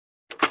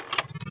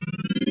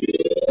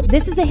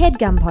This is a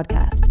HeadGum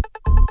podcast.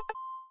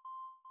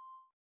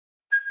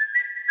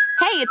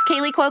 Hey, it's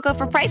Kaylee Cuoco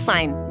for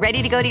Priceline.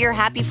 Ready to go to your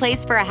happy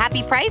place for a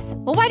happy price?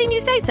 Well, why didn't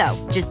you say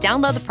so? Just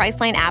download the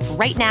Priceline app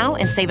right now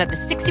and save up to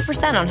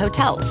 60% on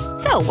hotels.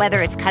 So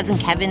whether it's Cousin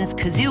Kevin's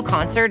Kazoo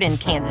Concert in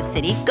Kansas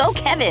City, go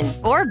Kevin,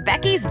 or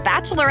Becky's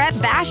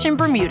Bachelorette Bash in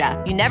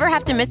Bermuda, you never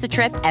have to miss a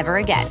trip ever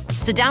again.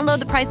 So download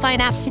the Priceline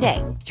app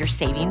today. Your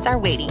savings are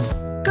waiting.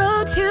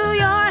 Go to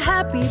your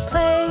happy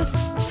place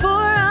for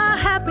a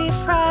happy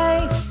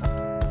price.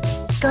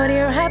 Go to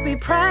your happy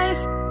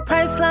price,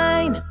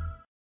 Priceline.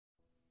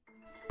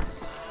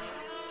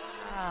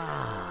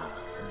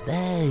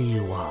 There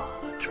you are,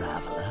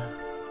 traveler.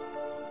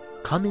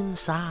 Come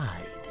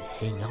inside,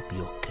 hang up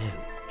your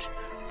coat,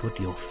 put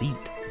your feet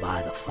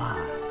by the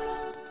fire,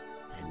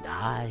 and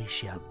I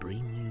shall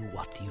bring you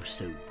what you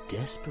so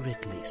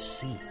desperately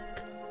seek.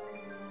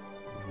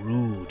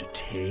 Rude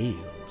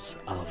tales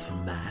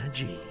of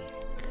magic.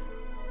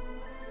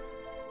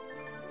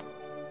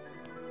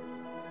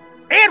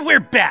 And we're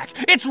back!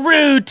 It's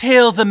Rude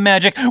Tales of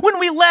Magic. When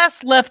we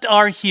last left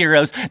our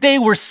heroes, they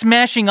were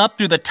smashing up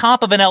through the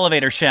top of an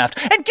elevator shaft.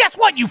 And guess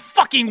what, you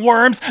fucking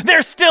worms?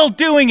 They're still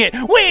doing it!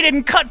 We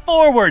didn't cut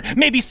forward!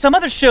 Maybe some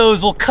other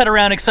shows will cut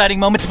around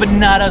exciting moments, but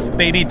not us,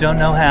 baby. Don't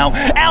know how.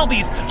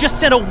 Albies just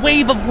sent a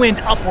wave of wind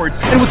upwards,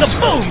 and with a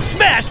boom,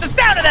 smash, the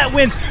sound of that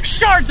wind,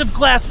 shards of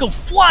glass go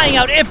flying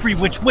out every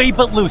which way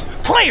but loose.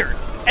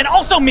 Players! And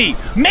also me,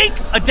 make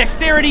a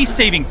dexterity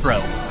saving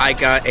throw. I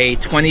got a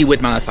 20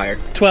 with modifier.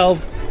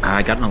 12.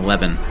 I got an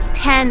 11.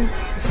 10.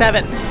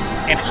 7.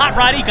 And Hot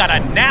Roddy got a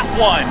nat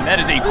 1. That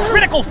is a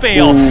critical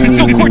fail.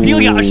 So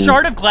Cordelia, a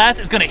shard of glass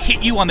is going to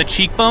hit you on the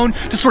cheekbone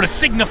to sort of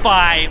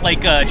signify,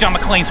 like John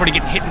McClane sort of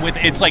getting hit with.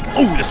 It's like,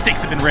 oh, the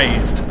stakes have been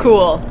raised.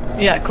 Cool.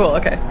 Yeah, cool,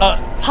 okay.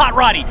 Hot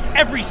Roddy,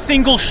 every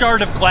single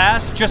shard of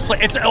glass, just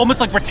like, it's almost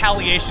like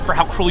retaliation for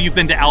how cruel you've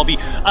been to Albie.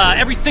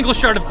 Every single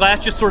shard of glass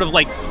just sort of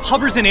like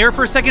hovers in air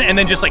for a second and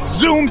then just like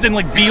zooms and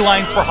like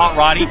beelines for Hot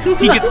Roddy.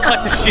 He gets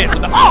cut to shit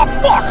with oh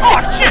fuck, oh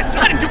shit,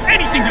 I didn't do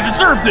anything to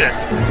deserve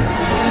this.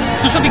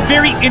 So something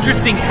very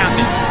interesting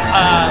happened,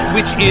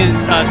 which is,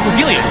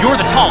 Cordelia, you're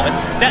the tallest.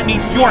 That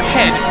means your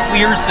head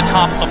clears the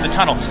top of the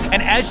tunnel.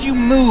 And as you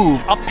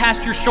move up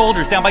past your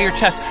shoulders, down by your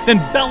chest, then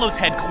Bellows'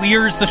 head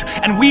clears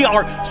and we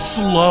are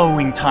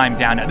slowing time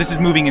down now. This is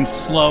moving in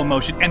slow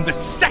motion. And the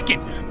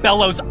second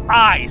Bellows'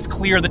 eyes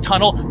clear the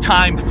tunnel,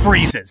 time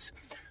freezes.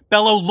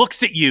 Bello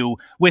looks at you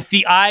with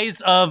the eyes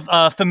of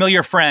a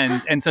familiar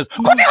friend and says,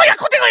 Cordelia,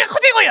 Cordelia,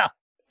 Cordelia!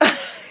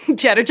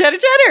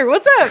 Cheddar,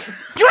 what's up?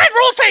 You had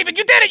Rule Saving,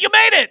 you did it, you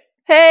made it!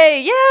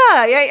 Hey,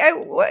 yeah,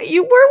 where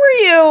were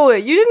you?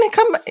 You didn't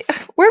come,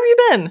 where have you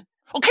been?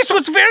 Okay, so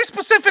it's very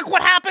specific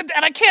what happened,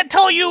 and I can't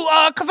tell you,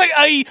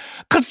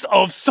 because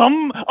of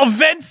some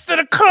events that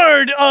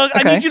occurred, okay.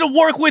 I need you to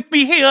work with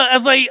me here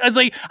I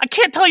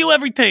can't tell you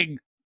everything.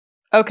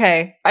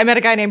 Okay, I met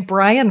a guy named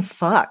Brian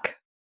Fuck.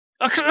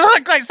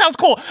 Okay, sounds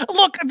cool.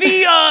 Look,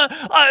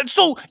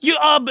 so you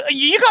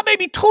got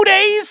maybe 2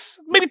 days,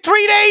 maybe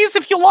 3 days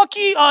if you're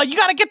lucky. You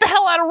gotta get the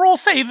hell out of Rule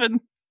Saving.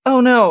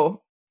 Oh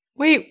no.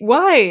 Wait,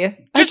 why?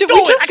 We just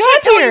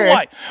got here.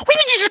 Why? We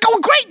mean, you're just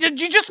going great.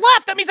 You just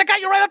left. That means I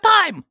got you right on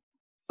time.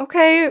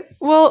 Okay,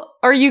 well,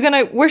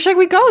 where should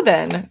we go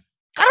then?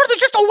 I don't know,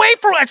 just away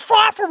from, as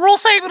far from Rule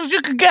Saving as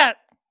you can get.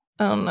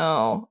 Oh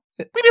no.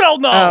 We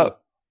don't know. Oh.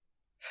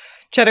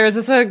 Cheddar, is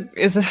this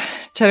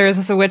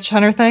a witch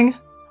hunter thing?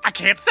 I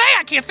can't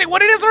say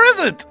what it is or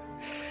isn't.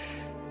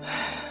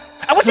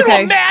 I want you to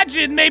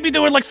imagine maybe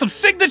there were like some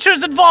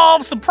signatures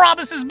involved, some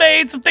promises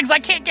made, some things I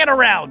can't get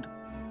around.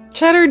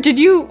 Cheddar, did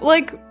you,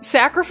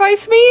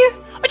 sacrifice me? You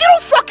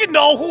don't fucking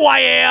know who I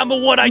am or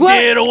what I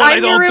did or what I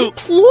don't do. I'm your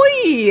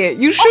employee.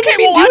 You shouldn't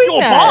be doing that. I'm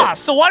your boss,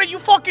 so why don't you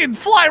fucking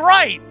fly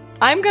right?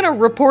 I'm gonna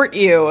report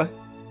you.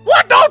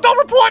 What? No, don't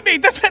report me.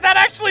 That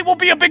actually will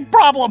be a big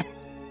problem.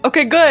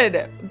 Okay,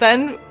 good.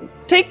 Then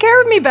take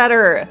care of me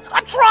better.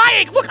 I'm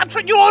trying. Look, I'm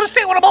trying. You don't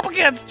understand what I'm up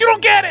against. You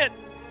don't get it.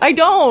 I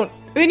don't.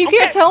 I mean, you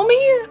can't tell me?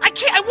 I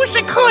can't. I wish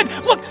I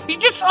could. Look, you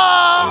just, here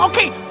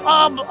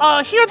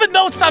are the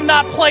notes I'm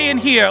not playing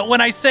here when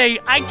I say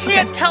I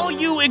can't tell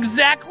you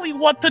exactly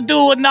what to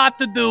do and not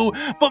to do,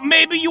 but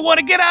maybe you want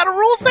to get out of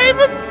Rule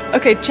Saving?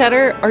 Okay,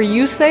 Cheddar, are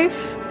you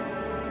safe?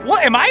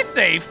 What, am I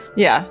safe?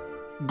 Yeah.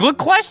 Good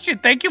question.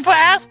 Thank you for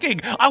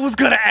asking. I was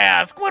gonna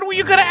ask. What were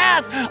you gonna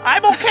ask?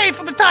 I'm okay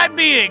for the time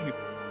being.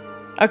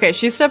 Okay,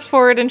 she steps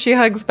forward and she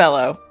hugs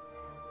Bello's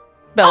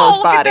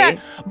body. At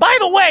that. By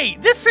the way,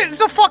 this is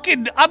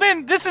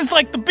this is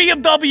like the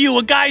BMW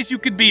of guys you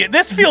could be in.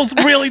 This feels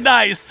really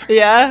nice.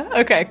 Yeah?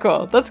 Okay,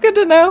 cool. That's good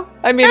to know.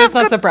 I mean, it's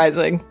not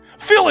surprising.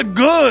 Feeling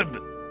good.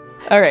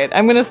 All right,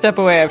 I'm going to step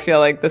away. I feel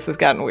like this has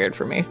gotten weird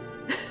for me.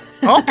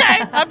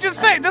 Okay, I'm just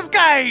saying, this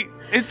guy,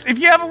 if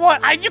you ever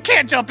want, you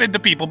can't jump into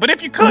people, but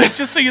if you could,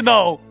 just so you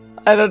know.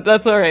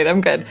 That's all right, I'm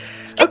good.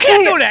 You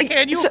can't do that,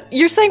 can you? So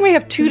you're saying we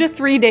have 2 to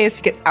 3 days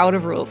to get out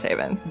of Rule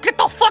Saving. Get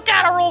the fuck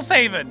out of Rule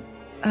Saving.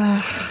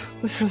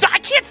 This is... I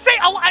can't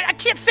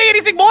say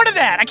anything more than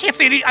that. I can't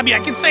say any, I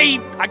could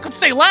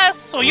say less,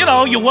 so,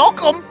 you're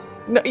welcome.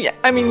 No, yeah,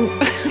 I mean,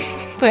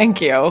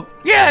 Thank you.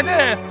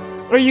 Yeah,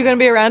 Are you going to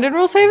be around in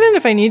Ruleshaven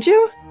if I need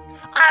you?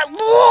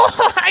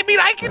 I mean,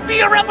 I can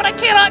be around, but I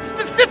cannot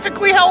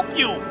specifically help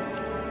you.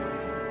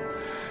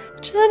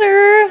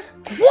 Jenner.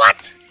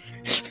 What?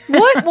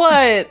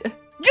 What?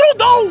 You don't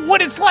know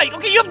what it's like.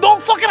 Okay, you have no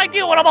fucking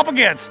idea what I'm up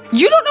against.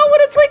 You don't know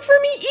what it's like for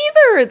me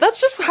either. That's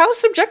just how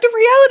subjective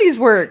realities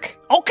work.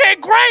 Okay,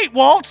 great.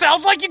 Well, it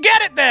sounds like you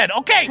get it then.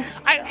 Okay,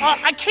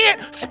 I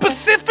can't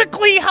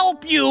specifically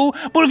help you,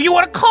 but if you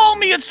want to call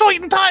me at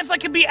certain times, I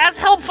can be as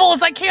helpful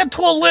as I can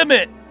to a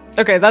limit.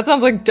 Okay, that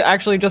sounds like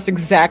actually just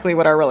exactly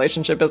what our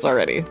relationship is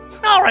already.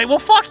 All right, well,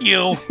 fuck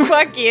you.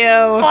 Fuck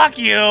you. Fuck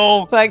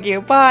you. Fuck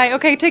you. Bye.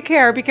 Okay, take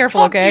care. Be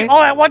careful, Fuck okay? you.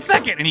 All right, 1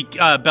 second. And he,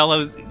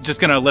 Bello's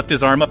just gonna lift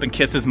his arm up and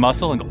kiss his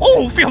muscle and go,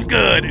 oh, feels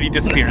good. And he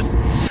disappears.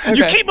 Okay.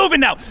 You keep moving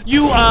now.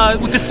 You,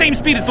 with the same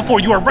speed as before,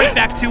 you are right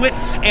back to it.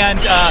 And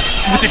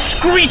with a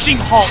screeching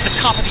halt at the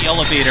top of the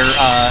elevator,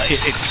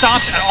 it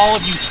stops and all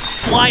of you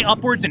fly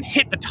upwards and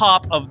hit the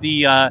top of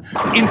the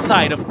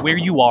inside of where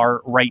you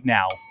are right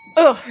now.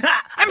 Ugh.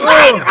 I'm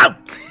sorry!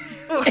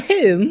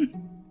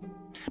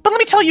 But let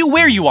me tell you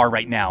where you are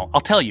right now.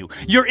 I'll tell you.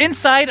 You're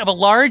inside of a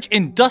large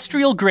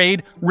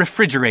industrial-grade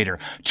refrigerator.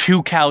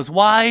 2 cows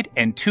wide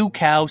and 2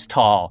 cows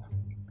tall.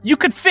 You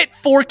could fit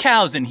 4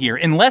 cows in here,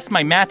 unless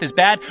my math is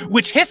bad,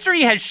 which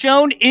history has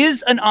shown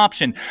is an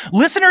option.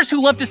 Listeners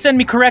who love to send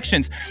me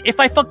corrections, if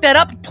I fuck that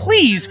up,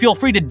 please feel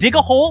free to dig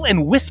a hole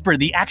and whisper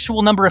the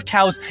actual number of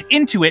cows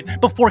into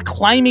it before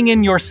climbing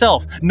in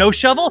yourself. No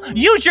shovel?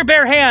 Use your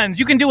bare hands.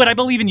 You can do it. I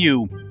believe in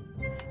you.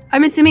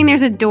 I'm assuming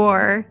there's a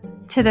door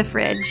to the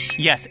fridge.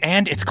 Yes,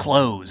 and it's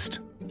closed.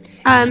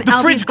 The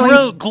fridge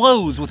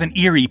glows with an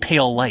eerie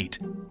pale light.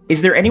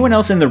 Is there anyone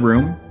else in the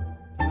room?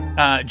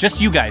 Just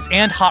you guys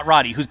and Hot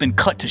Roddy, who's been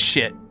cut to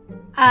shit.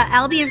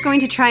 Albie is going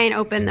to try and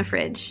open the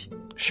fridge.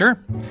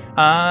 Sure.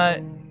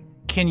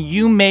 Can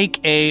you make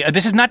a...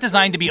 this is not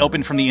designed to be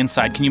opened from the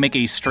inside. Can you make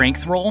a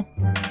strength roll?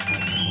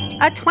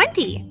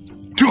 20.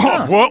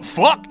 Oh, what?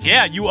 Fuck.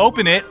 Yeah, you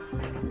open it.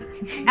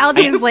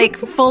 Albie is like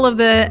full of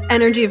the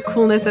energy of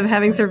coolness of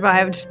having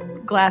survived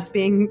glass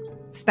being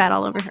spat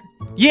all over her.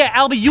 Yeah,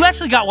 Albie, you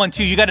actually got one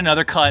too. You got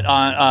another cut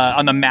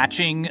on the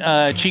matching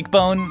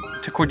cheekbone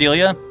to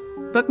Cordelia.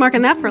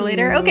 Bookmarking that for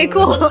later. Okay,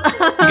 cool.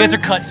 You guys are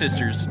cut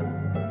sisters.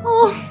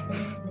 Oh,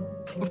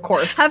 Of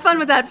course. have fun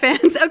with that,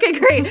 fans. Okay,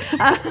 great.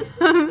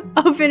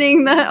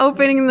 Opening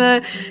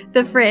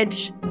the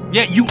fridge.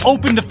 Yeah, you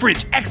open the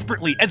fridge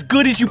expertly, as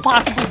good as you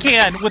possibly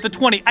can with a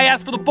 20. I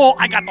asked for the bowl,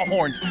 I got the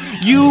horns.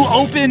 You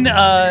open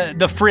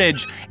the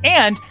fridge,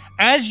 and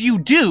as you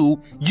do,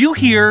 you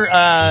hear,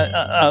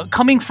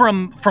 coming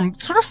from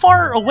sort of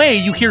far away,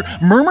 you hear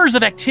murmurs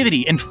of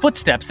activity and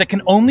footsteps that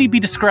can only be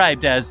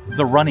described as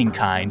the running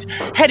kind,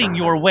 heading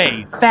your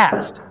way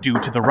fast due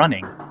to the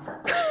running.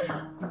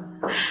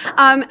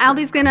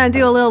 Albie's gonna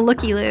do a little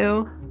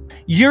looky-loo.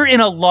 You're in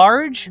a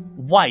large,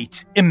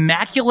 white,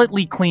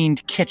 immaculately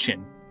cleaned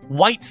kitchen.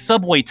 White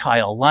subway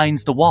tile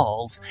lines the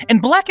walls, and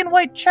black and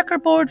white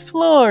checkerboard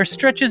floor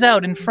stretches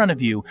out in front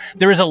of you.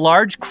 There is a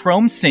large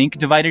chrome sink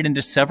divided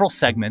into several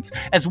segments,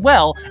 as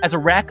well as a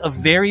rack of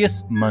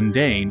various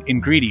mundane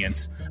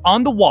ingredients.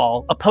 On the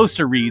wall, a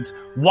poster reads,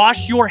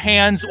 "Wash your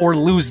hands or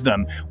lose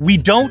them. We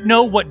don't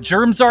know what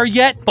germs are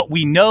yet, but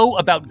we know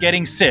about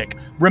getting sick.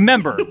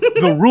 Remember,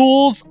 the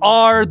rules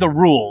are the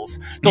rules."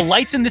 The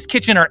lights in this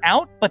kitchen are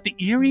out, but the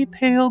eerie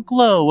pale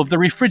glow of the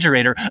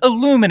refrigerator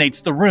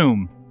illuminates the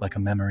room like a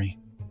memory.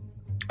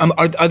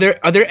 Are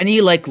there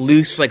any like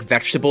loose like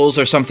vegetables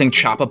or something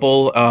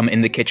choppable in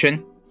the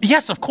kitchen?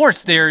 Yes, of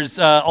course. There's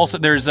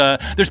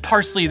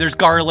parsley, there's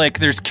garlic,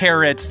 there's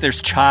carrots,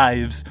 there's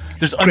chives,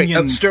 there's onions.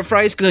 Great. Stir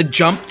Fry is gonna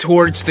jump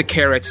towards the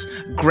carrots,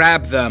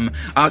 grab them,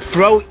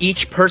 throw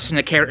each person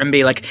a carrot, and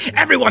be like,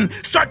 "Everyone,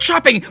 start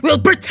chopping. We'll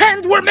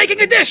pretend we're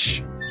making a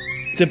dish."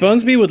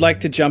 DeBonesby would like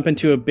to jump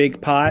into a big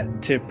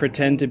pot to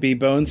pretend to be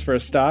Bones for a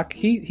stock.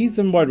 He's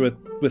on board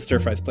with Stir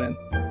Fry's plan.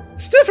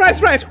 Stir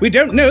Fry's right. We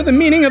don't know the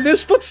meaning of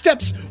those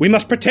footsteps. We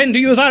must pretend to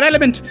use our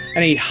element.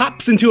 And he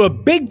hops into a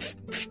big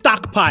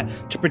stock pot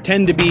to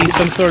pretend to be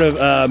some sort of,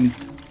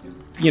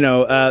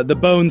 the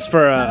bones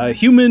for a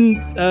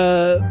human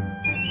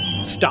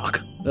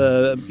stock.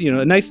 A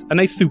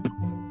nice soup.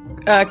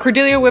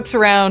 Cordelia whips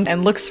around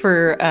and looks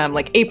for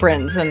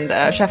aprons and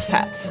chef's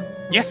hats.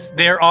 Yes,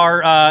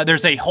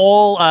 there's a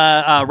whole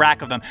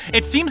rack of them.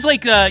 It seems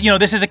like,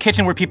 this is a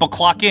kitchen where people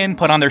clock in,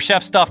 put on their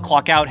chef stuff,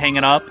 clock out, hang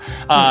it up.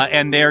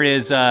 And there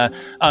is, none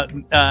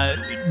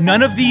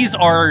of these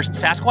are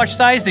Sasquatch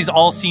size. These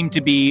all seem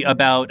to be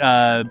about,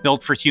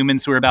 built for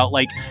humans who are about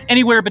like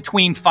anywhere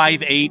between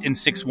 5'8" and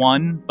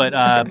 6'1". But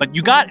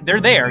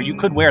they're there. You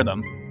could wear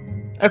them.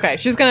 Okay,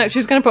 she's gonna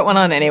put one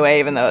on anyway,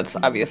 even though it's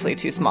obviously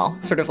too small.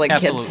 Sort of like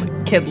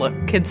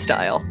kid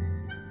style.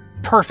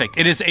 Perfect.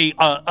 It is a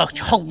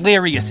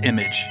hilarious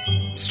image.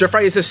 Stir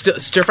Fry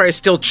is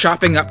still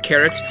chopping up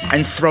carrots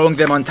and throwing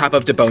them on top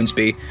of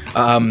DeBonesby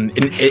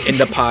in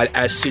the pod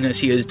as soon as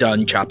he is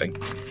done chopping.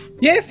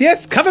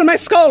 Yes, cover my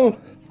skull.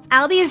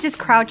 Albie is just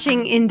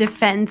crouching in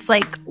defense,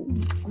 like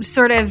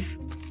sort of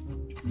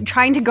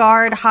trying to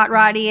guard Hot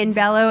Roddy and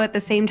Bello at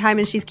the same time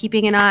as she's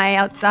keeping an eye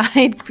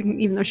outside,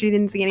 even though she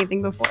didn't see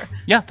anything before.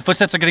 Yeah, the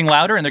footsteps are getting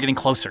louder and they're getting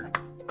closer.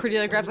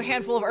 Cordelia grabs a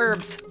handful of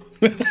herbs.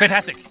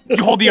 Fantastic.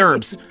 You hold the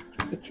herbs.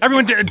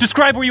 Everyone,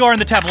 describe where you are in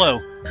the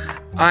tableau.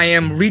 I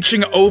am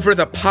reaching over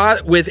the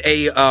pot with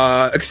a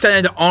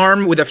extended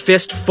arm with a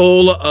fist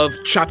full of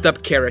chopped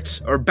up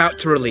carrots, or about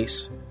to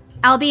release.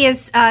 Albie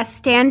is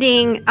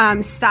standing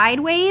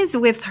sideways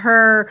with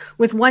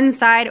one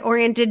side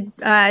oriented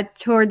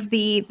towards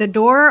the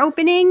door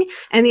opening,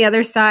 and the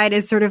other side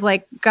is sort of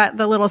like got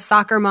the little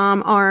soccer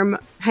mom arm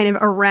kind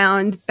of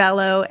around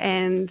Bello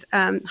and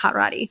Hot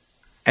Roddy.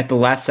 At the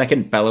last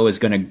second, Bello is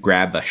going to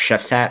grab a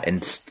chef's hat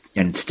and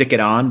stick it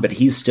on, but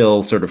he's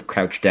still sort of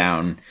crouched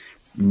down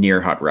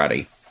near Hot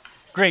Roddy.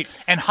 Great.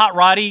 And Hot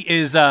Roddy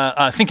is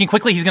thinking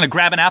quickly. He's going to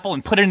grab an apple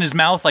and put it in his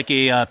mouth like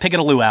a pig at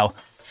a luau.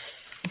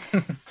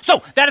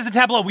 So, that is the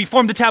tableau. We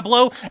formed the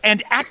tableau,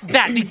 and at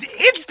that, the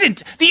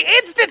instant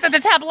that the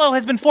tableau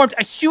has been formed,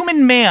 a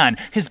human man,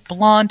 his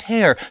blonde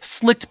hair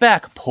slicked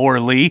back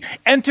poorly,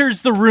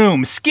 enters the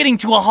room, skidding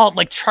to a halt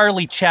like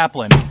Charlie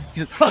Chaplin.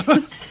 He's like,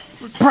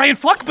 Brian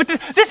Fuck, but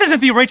this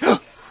isn't the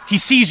arrangement. He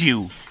sees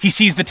you. He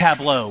sees the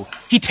tableau.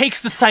 He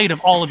takes the sight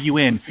of all of you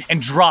in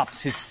and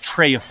drops his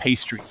tray of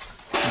pastries.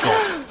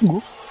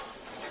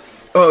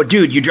 Oh,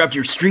 dude, you dropped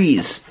your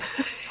strees.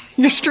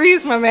 Your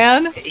strees, my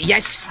man.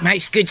 Yes, my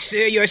good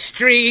sir, your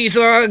strees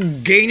are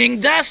gaining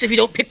dust if you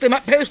don't pick them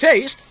up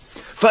post-haste.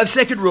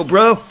 5-second rule,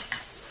 bro.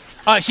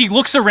 He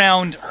looks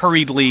around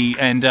hurriedly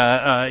and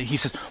he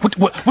says,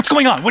 "What's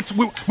going on?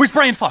 Where's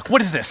Brian Fuck?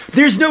 What is this?"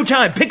 There's no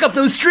time. Pick up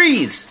those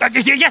trees.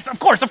 Yes, of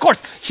course.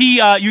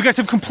 You guys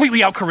have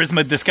completely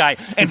out-charisma'd this guy,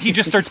 and he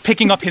just starts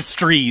picking up his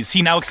strees.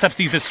 He now accepts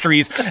these as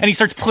strees, and he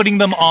starts putting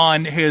them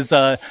on his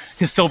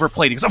silver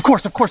plate. He goes, Of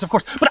course.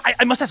 But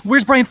I must ask,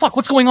 where's Brian Fuck?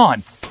 What's going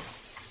on?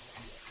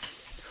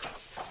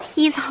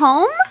 He's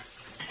home?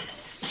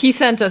 He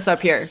sent us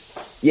up here.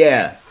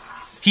 Yeah.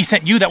 He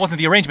sent you? That wasn't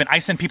the arrangement. I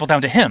sent people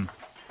down to him.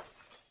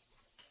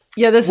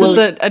 Yeah, this is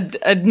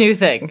a new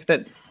thing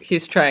that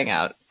he's trying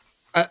out.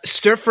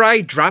 Stir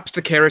Fry drops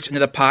the carrots into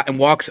the pot and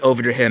walks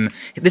over to him.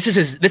 This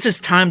is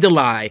time to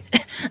lie.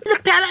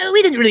 Look, pal,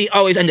 we didn't really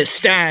always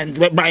understand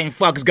what Brian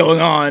Fuck's going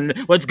on.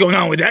 What's going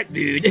on with that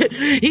dude?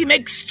 He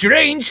makes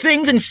strange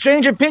things and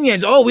strange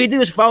opinions. All we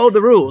do is follow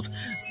the rules.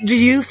 Do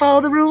you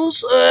follow the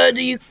rules?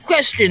 Do you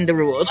question the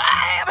rules?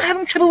 I'm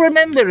having trouble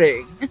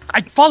remembering.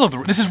 I follow the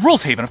rules. This is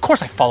Rules Haven. Of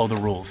course I follow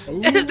the rules.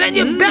 Then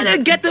you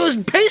better get those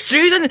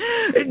pastries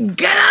and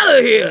get out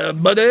of here,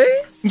 buddy.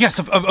 Yes,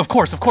 of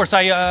course.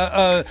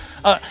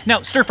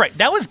 Now, Stir Fry,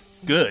 that was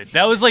good.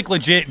 That was like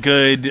legit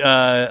good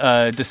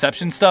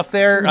deception stuff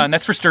there. And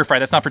that's for Stir Fry.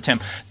 That's not for Tim.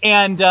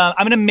 And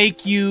I'm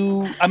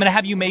gonna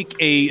have you make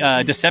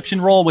a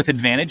deception roll with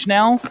advantage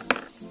now.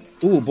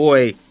 Ooh,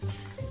 boy.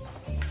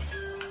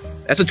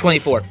 That's a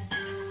 24.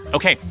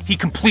 Okay, he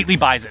completely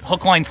buys it.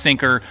 Hook, line,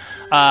 sinker.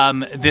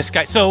 This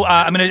guy. So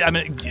I'm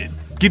gonna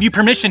give you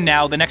permission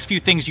now. The next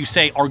few things you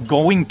say are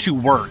going to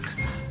work.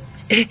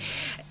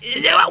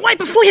 Wait,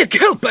 before you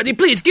go, buddy,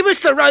 please give us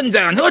the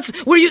rundown.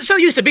 We're you so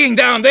used to being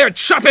down there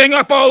chopping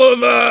up all of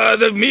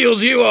the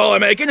meals you all are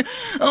making.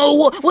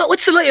 Oh,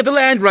 what's the lay of the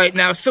land right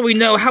now, so we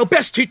know how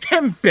best to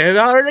temper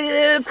our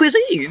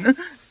cuisine?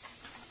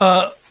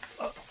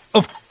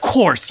 Of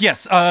course,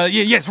 yes.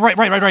 Yes, right.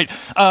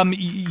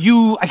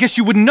 I guess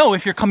you wouldn't know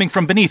if you're coming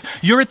from beneath.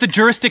 You're at the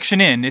Jurisdiction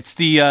Inn. It's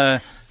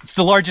the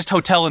largest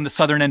hotel in the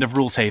southern end of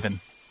Rules Haven.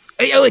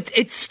 Oh,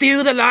 it's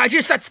still the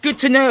largest? That's good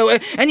to know.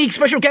 Any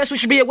special guests we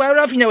should be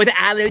aware of? With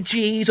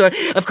allergies or,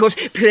 of course,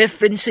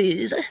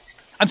 preferences?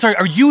 I'm sorry,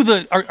 are you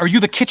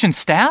the kitchen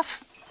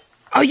staff?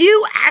 Are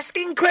you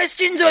asking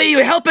questions or are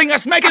you helping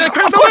us make an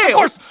incredible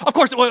meal? Of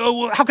course.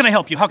 How can I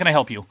help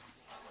you?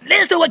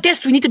 Let us know what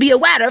guests we need to be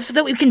aware of so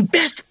that we can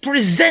best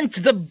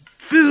present the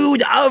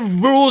food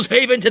of Rules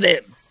Haven to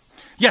them.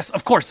 Yes,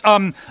 of course.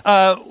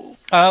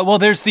 Well,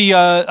 there's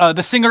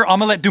the singer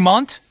Omelette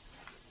Dumont.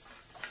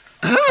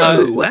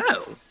 Wow.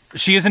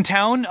 She is in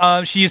town.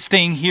 She is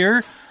staying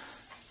here.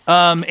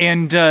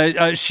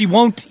 And she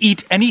won't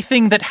eat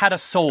anything that had a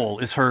soul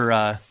is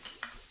her,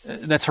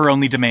 that's her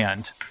only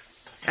demand.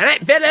 All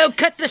right, Bello,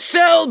 cut the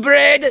soul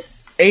bread.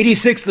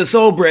 86 the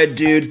soul bread,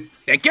 dude.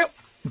 Thank you.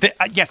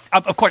 Yes,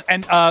 of course.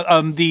 And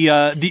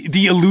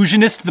the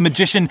illusionist, the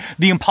magician,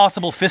 the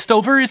impossible fist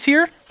over is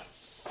here.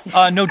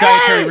 No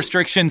dietary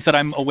restrictions that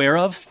I'm aware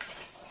of.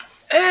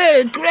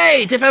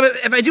 Great. If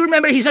I do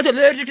remember, he's not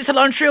allergic to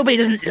cilantro, but he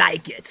doesn't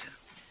like it.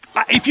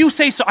 If you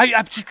say so,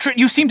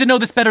 you seem to know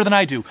this better than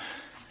I do.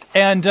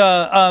 And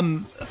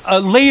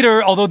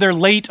later, although they're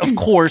late, of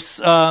course,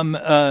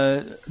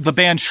 the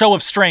band Show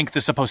of Strength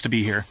is supposed to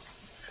be here.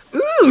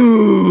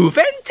 Ooh,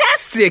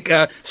 fantastic!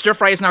 Stir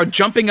Fry is now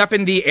jumping up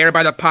in the air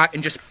by the pot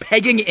and just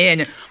pegging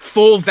in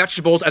full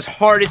vegetables as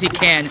hard as he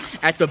can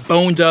at the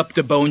boned-up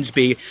de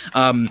Bonesby.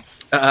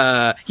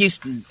 He's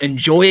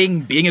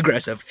enjoying being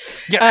aggressive.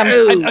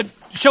 Yeah,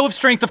 Show of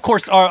Strength, of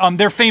course, are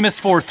they're famous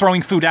for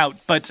throwing food out,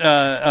 but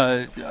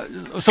so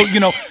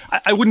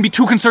I wouldn't be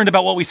too concerned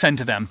about what we send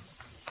to them.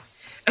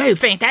 Oh,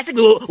 fantastic.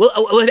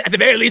 Well, at the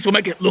very least, we'll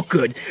make it look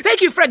good.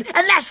 Thank you, Fred.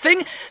 And last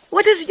thing,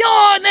 what is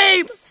your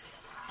name?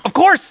 Of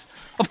course.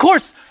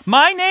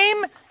 My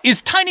name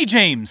is Tiny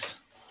James.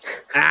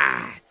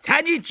 Ah,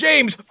 Tiny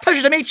James.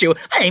 Pleasure to meet you.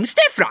 My name's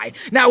Stir Fry.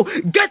 Now,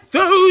 get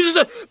those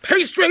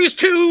pastries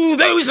to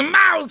those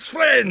mouths,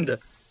 friend.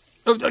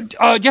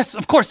 Yes,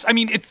 of course. I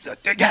mean, it's...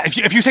 yeah,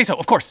 if you say so,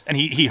 of course. And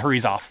he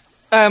hurries off.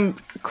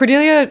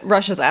 Cordelia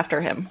rushes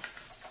after him.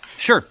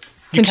 Sure.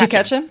 Can she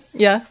catch him?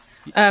 Yeah.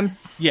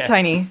 Yeah.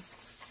 Tiny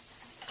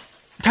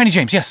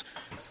James, yes.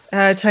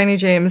 Tiny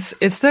James,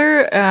 is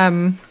there,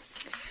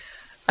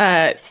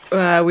 I've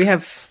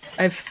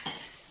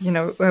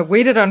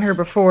waited on her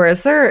before.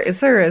 Is there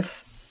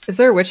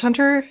a witch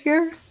hunter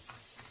here?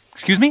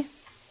 Excuse me?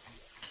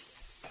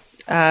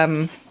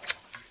 Do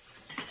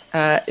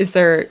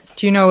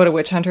you know what a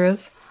witch hunter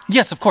is?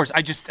 Yes, of course.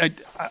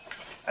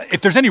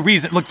 If there's any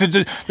reason, look,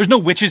 there's no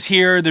witches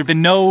here. There've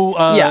been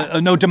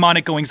no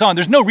demonic goings on.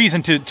 There's no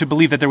reason to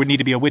believe that there would need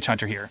to be a witch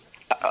hunter here.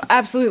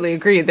 Absolutely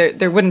agree.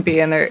 There wouldn't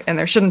be, and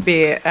there shouldn't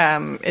be.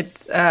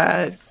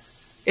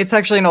 It's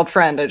actually an old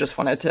friend. I just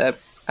wanted to.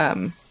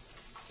 I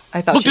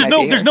thought. Look,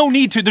 there's no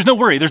need to. There's no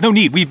worry. There's no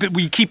need.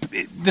 We keep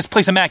this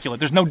place immaculate.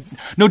 There's no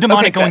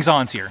demonic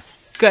goings-ons here.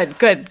 Good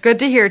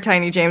to hear,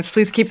 Tiny James.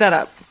 Please keep that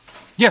up.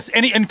 Yes.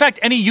 In fact,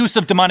 any use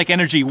of demonic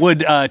energy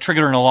would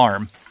trigger an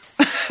alarm.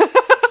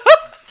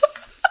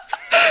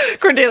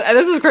 Cordelia,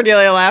 this is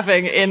Cordelia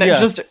laughing in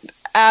just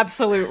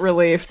absolute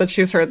relief that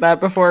she's heard that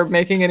before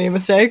making any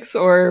mistakes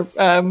or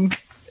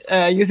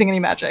using any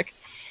magic.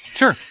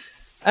 Sure.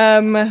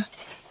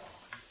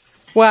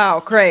 Wow,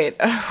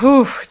 great.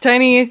 Whew.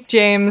 Tiny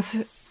James,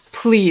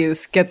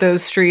 please get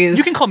those trees.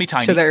 You can call me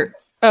Tiny.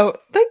 Oh,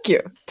 thank you.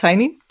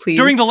 Tiny, please.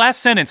 During the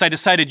last sentence, I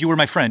decided you were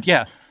my friend.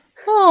 Yeah.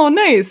 Oh,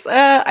 nice.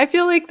 I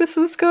feel like this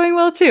is going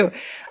well too.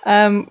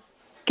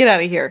 Get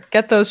out of here.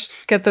 Get those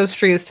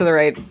trees to the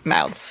right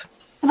mouths.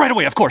 Right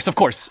away, of course.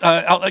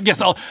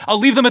 I'll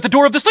leave them at the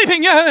door of the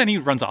sleeping. Yeah, and he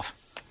runs off.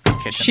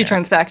 She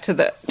turns back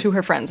to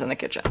her friends in the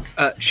kitchen.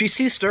 She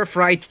sees Stir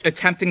Fry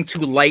attempting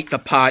to light the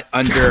pot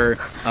under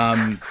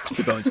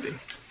the Bonesby.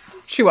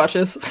 She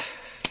watches.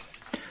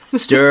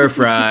 Stir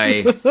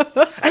Fry.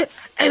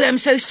 I'm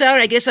so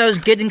sorry. I guess I was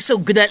getting so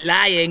good at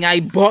lying,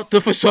 I bought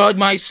the facade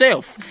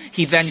myself.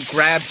 He then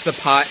grabs the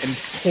pot and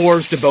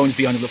pours the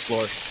Bonesby onto the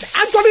floor.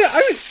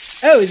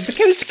 Is the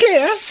coast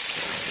clear?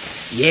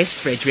 Yes,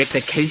 Frederick, the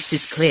coast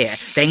is clear,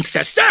 thanks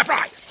to Stir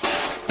Fry.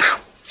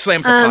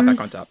 Slams the pot back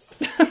on top.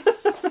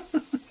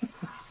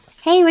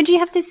 Hey, what'd you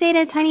have to say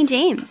to Tiny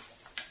James?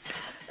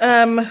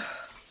 I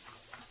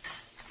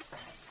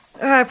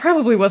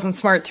probably wasn't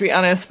smart, to be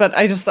honest, but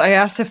I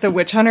asked if the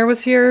witch hunter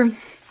was here.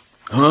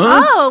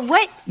 Huh? Oh,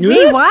 what?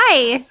 Wait,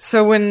 why?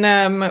 So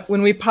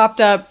when we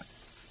popped up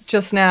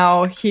just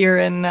now here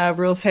in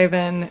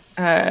Ruleshaven,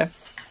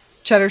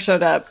 Cheddar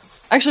showed up.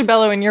 Actually,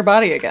 Bello in your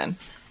body again.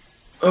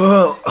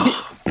 No,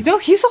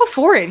 he's all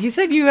for it. He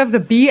said you have the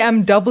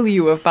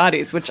BMW of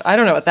bodies, which I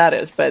don't know what that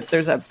is, but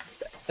there's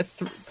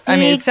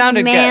it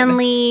sounded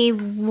manly, big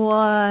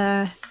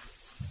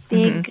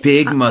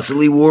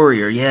muscly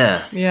warrior.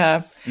 Yeah.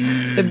 Yeah.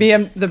 The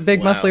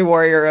big muscly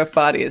warrior of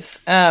bodies.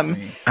 I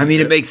mean,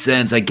 it makes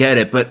sense. I get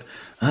it, but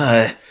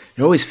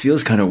it always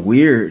feels kind of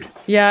weird.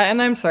 Yeah, and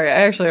I'm sorry.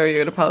 I actually owe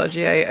you an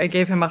apology. I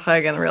gave him a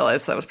hug and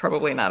realized that was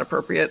probably not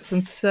appropriate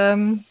since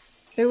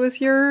it was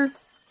your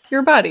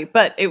body,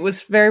 but it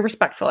was very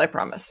respectful, I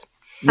promise.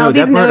 No,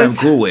 that part I'm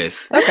cool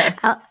with. Okay.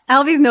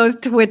 Albie's nose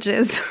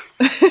twitches.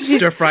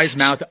 Stir Fry's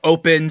mouth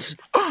opens,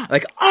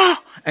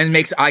 and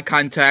makes eye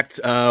contact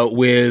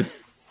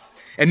with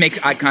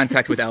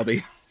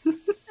Albie.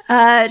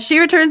 She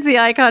returns the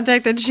eye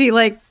contact and she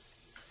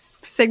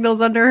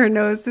signals under her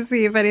nose to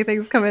see if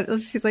anything's coming.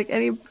 She's like,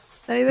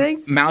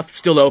 anything? Mouth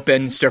still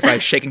open. Stir Fry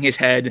shaking his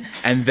head,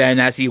 and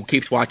then as he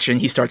keeps watching,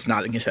 he starts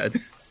nodding his head.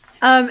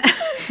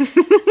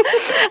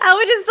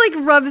 Alba just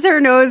rubs her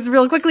nose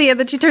real quickly, and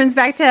then she turns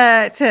back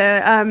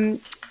to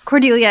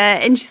Cordelia,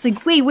 and she's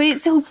like, "Wait,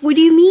 what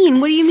do you mean?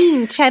 What do you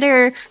mean,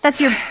 Cheddar? That's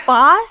your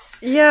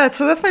boss?" Yeah,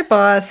 so that's my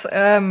boss.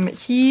 I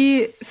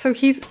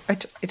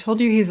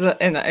told you he's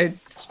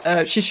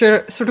she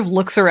sort of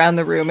looks around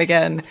the room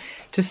again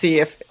to see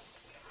if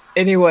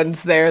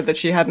anyone's there that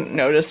she hadn't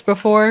noticed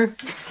before.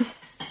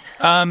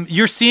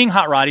 You're seeing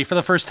Hot Roddy for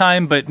the first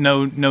time, but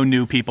no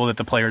new people that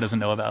the player doesn't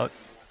know about.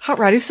 Hot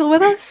Roddy's still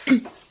with us?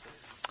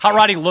 Hot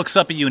Roddy looks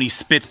up at you and he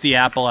spits the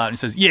apple out and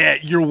says, "Yeah,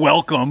 you're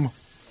welcome."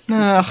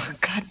 Oh,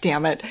 God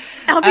damn it.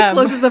 Albie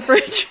closes the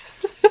fridge.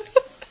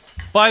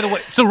 By the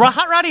way, so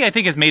Hot Roddy, I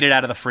think, has made it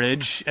out of the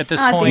fridge at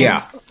this point.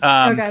 Yeah.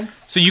 Okay.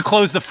 So you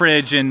close the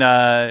fridge and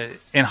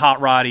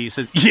Hot Roddy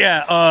says,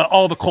 "Yeah,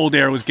 all the cold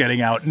air was getting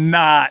out.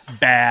 Not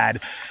bad."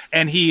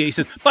 And he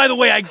says, "By the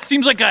way, it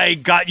seems like I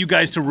got you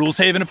guys to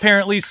Ruleshaven,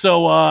 apparently,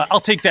 so I'll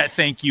take that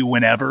thank you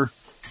whenever."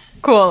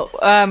 Cool.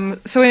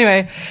 So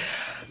anyway,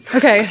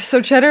 okay,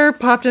 so Cheddar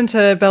popped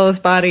into Bella's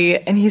body,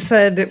 and he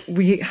said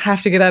I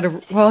have to get out of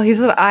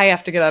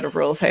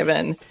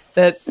Ruleshaven.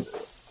 That,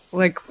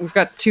 we've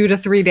got 2 to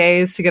 3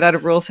 days to get out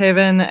of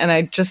Ruleshaven, and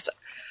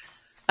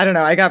I don't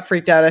know. I got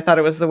freaked out. I thought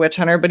it was the witch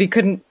hunter, but he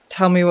couldn't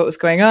tell me what was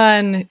going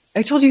on.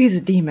 I told you he's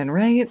a demon,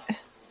 right?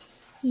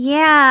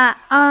 Yeah.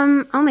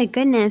 Oh my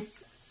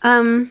goodness.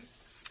 Yeah,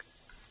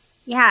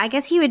 I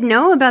guess he would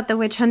know about the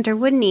witch hunter,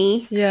 wouldn't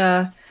he?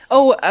 Yeah.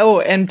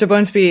 Oh, and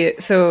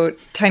DeBonesby, so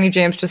Tiny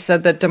James just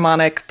said that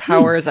demonic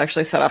powers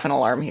actually set off an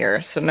alarm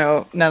here. So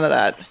no, none of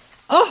that.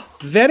 Oh,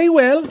 very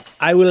well.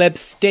 I will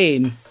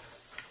abstain.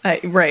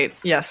 Right,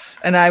 yes.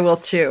 And I will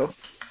too.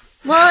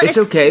 Well, It's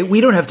okay. We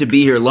don't have to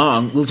be here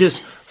long. We'll just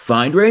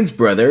find Rain's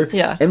brother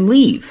and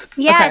leave.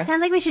 Yeah, Okay. It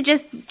sounds like we should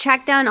just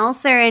track down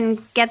Ulcer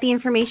and get the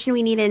information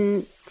we need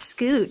and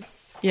scoot.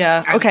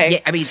 Yeah, okay. Yeah,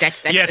 I mean,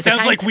 that's Yeah, it it's a sounds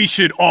time- like we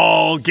should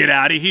all get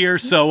out of here.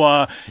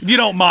 So, if you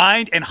don't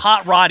mind, and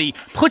Hot Roddy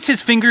puts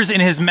his fingers in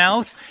his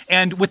mouth,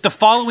 and with the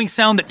following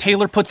sound that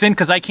Taylor puts in,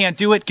 because I can't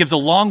do it, gives a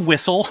long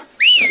whistle.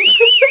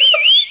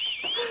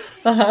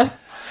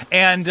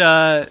 And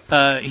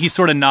he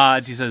sort of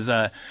nods. He says,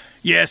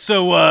 yeah,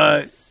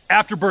 so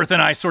Afterbirth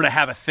and I sort of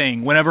have a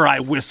thing. Whenever I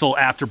whistle,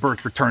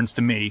 Afterbirth returns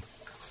to me.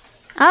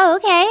 Oh,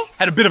 okay.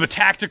 Had a bit of a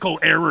tactical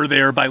error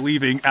there by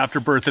leaving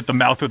Afterbirth at the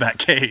mouth of that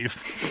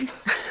cave.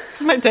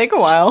 This might take a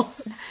while.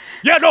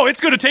 Yeah, no,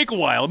 it's going to take a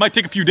while. It might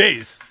take a few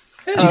days.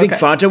 Do you think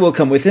Fanta will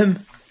come with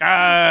him?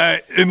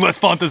 Unless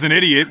Fanta's an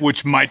idiot,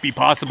 which might be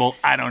possible.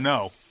 I don't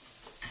know.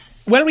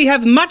 Well, we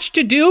have much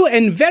to do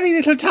and very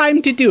little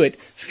time to do it.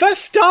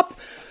 First stop,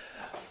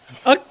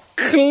 a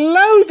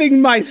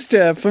clothing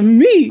meister for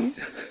me.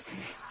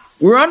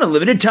 We're on a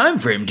limited time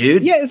frame,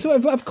 dude. Yes,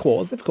 of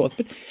course.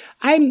 But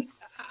I'm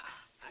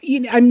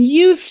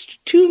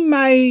used to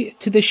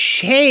the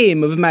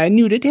shame of my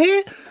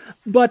nudity,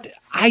 but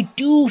I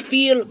do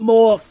feel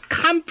more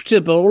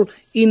comfortable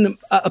in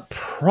a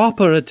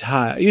proper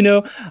attire. You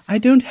know, I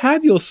don't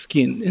have your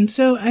skin, and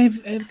so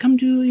I've come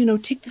to,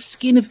 take the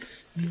skin of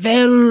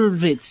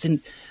velvets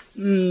and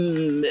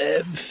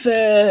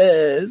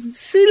furs and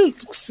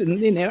silks,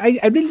 and, I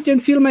really don't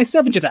feel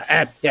myself in just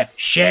a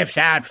chef's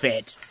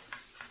outfit.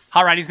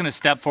 Hot Roddy's going to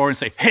step forward and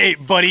say, hey,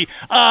 buddy,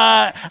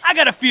 I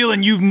got a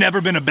feeling you've never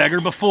been a beggar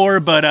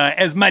before, but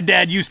as my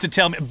dad used to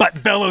tell me,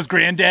 but Bello's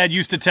granddad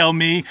used to tell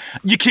me,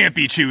 you can't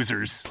be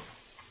choosers.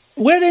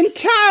 We're in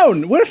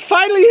town. We're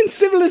finally in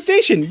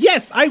civilization.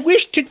 Yes, I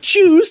wish to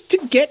choose to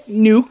get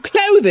new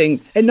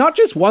clothing, and not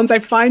just ones I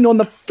find on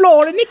the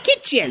floor in the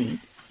kitchen.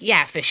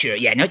 Yeah, for sure.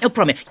 Yeah, no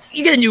problem.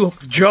 You get a new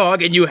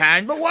jog, a new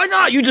hand, but why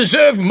not? You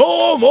deserve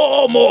more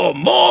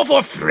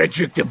for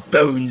Frederick de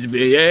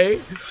Bonesby, eh?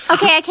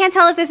 Okay, I can't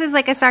tell if this is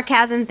like a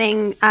sarcasm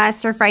thing,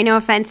 Stir Fry, no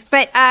offense,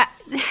 but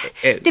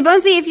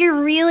DeBonesby, if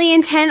you're really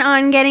intent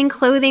on getting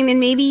clothing, then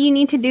maybe you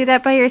need to do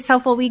that by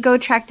yourself while we go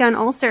track down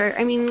Ulcer.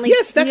 I mean, like,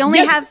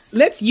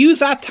 Let's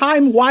use our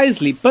time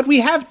wisely, but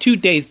we have 2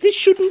 days. This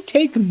shouldn't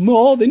take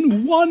more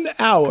than 1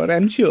 hour,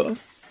 I'm sure.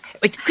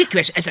 Wait, quick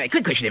question,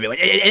 everyone.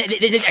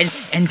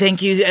 And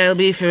thank you,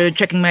 Albie, for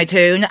checking my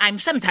tone. I'm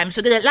sometimes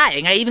so good at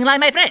lying, I even lie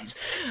my friends.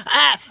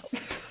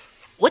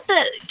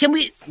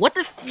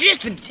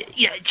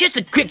 Just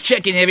a quick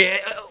check-in here.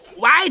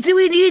 Why do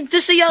we need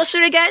to see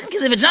Ulcer again?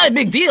 Because if it's not a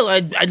big deal,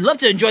 I'd love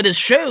to enjoy this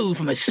show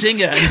from a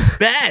singer and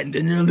band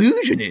and an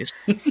illusionist.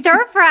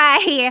 Stir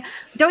Fry,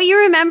 don't you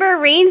remember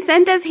Rain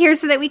sent us here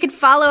so that we could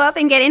follow up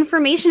and get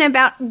information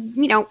about,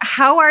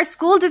 how our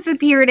school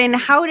disappeared and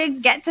how to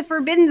get to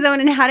Forbidden Zone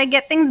and how to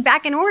get things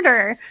back in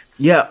order?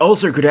 Yeah,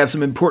 Ulcer could have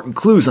some important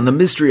clues on the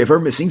mystery of our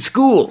missing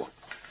school.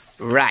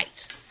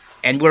 Right.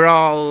 And we're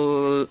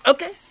all...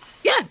 okay.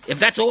 Yeah, if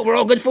that's what we're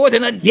all good for,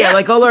 then... Yeah,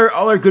 like all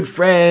our good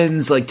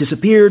friends,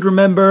 disappeared,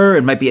 remember?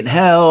 And might be in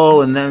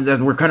hell, and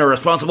then we're kind of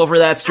responsible for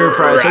that, Stir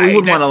Fry, so we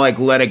wouldn't want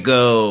to, let it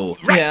go.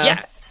 Right,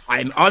 yeah.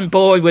 I'm on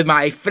board with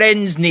my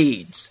friend's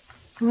needs.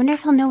 I wonder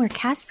if he'll know where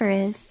Casper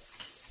is.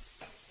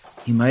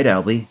 He might,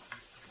 Albie.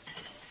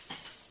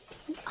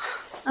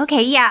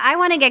 Okay, yeah, I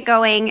want to get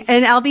going.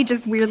 And Albie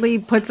just weirdly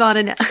puts on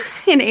an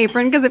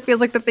apron because it feels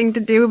like the thing to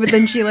do, but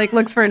then she,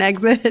 looks for an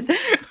exit.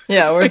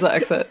 Yeah, where's the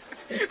exit?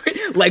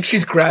 Like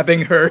she's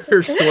grabbing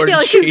her sword. Yeah,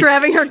 like she's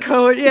grabbing her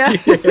coat, yeah.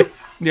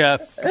 Yeah.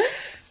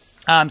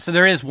 So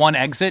there is one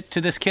exit to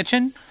this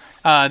kitchen.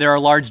 There are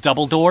large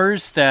double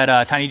doors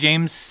that Tiny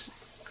James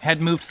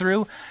had moved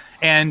through.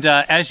 And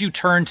as you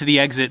turn to the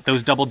exit,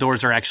 those double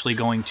doors are actually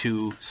going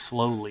to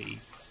slowly,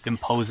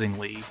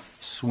 imposingly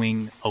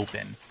swing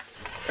open.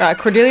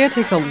 Cordelia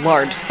takes a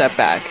large step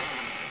back.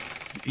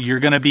 You're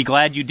going to be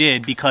glad you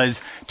did,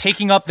 because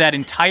taking up that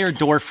entire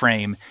door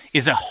frame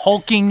is a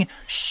hulking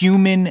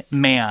human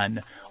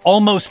man,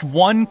 almost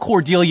 1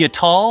 Cordelia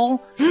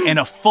tall and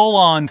a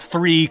full-on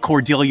 3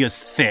 Cordelias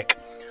thick,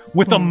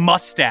 with a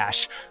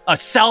mustache, a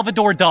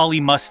Salvador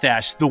Dali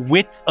mustache, the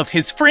width of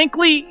his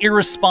frankly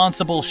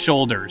irresponsible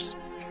shoulders.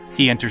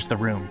 He enters the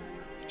room.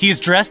 He is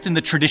dressed in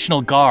the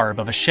traditional garb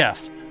of a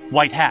chef,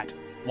 white hat,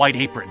 white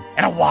apron,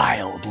 and a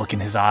wild look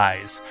in his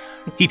eyes.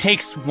 He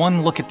takes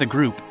one look at the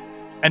group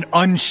and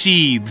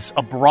unsheathes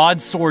a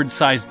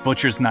broadsword-sized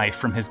butcher's knife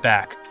from his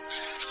back.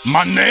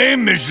 My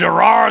name is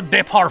Gerard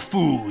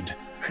Deparfood.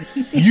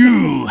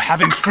 You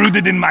have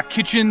intruded in my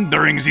kitchen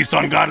during this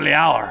ungodly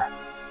hour.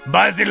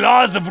 By the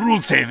laws of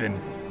Ruleshaven,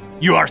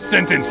 You are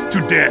sentenced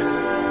to death.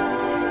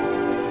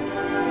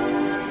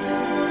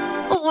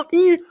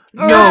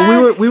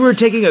 No, we were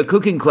taking a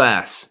cooking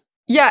class.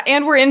 Yeah,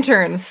 and we're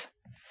interns.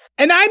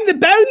 And I'm the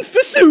bones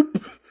for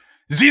soup.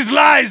 These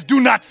lies do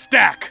not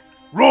stack.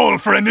 Roll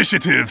for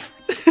initiative.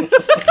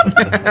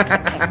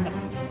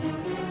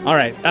 All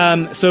right,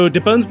 so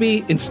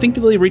DeBonesby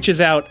instinctively reaches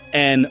out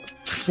and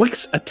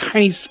flicks a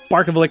tiny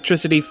spark of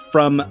electricity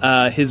from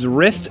his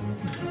wrist,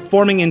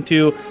 forming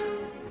into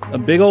a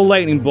big old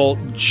lightning bolt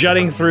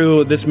jutting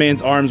through this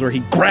man's arms where he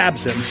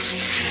grabs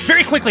him.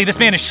 Very quickly, this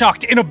man is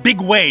shocked in a big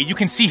way. You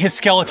can see his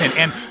skeleton,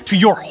 and to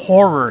your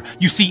horror,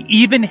 you see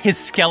even his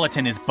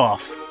skeleton is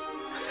buff.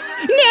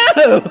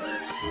 No!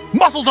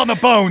 Muscles on the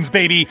bones,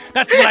 baby.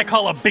 That's what I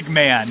call a big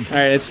man. All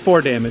right, it's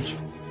 4 damage.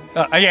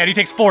 Yeah, he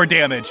takes 4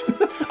 damage.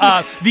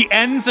 The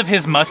ends of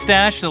his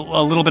mustache, a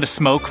little bit of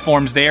smoke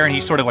forms there, and he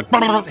sort of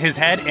like his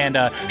head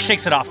and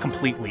shakes it off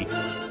completely.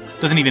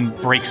 Doesn't even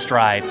break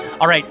stride.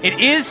 All right, it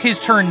is his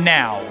turn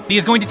now. He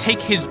is going to take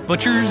his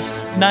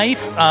butcher's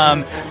knife,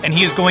 and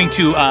he is going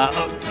to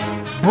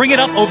bring it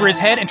up over his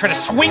head and try to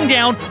swing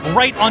down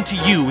right onto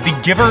you,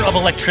 the giver of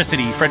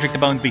electricity, Frederick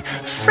DeBonesby.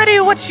 Freddy,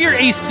 what's your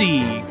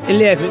AC?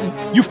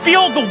 11. You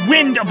feel the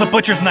wind of the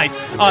butcher's knife.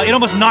 It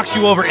almost knocks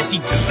you over as he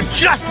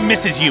just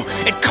misses you.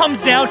 It comes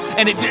down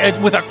and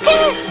it with a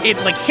it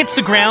like hits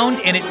the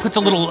ground and it puts a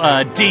little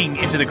ding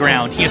into the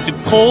ground. He has to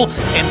pull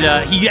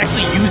and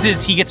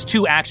he gets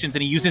 2 actions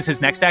and he uses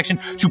his next action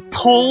to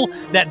pull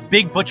that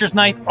big butcher's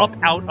knife up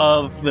out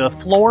of the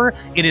floor.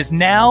 It is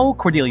now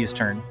Cordelia's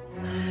turn.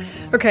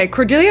 Okay,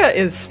 Cordelia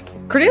is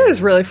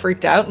really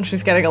freaked out, and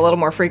she's getting a little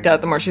more freaked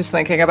out the more she's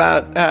thinking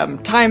about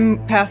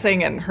time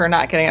passing and her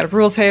not getting out of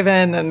Rules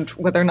Haven and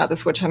whether or not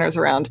this witch hunter's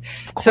around.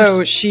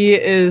 So she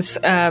is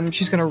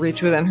she's going to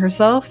reach within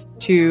herself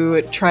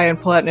to try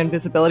and pull out an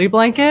invisibility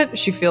blanket.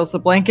 She feels the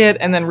blanket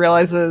and then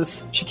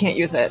realizes she can't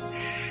use it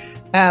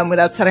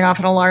without setting off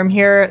an alarm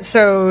here.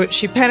 So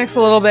she panics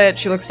a little bit.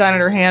 She looks down at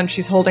her hand.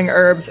 She's holding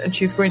herbs, and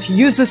she's going to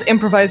use this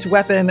improvised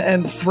weapon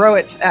and throw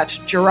it at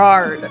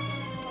Gerard.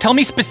 Tell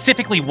me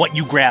specifically what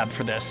you grabbed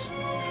for this.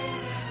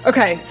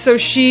 Okay, so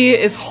she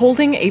is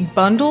holding a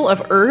bundle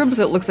of herbs.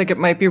 It looks like it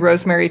might be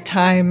rosemary,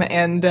 thyme,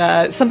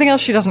 and something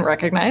else she doesn't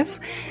recognize.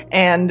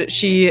 And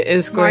she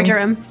is going...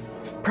 Marjoram.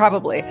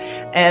 Probably.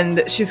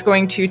 And she's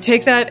going to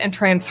take that and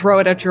try and throw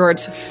it at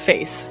Gerard's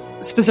face,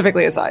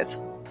 specifically his eyes.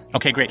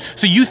 Okay, great.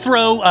 So you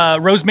throw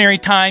rosemary,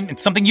 thyme, and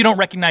something you don't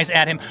recognize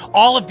at him.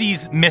 All of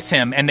these miss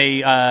him, and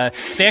they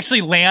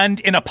actually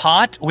land in a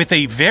pot with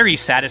a very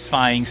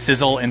satisfying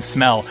sizzle and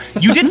smell.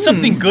 You did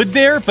something good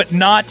there, but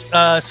not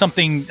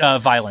something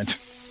violent.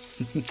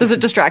 Does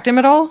it distract him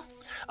at all?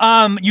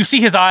 You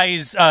see his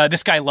eyes.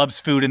 This guy loves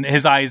food, and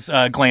his eyes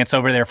glance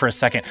over there for a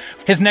second.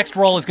 His next attack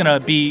roll is going to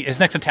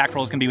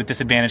be with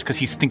disadvantage because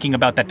he's thinking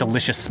about that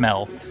delicious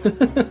smell.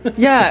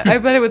 Yeah, I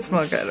bet it would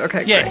smell good.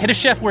 Okay, yeah, great. hit a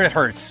chef where it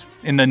hurts.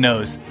 In the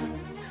nose.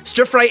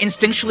 Stir-Fry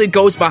instinctually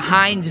goes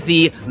behind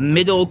the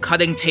middle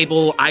cutting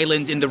table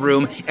island in the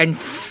room and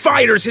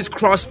fires his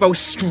crossbow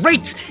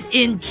straight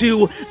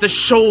into the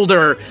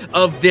shoulder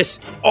of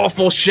this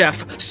awful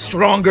chef,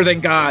 stronger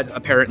than God,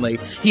 apparently.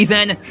 He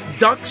then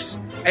dashes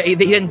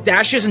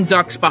and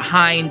ducks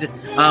behind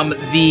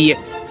the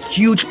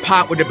huge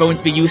pot where the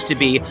Bonesby used to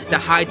be to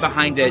hide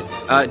behind it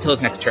until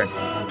his next turn.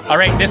 All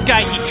right, this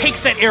guy, he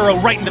takes that arrow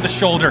right into the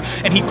shoulder,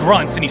 and he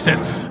grunts, and he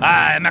says,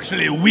 I'm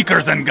actually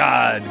weaker than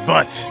God,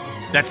 but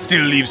that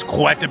still leaves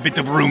quite a bit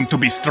of room to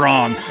be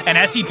strong. And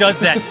as he does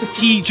that,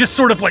 he just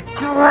sort of like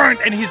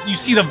grunts, and you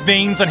see the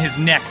veins on his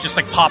neck just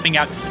like popping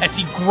out as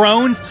he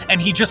groans, and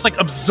he just like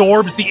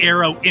absorbs the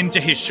arrow into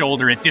his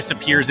shoulder. It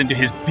disappears into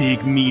his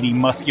big, meaty,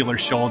 muscular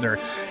shoulder.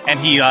 And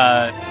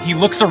he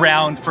looks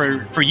around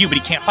for you, but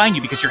he can't find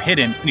you because you're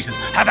hidden. And he says,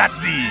 have at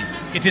thee.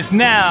 It is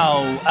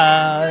now,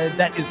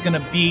 that is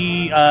going to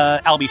be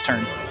Albie's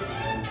turn.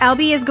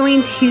 Albie is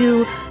going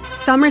to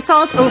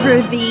somersault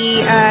over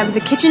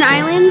the kitchen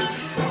island,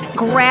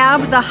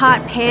 grab the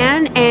hot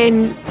pan,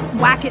 and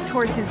whack it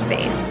towards his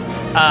face.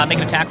 Make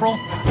an attack roll.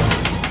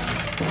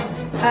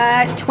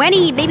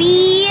 20,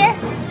 baby!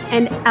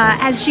 And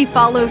as she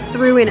follows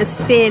through in a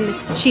spin,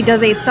 she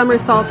does a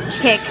somersault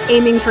kick,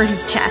 aiming for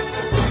his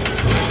chest.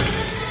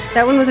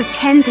 That one was a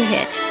 10 to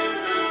hit.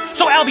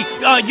 So,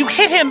 Albie, you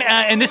hit him,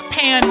 and this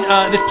pot,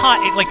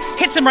 it like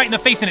hits him right in the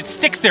face, and it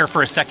sticks there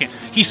for a second.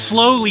 He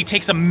slowly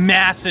takes a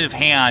massive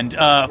hand,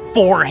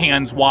 4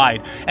 hands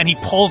wide, and he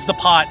pulls the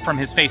pot from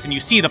his face, and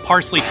you see the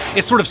parsley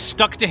is sort of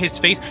stuck to his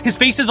face. His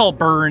face is all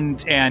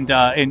burned and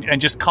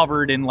just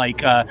covered in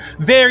like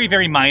very,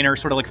 very minor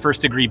sort of like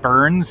first-degree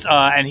burns,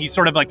 and he's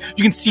sort of like,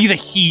 you can see the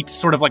heat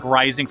sort of like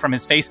rising from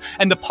his face,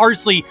 and the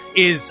parsley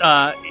is,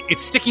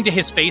 it's sticking to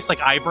his face like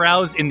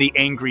eyebrows in the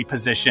angry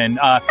position.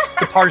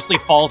 The parsley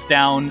falls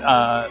down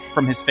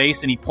from his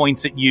face, and he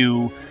points at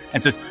you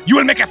and says, "You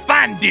will make a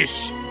fine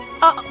dish."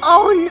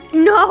 Oh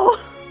no!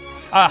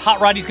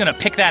 Hot Roddy's gonna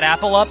pick that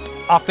apple up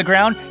off the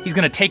ground. He's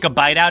gonna take a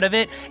bite out of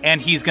it,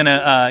 and he's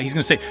gonna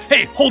say,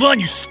 "Hey, hold on,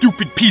 you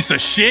stupid piece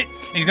of shit!"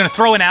 And he's gonna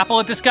throw an apple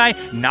at this guy,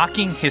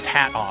 knocking his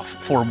hat off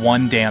for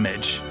 1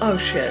 damage. Oh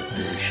shit!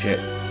 Shit.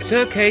 Is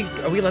it okay?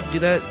 Are we allowed to do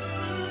that?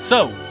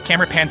 So,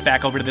 camera pans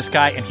back over to this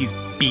guy, and he's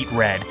beat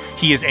red.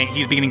 He's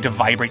beginning to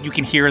vibrate. You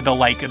can hear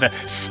the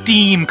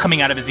steam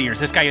coming out of his ears.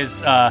 This guy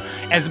is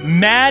as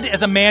mad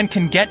as a man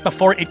can get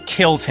before it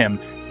kills him.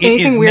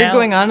 Anything weird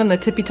going on in the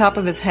tippy top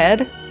of his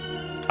head?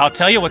 I'll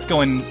tell you what's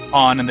going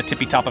on in the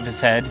tippy top of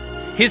his head.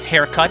 His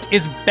haircut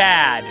is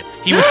bad.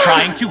 He was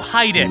trying to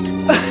hide it.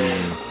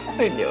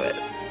 I knew it.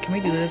 Can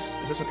we do this?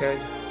 Is this okay?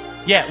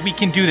 Yeah, we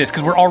can do this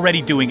because we're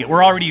already doing it.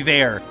 We're already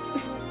there.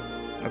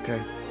 Okay.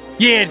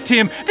 Yeah,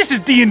 Tim, this is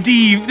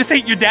D&D. This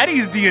ain't your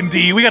daddy's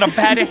D&D. We got a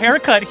bad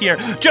haircut here.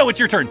 Joe, it's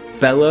your turn.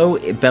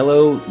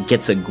 Bello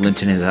gets a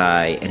glint in his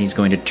eye, and he's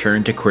going to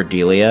turn to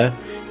Cordelia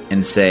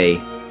and say,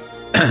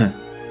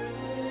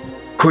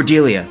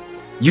 Cordelia,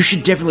 you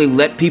should definitely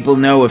let people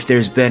know if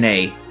there's been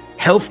a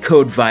health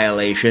code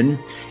violation.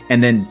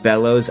 And then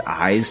Bello's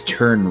eyes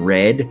turn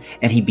red,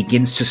 and he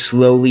begins to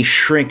slowly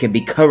shrink and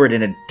be covered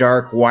in a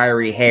dark,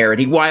 wiry hair,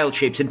 and he wild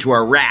shapes into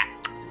a rat.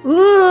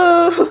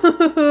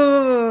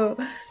 Ooh!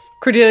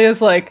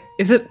 Cordelia's like,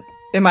 is it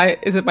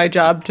my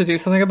job to do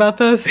something about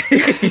this?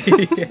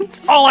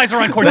 All eyes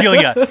are on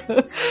Cordelia.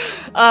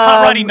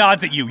 Hot Roddy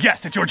nods at you.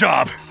 Yes, it's your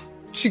job.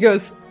 She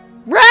goes,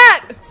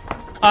 rat!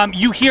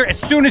 You hear, as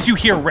soon as you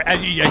hear,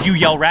 you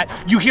yell rat,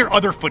 you hear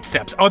other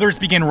footsteps. Others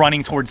begin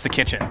running towards the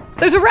kitchen.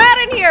 There's a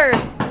rat in here!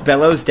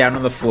 Bello's down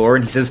on the floor,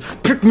 and he says,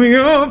 pick me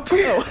up!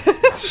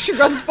 She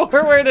runs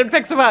forward and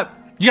picks him up.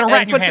 You got a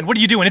rat in your hand. What are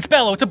you doing? It's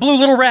Bello. It's a blue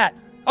little rat.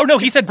 Oh, no,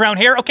 he said brown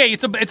hair. Okay,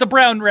 it's a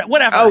brown rat.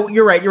 Whatever. Oh,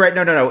 you're right.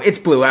 No. It's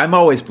blue. I'm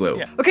always blue.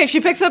 Yeah. Okay, she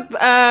picks up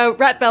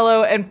Rat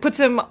Bello and puts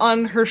him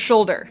on her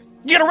shoulder.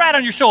 You got a rat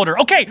on your shoulder.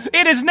 Okay,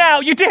 it is now.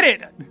 You did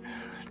it.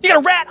 You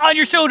got a rat on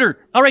your shoulder.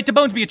 All right,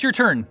 DeBonesby, it's your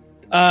turn.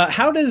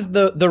 How does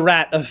the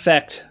rat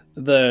affect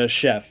the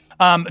chef?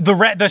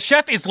 The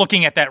chef is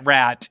looking at that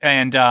rat,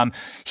 and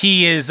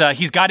he's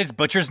got his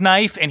butcher's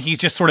knife, and he's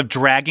just sort of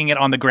dragging it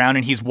on the ground,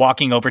 and he's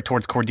walking over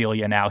towards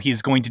Cordelia now.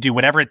 He's going to do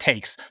whatever it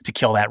takes to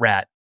kill that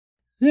rat.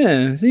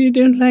 Yeah, so you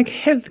don't like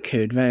health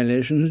code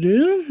violations,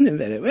 do you?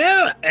 Very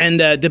well.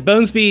 And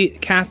DeBonesby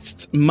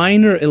casts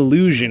Minor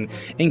Illusion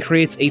and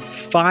creates a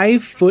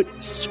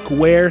 5-foot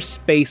square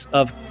space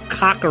of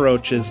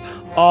cockroaches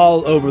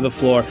all over the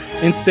floor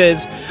and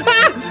says,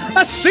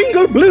 a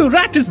single blue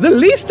rat is the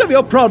least of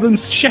your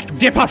problems, Chef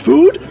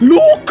Deparfood.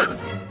 Look!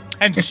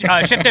 And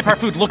Chef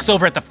Deparfood looks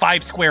over at the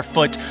 5 square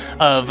foot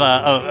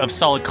of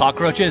solid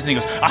cockroaches, and he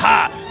goes,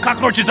 aha,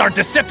 cockroaches are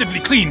deceptively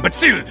clean, but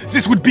still,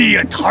 this would be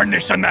a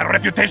tarnish on my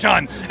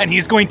reputation. And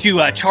he's going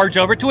to charge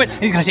over to it,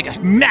 and he's going to take a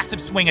massive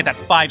swing at that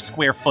 5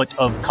 square foot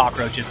of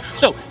cockroaches.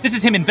 So this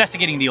is him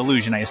investigating the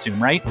illusion, I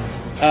assume, right?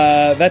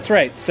 That's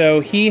right.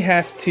 So he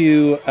has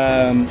to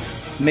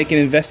make an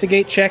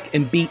investigate check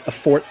and beat a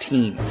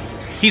 14.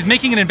 He's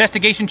making an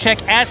investigation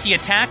check as he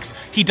attacks.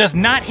 He does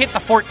not hit the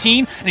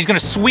 14, and he's going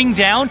to swing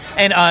down.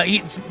 And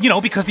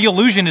because the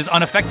illusion is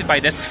unaffected by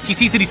this, he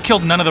sees that he's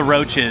killed none of the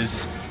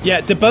roaches.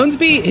 Yeah,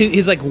 DeBonesby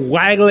is like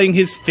waggling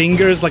his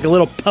fingers like a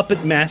little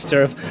puppet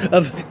master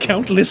of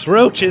countless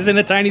roaches in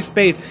a tiny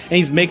space, and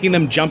he's making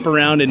them jump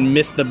around and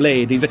miss the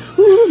blade. He's like,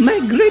 "Ooh,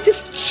 my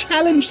greatest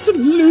challenge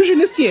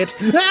illusionist yet!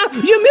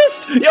 Ah, you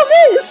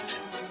missed!"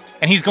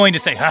 And he's going to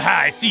say, haha,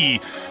 I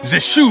see. The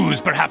shoes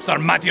perhaps are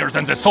mightier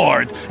than the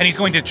sword. And he's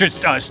going to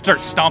just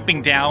start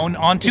stomping down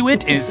onto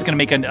it. And he's going to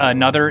make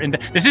another...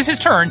 this is his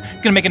turn. He's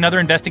going to make another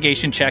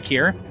investigation check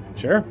here.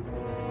 Sure.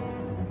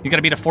 He's got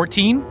to beat a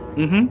 14?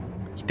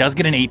 Mm-hmm. He does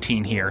get an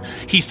 18 here.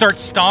 He starts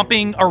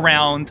stomping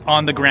around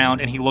on the ground,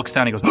 and he looks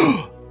down and he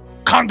goes,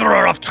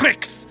 Conjurer of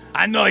tricks!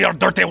 I know your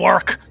dirty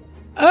work!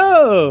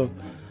 Oh!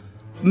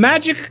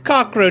 Magic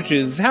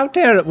cockroaches. How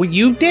terrible. Well,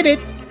 you did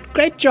it.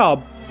 Great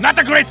job. Not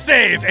a great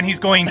save! And he's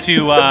going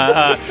to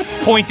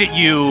point at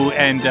you,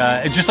 and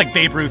just like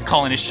Babe Ruth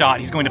calling his shot,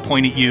 he's going to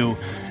point at you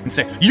and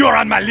say, you're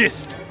on my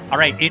list! All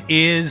right, it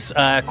is,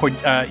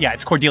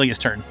 it's Cordelia's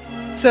turn.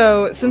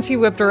 So, since he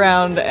whipped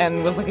around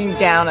and was looking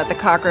down at the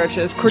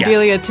cockroaches,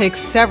 Cordelia takes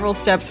several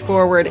steps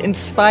forward,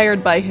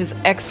 inspired by his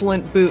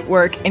excellent boot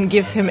work, and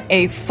gives him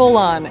a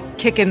full-on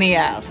kick in the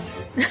ass.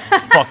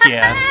 Fuck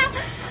yeah.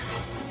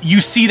 You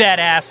see that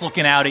ass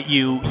looking out at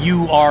you.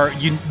 You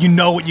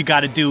know what you got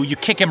to do. You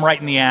kick him right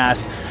in the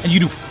ass, and you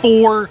do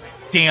 4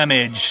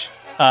 damage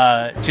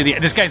to the.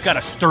 This guy's got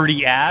a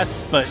sturdy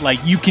ass, but like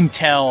you can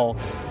tell,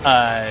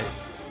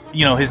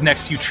 his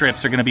next few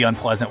trips are going to be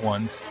unpleasant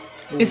ones.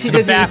 Is he to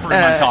the bathroom?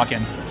 I'm talking.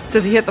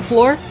 Does he hit the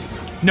floor?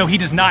 No, he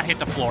does not hit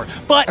the floor,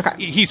 but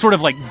he sort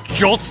of like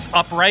jolts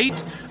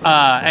upright,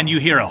 and you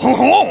hear a ho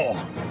ho.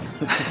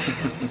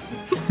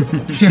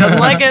 She doesn't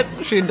like it.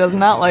 She does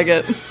not like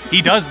it.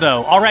 He does,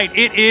 though. All right,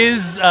 it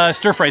is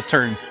Stir Fry's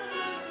turn.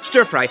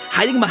 Stir Fry,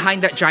 hiding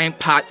behind that giant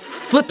pot,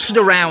 flips it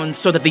around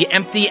so that the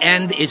empty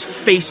end is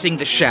facing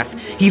the chef.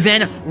 He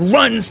then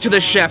runs to the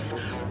chef,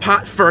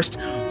 pot first,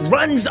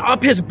 runs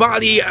up his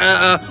body,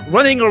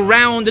 running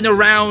around and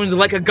around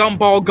like a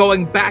gumball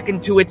going back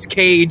into its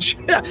cage,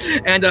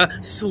 and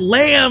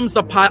slams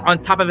the pot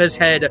on top of his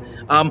head,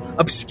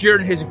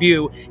 obscuring his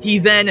view. He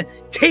then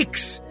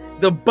takes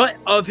the butt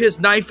of his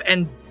knife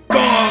and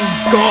gongs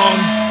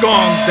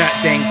that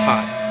dang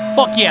pot.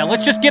 Fuck yeah,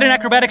 let's just get an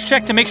acrobatics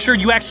check to make sure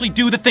you actually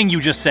do the thing you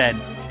just said.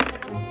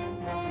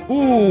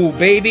 Ooh,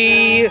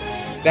 baby.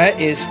 That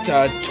is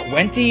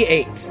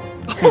 28.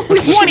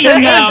 20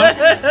 now!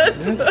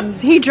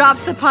 He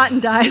drops the pot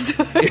and dies.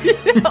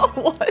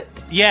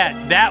 What?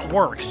 Yeah, that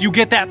works. You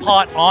get that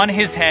pot on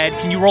his head.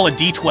 Can you roll a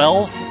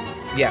d12?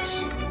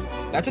 Yes.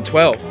 That's a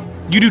 12.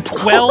 You do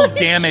 12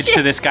 damage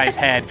to this guy's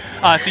head.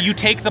 So you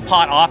take the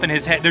pot off, and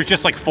his head, there's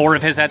just like 4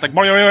 of his heads, like,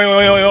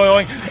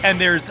 and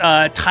there's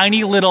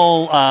tiny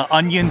little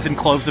onions and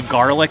cloves of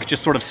garlic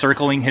just sort of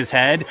circling his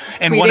head,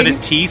 and one of his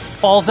teeth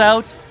falls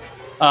out,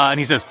 and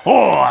he says,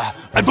 "Oh,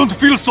 I don't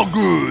feel so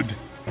good."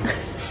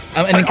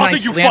 And then I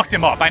think you fucked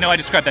him up. I know I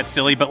described that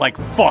silly, but like,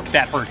 fuck,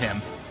 that hurt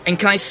him. And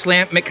can I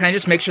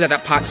just make sure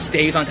that pot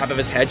stays on top of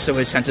his head so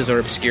his senses are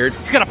obscured?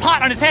 He's got a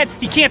pot on his head.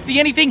 He can't see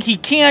anything. He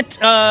can't,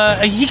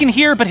 he can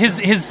hear, but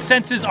his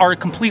senses are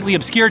completely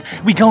obscured.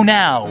 We go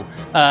now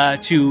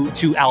to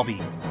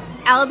Albie.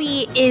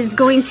 Albie is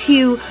going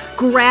to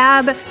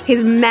grab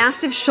his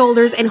massive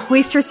shoulders and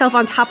hoist herself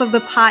on top of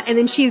the pot, and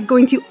then she's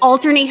going to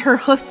alternate her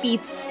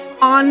hoofbeats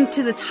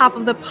onto the top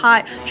of the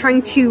pot,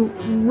 trying to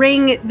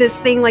ring this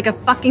thing like a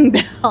fucking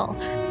bell.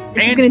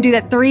 And she's going to do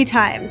that 3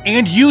 times.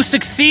 And you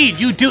succeed.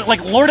 You do,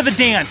 like Lord of the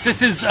Dance.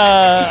 This is,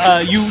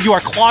 you are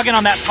clogging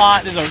on that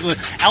pot.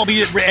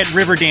 Albie at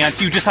River Dance.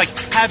 You just, like,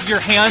 have your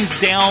hands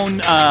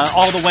down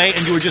all the way,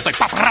 and you were just, like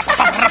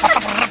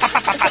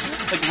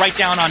right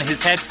down on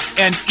his head.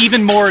 And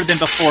even more than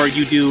before,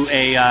 you do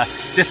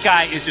this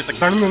guy is just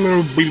like,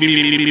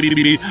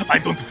 I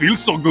don't feel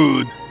so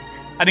good.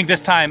 I think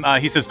this time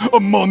he says, oh,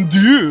 mon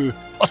Dieu,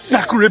 a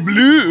sacre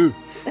bleu.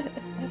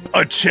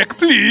 A check,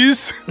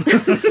 please.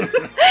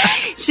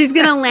 She's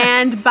going to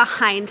land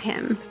behind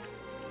him.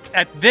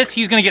 At this,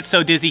 he's going to get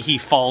so dizzy he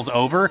falls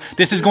over.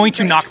 This is going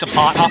to knock the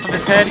pot off of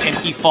his head, and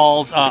he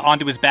falls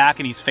onto his back,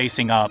 and he's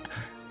facing up.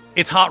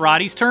 It's Hot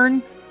Roddy's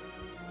turn.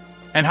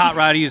 And Hot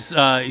Roddy's, he's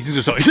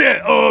going to say,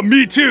 yeah,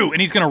 me too.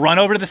 And he's going to run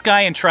over to this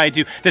guy and try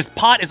to, this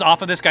pot is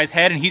off of this guy's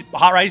head, and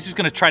Hot Roddy's just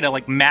going to try to,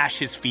 like, mash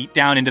his feet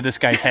down into this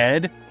guy's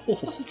head.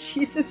 Oh,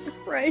 Jesus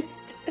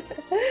Christ.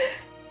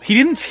 He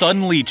didn't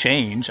suddenly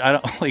change. I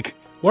don't, like...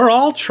 We're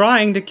all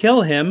trying to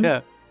kill him.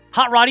 Yeah.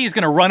 Hot Roddy is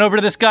going to run over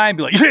to this guy and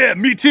be like, yeah,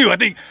 me too. I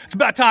think it's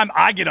about time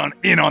I get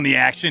in on the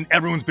action.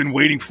 Everyone's been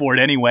waiting for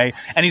it anyway.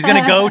 And he's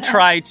going to go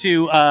try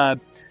to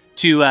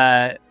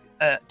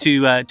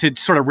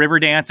sort of river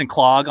dance and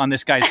clog on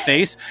this guy's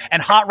face.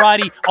 And Hot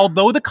Roddy,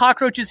 although the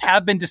cockroaches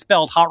have been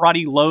dispelled, Hot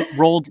Roddy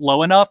rolled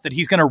low enough that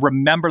he's going to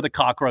remember the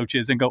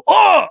cockroaches and go,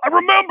 oh, I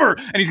remember.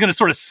 And he's going to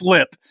sort of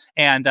slip.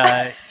 And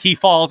he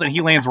falls and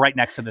he lands right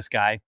next to this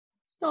guy.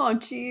 Oh,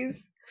 jeez.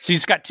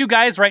 She's got 2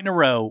 guys right in a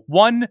row.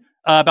 One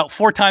about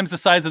 4 times the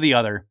size of the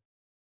other.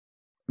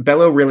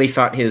 Bello really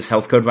thought his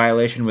health code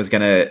violation was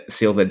going to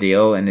seal the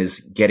deal and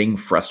is getting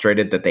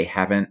frustrated that they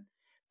haven't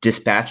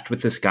dispatched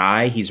with this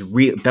guy.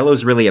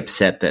 Bello's really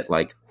upset that,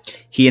 like,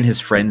 he and his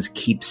friends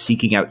keep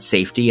seeking out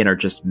safety and are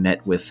just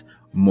met with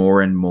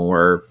more and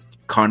more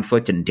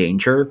conflict and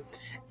danger.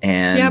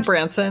 And yeah,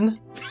 Branson.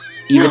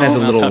 Even as a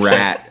little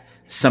rat,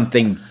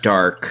 something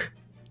dark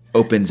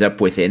opens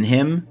up within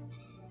him.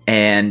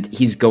 And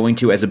he's going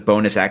to, as a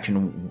bonus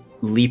action,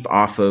 leap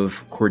off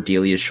of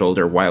Cordelia's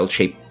shoulder, wild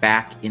shape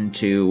back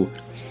into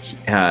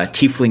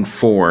tiefling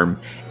form.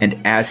 And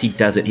as he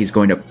does it, he's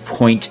going to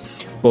point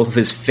both of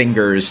his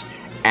fingers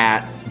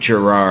at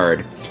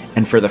Gerard.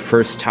 And for the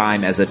first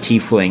time as a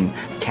tiefling,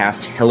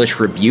 cast Hellish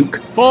Rebuke.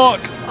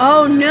 Fuck!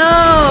 Oh no!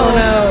 Oh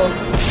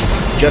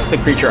no. Just the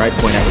creature I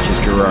point at, which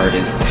is Gerard,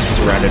 is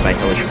surrounded by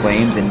hellish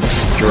flames, and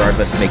Gerard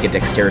must make a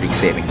dexterity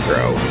saving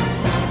throw.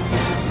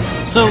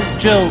 So,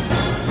 Joe...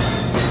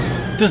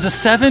 Does a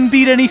 7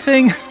 beat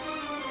anything? Give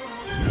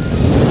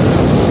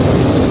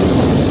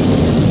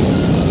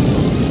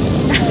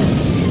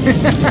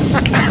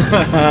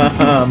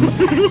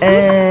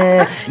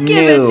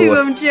it to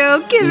him,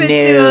 Joe. Give it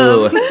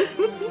to him.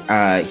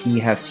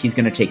 He's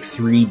going to take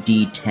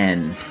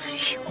 3d10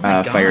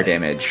 fire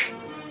damage.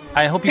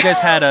 I hope you guys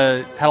had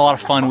a lot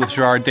of fun with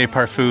Gerard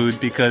Depardieu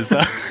because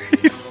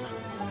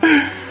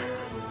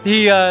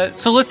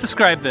so let's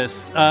describe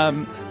this.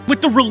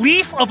 With the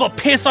relief of a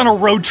piss on a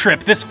road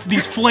trip,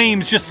 these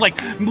flames just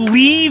like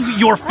leave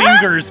your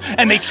fingers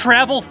and they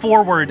travel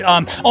forward,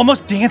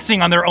 almost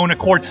dancing on their own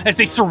accord as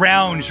they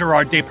surround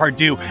Gerard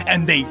Depardieu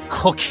and they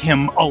cook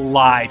him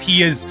alive.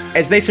 He is...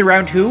 As they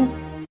surround who?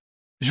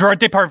 Gerard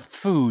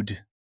Depardieu.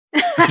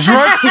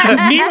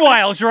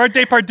 Meanwhile, Gerard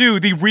Depardieu,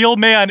 the real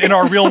man in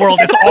our real world,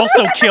 is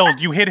also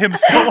killed. You hit him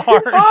so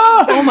hard.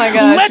 Oh my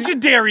gosh.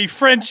 Legendary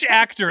French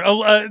actor,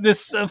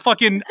 this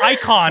fucking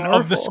icon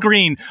of the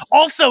screen,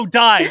 also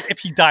dies. If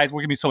he dies, we're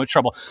going to be in so much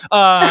trouble.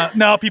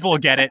 No, people will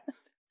get it.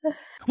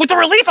 With the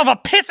relief of a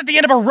piss at the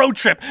end of a road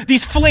trip,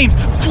 these flames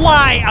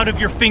fly out of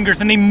your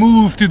fingers and they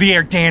move through the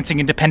air dancing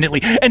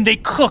independently, and they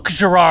cook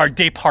Gerard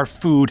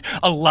Deparfood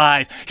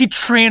alive. He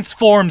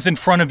transforms in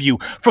front of you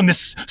from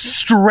this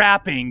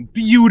strapping,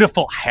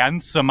 beautiful,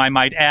 handsome, I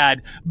might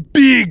add,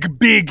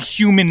 big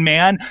human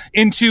man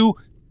into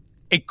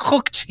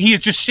he is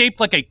just shaped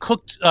like a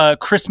cooked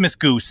Christmas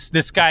goose.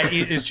 This guy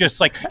is just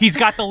like, he's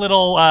got the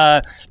little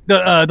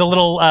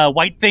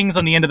white things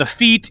on the end of the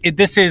feet.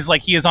 This is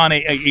like he is on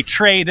a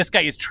tray. This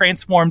guy is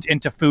transformed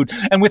into food.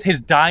 And with his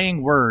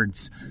dying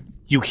words,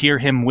 you hear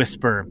him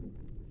whisper,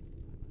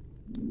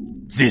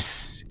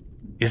 "This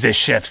is a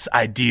chef's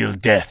ideal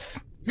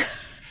death.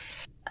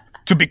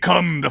 To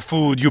become the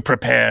food you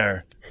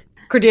prepare."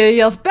 Cordelia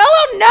yells, "Bello,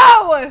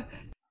 no!"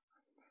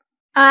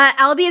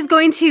 Albie is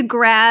going to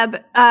grab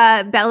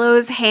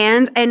Bello's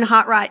hands and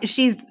Hot Rod.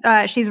 She's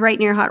right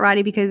near Hot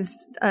Roddy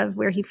because of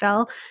where he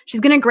fell.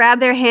 She's going to grab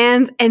their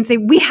hands and say,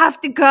 "We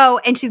have to go,"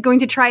 and she's going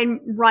to try and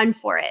run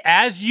for it.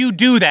 As you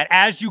do that,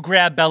 as you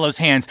grab Bello's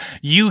hands,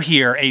 you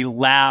hear a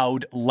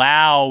loud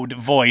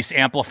voice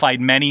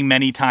amplified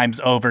many times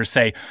over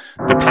say,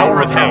 "The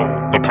power of hell,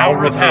 the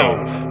power of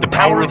hell, the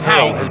power of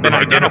hell has been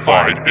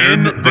identified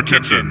in the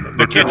kitchen.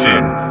 The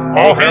kitchen.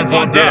 All hands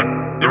on deck.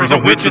 There is a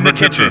witch in the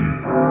kitchen."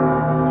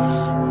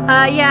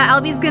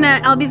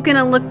 Albie's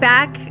gonna look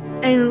back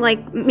and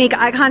like make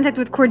eye contact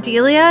with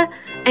Cordelia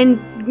and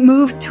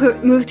move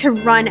to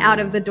run out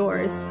of the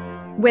doors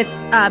with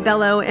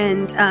Bello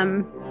and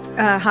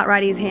Hot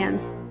Roddy's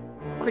hands.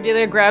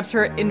 Cordelia grabs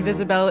her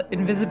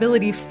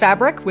invisibility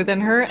fabric within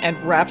her and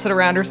wraps it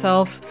around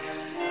herself,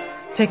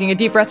 taking a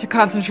deep breath to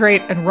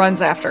concentrate, and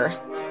runs after.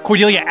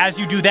 Cordelia, as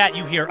you do that,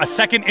 you hear a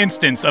second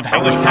instance of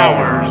hellish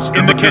powers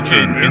in the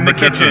kitchen. In the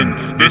kitchen,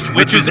 this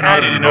witch is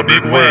at it in a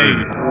big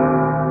way.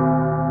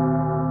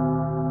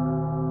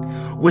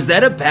 Was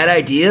that a bad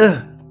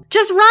idea?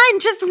 Just run!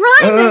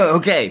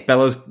 Okay.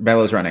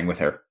 Bello's running with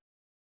her.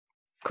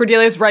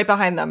 Cordelia's right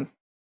behind them.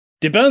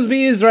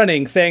 DeBonesby is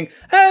running, saying,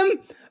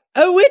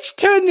 a witch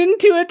turned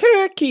into a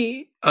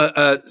turkey.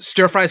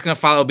 Stir Fry's gonna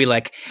follow, be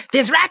like,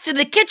 "There's rats in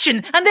the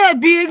kitchen, and they're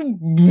being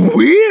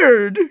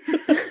weird."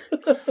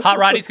 Hot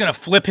Roddy's gonna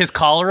flip his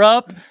collar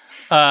up,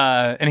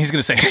 and he's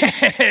gonna say,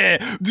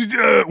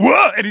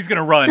 "What?" And he's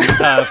gonna run,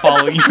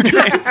 following you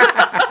guys.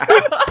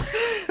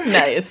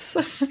 Nice.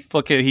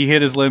 Okay, he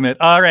hit his limit.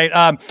 All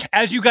right.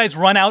 As you guys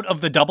run out of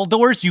the double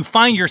doors, you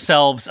find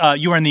yourselves,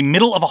 you are in the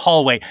middle of a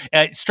hallway.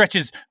 It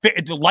stretches,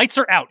 the lights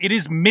are out. It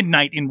is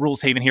midnight in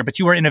Rules Haven here, but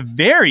you are in a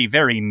very,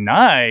 very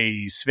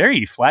nice,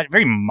 very flat,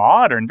 very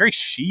modern, very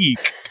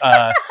chic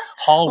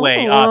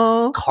hallway.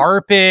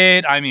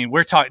 Carpet. I mean,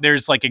 we're talking,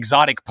 there's like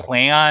exotic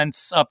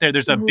plants up there.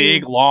 There's a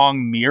big,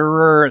 long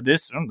mirror.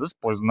 This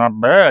place is not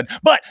bad.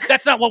 But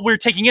that's not what we're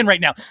taking in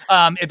right now.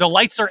 The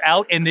lights are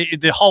out and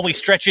the hallway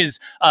stretches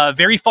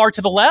very far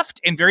to the left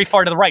and very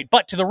far to the right.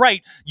 But to the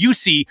right, you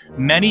see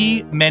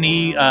many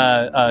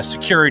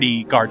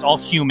security guards, all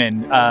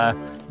human.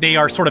 They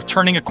are sort of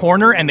turning a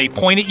corner and they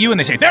point at you and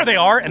they say, "There they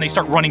are," and they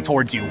start running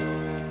towards you.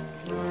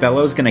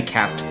 Bello's going to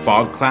cast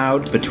Fog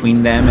Cloud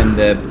between them and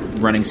the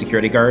running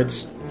security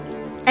guards.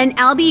 And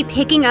Albie,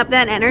 picking up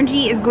that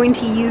energy, is going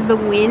to use the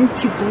wind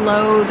to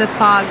blow the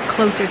fog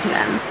closer to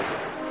them.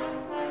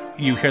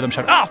 You hear them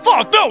shout, "Ah,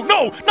 fog!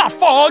 No, not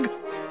fog!"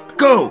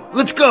 "Go!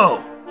 Let's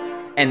go!"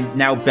 And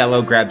now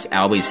Bello grabs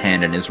Albie's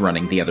hand and is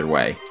running the other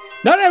way.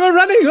 Not ever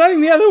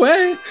running the other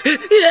way.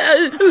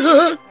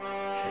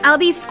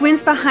 Albie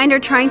squints behind her,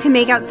 trying to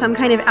make out some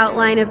kind of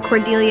outline of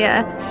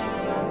Cordelia.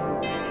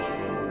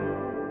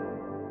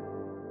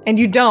 And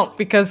you don't,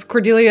 because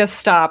Cordelia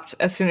stopped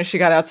as soon as she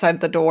got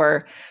outside the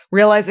door,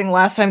 realizing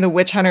last time the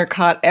witch hunter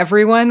caught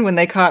everyone when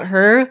they caught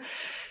her.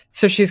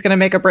 So she's going to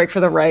make a break for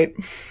the right.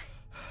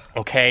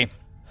 Okay.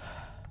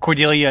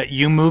 Cordelia,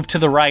 you move to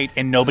the right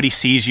and nobody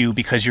sees you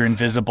because you're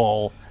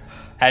invisible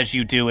as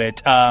you do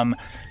it.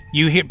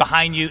 You hear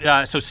behind you,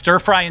 so Stir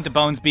Fry and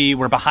DeBonesby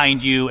were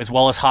behind you, as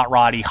well as Hot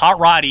Roddy. Hot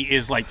Roddy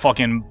is like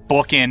fucking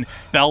booking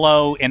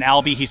Bello and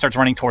Albie. He starts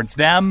running towards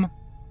them.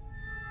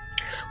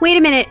 Wait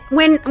a minute.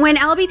 When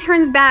Albie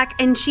turns back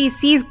and she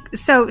sees,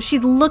 so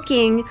she's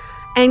looking,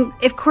 and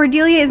if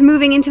Cordelia is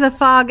moving into the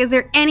fog, is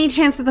there any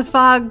chance that the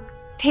fog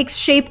takes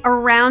shape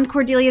around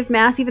Cordelia's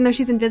mass, even though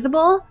she's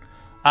invisible?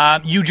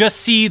 You just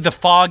see the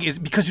fog is,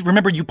 because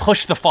remember you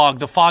push the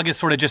fog is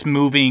sort of just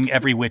moving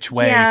every which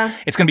way. Yeah.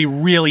 It's going to be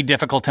really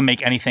difficult to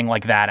make anything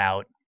like that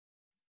out.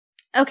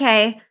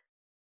 Okay.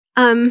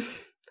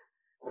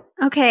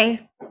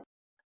 Okay.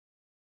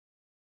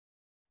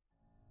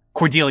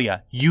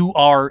 Cordelia, you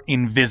are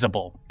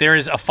invisible. There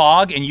is a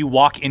fog and you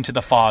walk into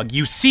the fog.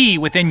 You see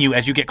within you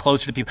as you get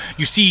closer to people,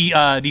 you see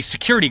these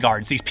security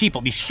guards, these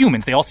people, these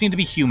humans. They all seem to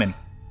be human.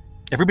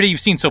 Everybody you've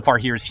seen so far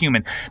here is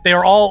human. They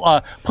are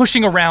all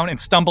pushing around and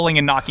stumbling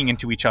and knocking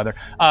into each other.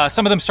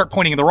 Some of them start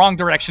pointing in the wrong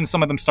direction.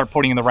 Some of them start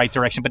pointing in the right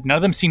direction, but none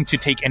of them seem to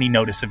take any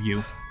notice of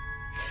you.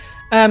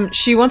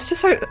 She wants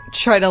to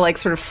try to like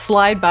sort of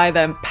slide by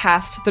them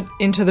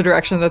into the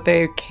direction that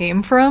they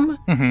came from.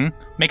 Mm-hmm.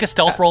 Make a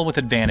stealth roll with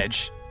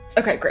advantage.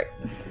 Okay, great.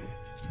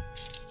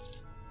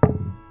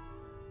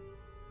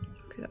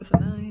 that was a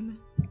 9.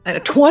 And a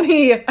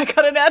 20. I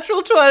got a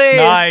natural 20.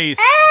 Nice.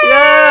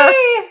 Yeah.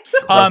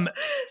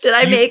 Did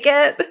I make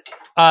it?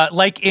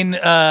 Like in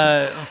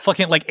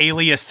fucking like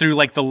Alias through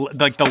like the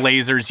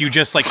lasers, you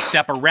just like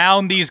step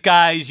around these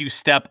guys, you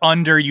step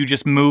under, you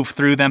just move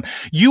through them.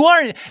 You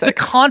are the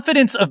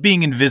confidence of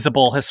being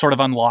invisible has sort of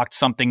unlocked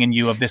something in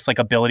you of this like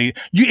ability.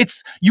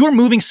 You are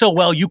moving so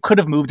well, you could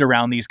have moved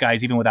around these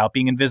guys even without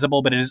being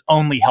invisible, but it is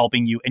only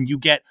helping you, and you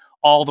get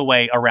all the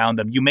way around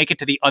them. You make it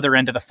to the other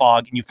end of the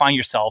fog, and you find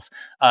yourself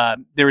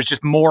there is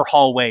just more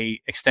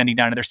hallway extending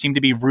down, and there seem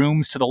to be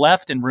rooms to the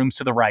left and rooms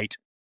to the right.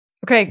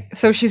 Okay,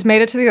 so she's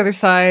made it to the other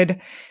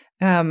side,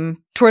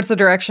 towards the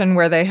direction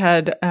where they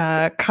had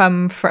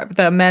come from.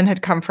 The men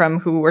had come from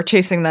who were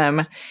chasing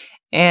them,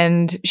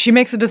 and she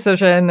makes a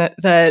decision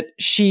that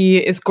she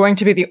is going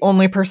to be the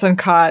only person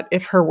caught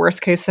if her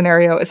worst case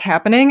scenario is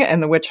happening,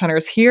 and the witch hunter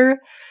is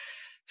here.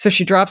 So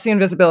she drops the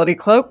invisibility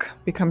cloak,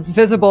 becomes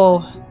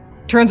visible,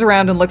 turns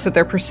around and looks at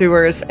their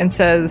pursuers, and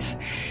says,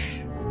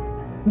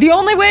 "The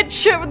only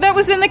witch that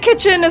was in the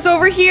kitchen is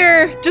over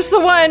here. Just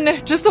the one,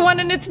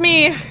 and it's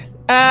me.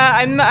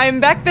 I'm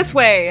back this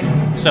way."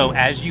 So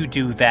as you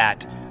do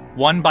that,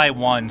 one by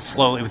one,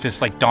 slowly, with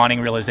this like dawning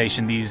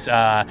realization, these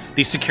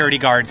security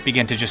guards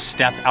begin to just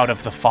step out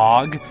of the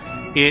fog.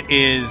 It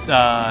is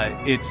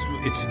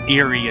it's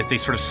eerie as they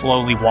sort of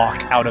slowly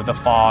walk out of the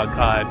fog,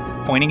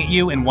 pointing at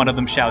you, and one of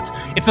them shouts,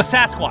 "It's a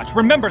Sasquatch!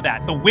 Remember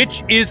that! The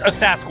witch is a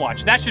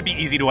Sasquatch!" That should be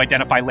easy to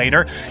identify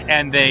later.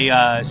 And they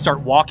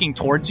start walking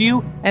towards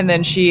you. And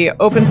then she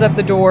opens up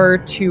the door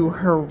to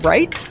her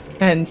right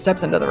and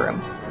steps into the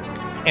room.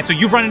 And so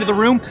you run into the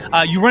room,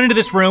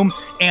 this room,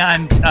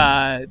 and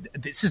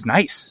this is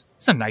nice.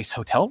 It's a nice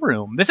hotel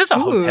room. This is a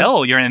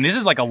hotel you're in. This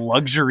is like a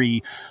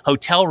luxury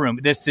hotel room.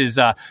 This is,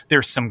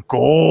 there's some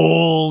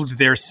gold.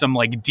 There's some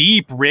like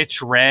deep,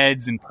 rich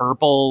reds and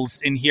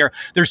purples in here.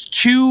 There's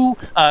 2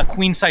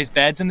 queen-size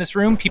beds in this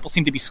room. People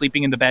seem to be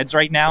sleeping in the beds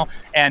right now,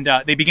 and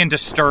they begin to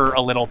stir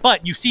a little.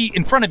 But you see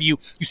in front of you,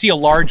 you see a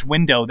large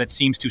window that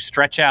seems to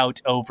stretch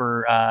out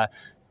over,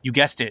 you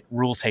guessed it,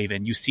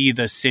 Ruleshaven. You see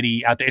the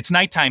city out there. It's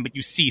nighttime, but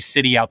you see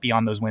city out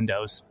beyond those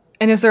windows.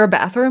 And is there a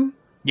bathroom?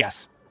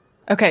 Yes.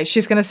 Okay,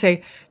 she's going to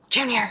say,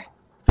 "Junior."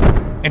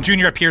 And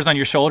Junior appears on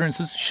your shoulder and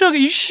says, "Sugar,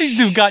 you should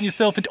have gotten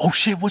yourself into..." "Oh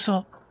shit, what's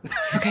up?"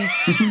 Okay.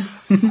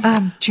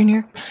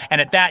 Junior.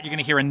 And at that, you're going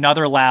to hear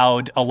another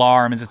loud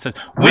alarm as it says,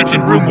 "Witch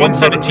in room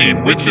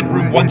 117. Witch in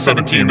room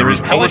 117. There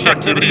is hellish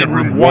activity in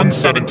room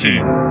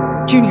 117.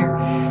 Junior,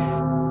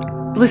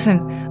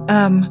 listen,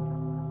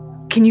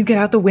 can you get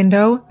out the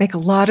window, make a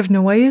lot of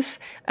noise,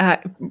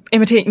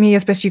 imitate me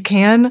as best you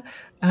can?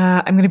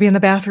 I'm going to be in the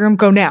bathroom.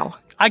 Go now."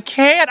 "I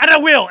can't, and I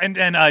will."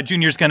 And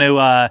Junior's going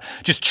to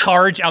just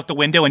charge out the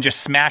window and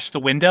just smash the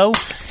window,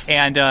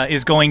 and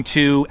is going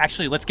to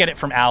actually, let's get it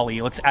from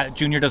Allie.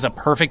 Junior does a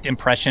perfect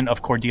impression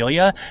of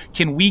Cordelia.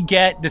 Can we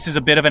get, this is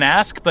a bit of an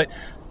ask, but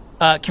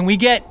can we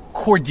get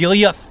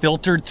Cordelia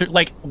filtered through,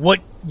 like what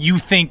you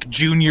think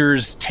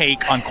Junior's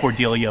take on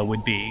Cordelia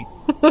would be?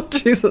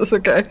 Jesus,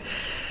 okay.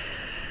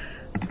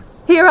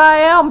 "Here I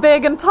am,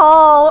 big and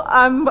tall.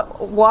 I'm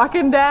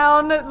walking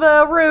down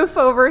the roof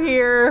over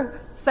here.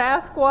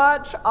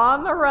 Sasquatch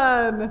on the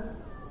run.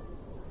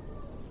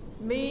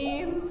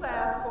 Mean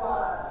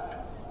Sasquatch."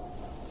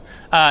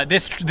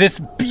 This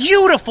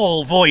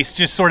beautiful voice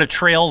just sort of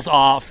trails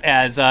off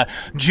as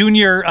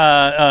Junior,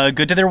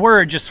 good to their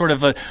word, just sort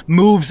of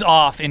moves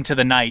off into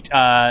the night.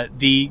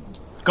 The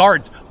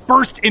guards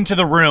burst into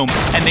the room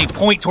and they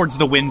point towards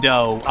the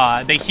window.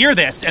 They hear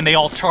this and they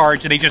all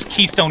charge and they just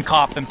Keystone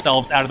Cop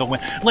themselves out of the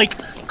window. Like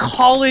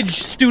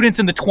college students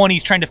in the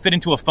 20s trying to fit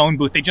into a phone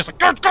booth. They just like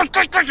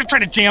try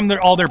to jam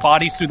all their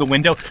bodies through the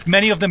window.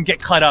 Many of them get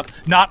cut up.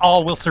 Not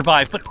all will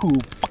survive, but who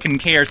fucking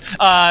cares?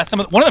 One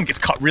of them gets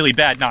cut really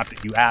bad. Not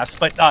that you asked,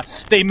 but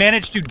they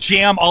manage to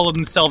jam all of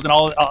themselves and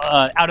all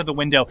out of the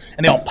window,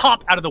 and they all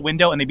pop out of the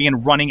window and they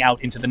begin running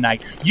out into the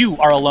night. You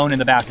are alone in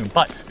the bathroom,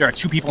 but there are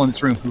 2 people in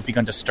this room who've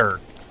begun to stir.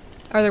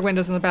 Are there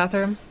windows in the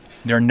bathroom?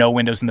 There are no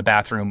windows in the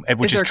bathroom,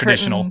 which is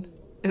traditional.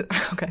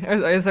 Okay.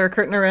 Is there a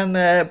curtain around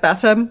the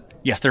bathtub?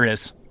 Yes, there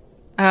is.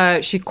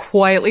 She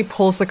quietly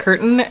pulls the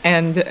curtain,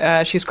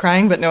 and she's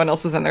crying, but no one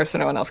else is in there, so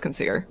no one else can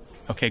see her.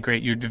 Okay,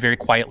 great. You're very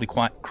quietly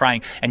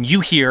crying, and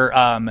you hear,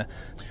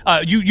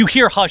 you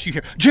hear Hush. You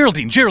hear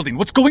Geraldine,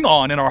 what's going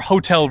on in our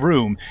hotel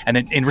room? And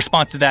then in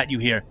response to that, you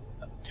hear,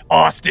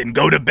 "Austin,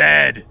 go to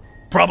bed.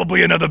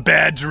 Probably another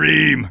bad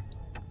dream."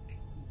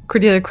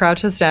 Cordelia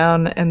crouches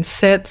down and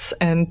sits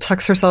and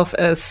tucks herself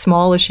as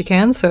small as she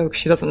can, so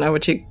she doesn't know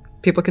what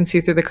people can see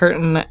through the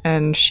curtain,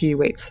 and she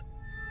waits.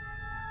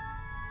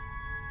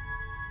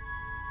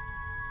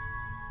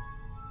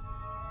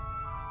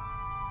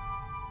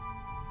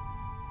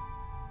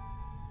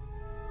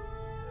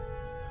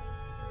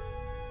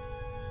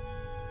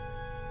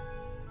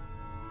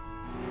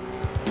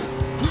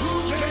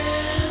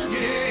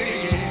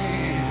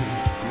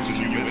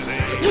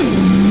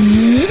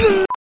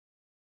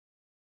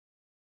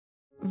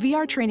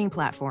 VR training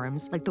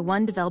platforms, like the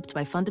one developed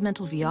by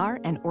Fundamental VR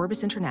and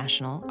Orbis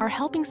International, are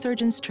helping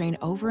surgeons train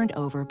over and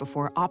over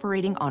before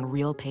operating on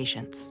real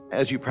patients.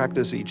 As you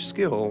practice each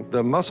skill,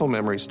 the muscle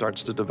memory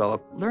starts to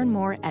develop. Learn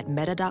more at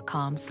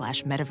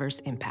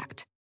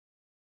meta.com/metaverseimpact.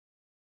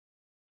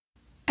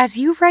 As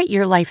you write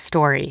your life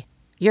story,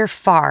 you're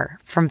far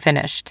from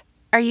finished.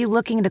 Are you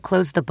looking to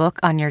close the book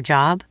on your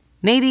job?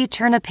 Maybe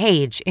turn a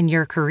page in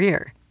your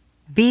career?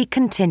 Be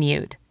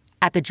continued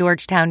at the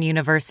Georgetown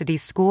University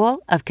School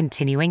of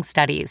Continuing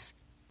Studies.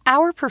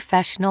 Our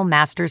professional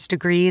master's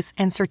degrees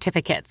and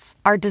certificates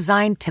are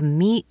designed to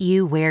meet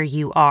you where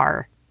you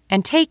are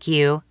and take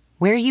you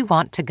where you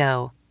want to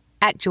go.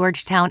 At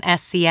Georgetown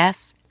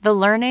SCS, the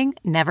learning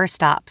never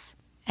stops,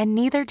 and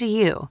neither do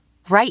you.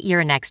 Write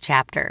your next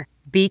chapter.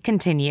 Be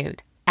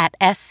continued at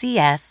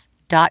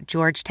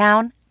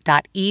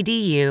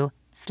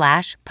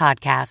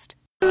scs.georgetown.edu/podcast.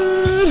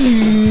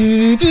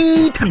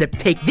 Time to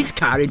take this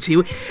car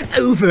into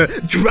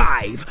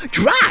overdrive.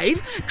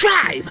 Drive!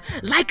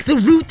 Like the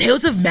Rude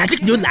Tales of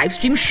Magic new live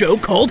stream show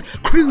called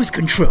Cruise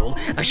Control,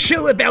 a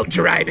show about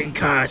driving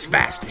cars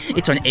fast.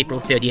 It's on April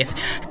 30th.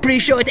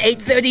 Pre-show at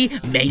 8:30,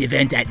 main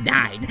event at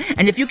 9.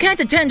 And if you can't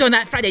attend on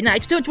that Friday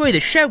night, don't worry, the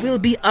show will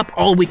be up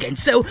all weekend.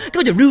 So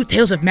go to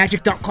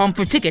rudetalesofmagic.com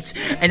for tickets,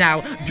 and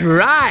I'll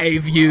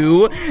drive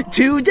you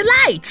to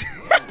delight.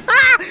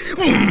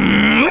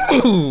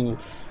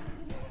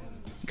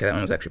 Okay, that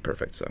one was actually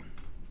perfect, so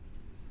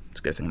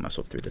it's a good thing I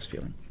muscled through this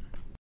feeling.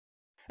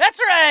 That's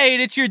right,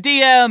 it's your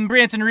DM,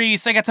 Branson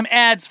Reese. I got some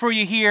ads for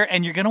you here,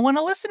 and you're going to want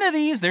to listen to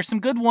these. There's some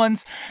good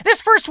ones.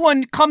 This first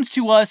one comes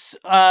to us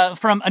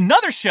from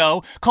another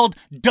show called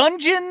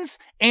Dungeons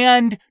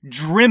and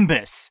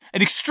Drimbus,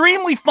 an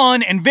extremely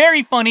fun and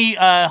very funny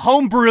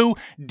homebrew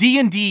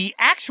D&D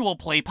actual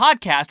play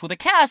podcast with a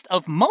cast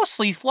of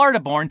mostly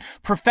Florida-born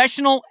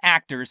professional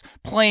actors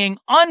playing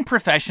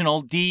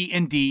unprofessional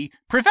D&D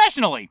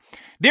professionally.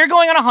 They're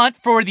going on a hunt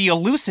for the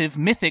elusive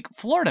mythic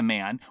Florida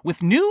man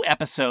with new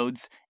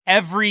episodes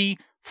every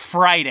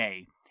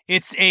Friday.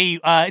 It's a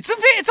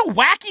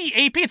wacky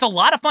AP. It's a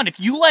lot of fun. If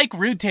you like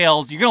Rude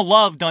Tales, you're gonna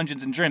love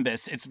Dungeons and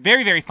Drimbus. It's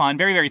very, very fun,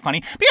 very, very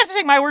funny. But you have to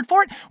take my word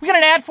for it. We got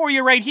an ad for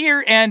you right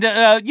here, and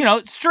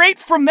straight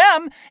from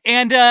them.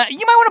 And you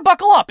might want to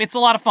buckle up. It's a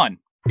lot of fun.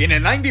 In a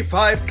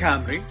 95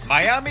 Camry,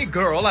 Miami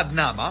girl at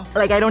Nama.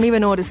 I don't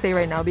even know what to say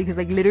right now because,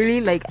 I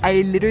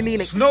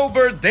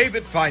Snowbird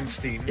David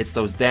Feinstein. It's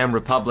those damn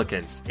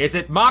Republicans. Is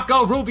it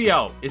Marco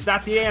Rubio? Is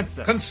that the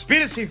answer?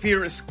 Conspiracy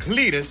theorist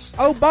Cletus.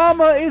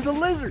 Obama is a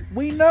lizard.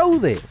 We know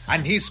this.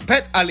 And his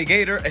pet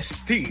alligator,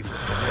 Steve.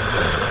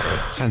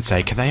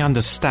 Sensei, can they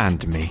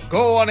understand me?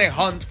 Go on a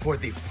hunt for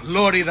the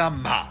Florida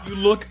man. You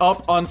look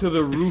up onto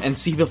the roof and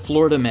see the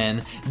Florida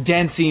man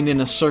dancing in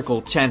a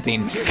circle,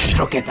 chanting,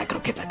 croqueta,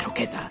 croqueta,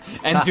 croqueta.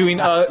 And doing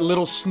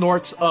little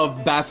snorts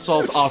of bath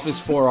salts off his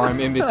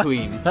forearm in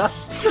between.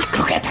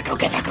 Croqueta,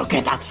 croqueta,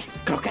 croqueta,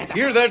 croqueta.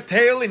 Hear their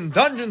tale in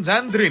Dungeons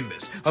and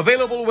Drimbus.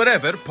 Available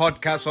wherever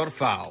podcasts are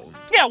found.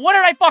 Yeah, what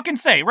did I fucking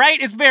say, right?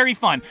 It's very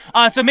fun.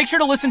 So make sure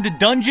to listen to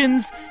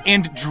Dungeons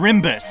and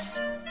Drimbus.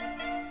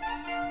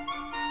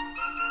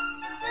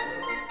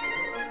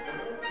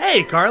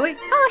 Hey, Carly.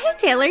 Oh, hey,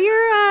 Taylor.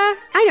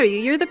 I know you.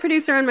 You're the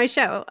producer on my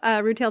show,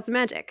 Rude Tales of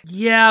Magic.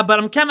 Yeah, but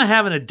I'm kind of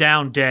having a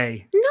down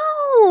day.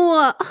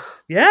 No.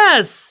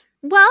 Yes.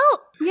 Well,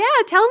 yeah,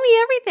 tell me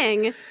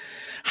everything.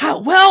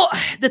 Well,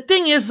 the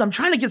thing is, I'm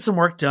trying to get some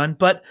work done,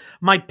 but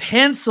my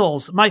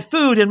pencils, my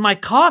food, and my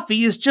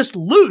coffee is just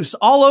loose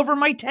all over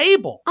my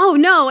table. Oh,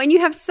 no, and you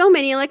have so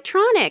many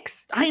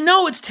electronics. I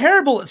know, it's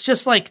terrible. It's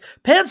just like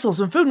pencils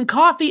and food and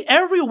coffee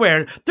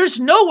everywhere. There's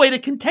no way to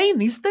contain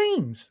these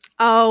things.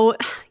 Oh,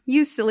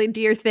 you silly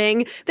dear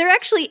thing. There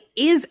actually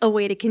is a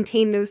way to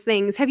contain those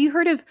things. Have you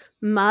heard of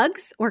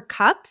mugs or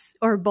cups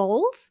or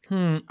bowls?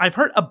 I've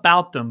heard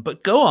about them,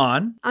 but go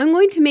on. I'm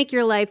going to make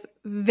your life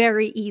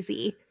very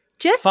easy.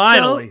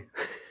 Finally.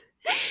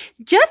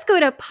 Just go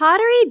to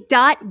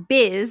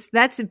pottery.biz,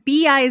 that's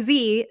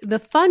B-I-Z, the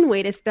fun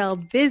way to spell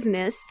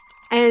business,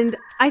 and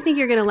I think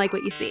you're going to like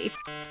what you see.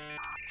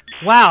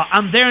 Wow,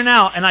 I'm there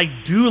now, and I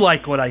do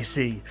like what I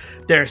see.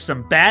 There's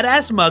some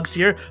badass mugs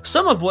here,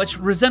 some of which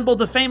resemble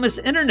the famous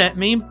internet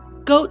meme,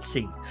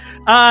 Goatsy.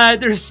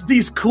 There's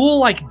these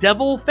cool,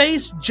 devil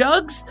face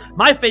jugs.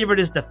 My favorite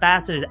is the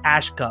faceted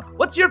ash cup.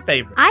 What's your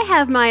favorite? I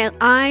have my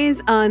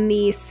eyes on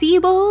the sea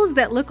bowls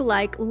that look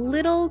like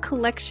little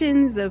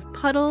collections of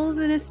puddles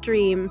in a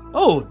stream.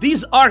 Oh,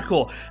 these are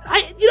cool.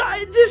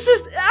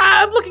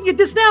 I'm looking at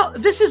this now.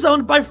 This is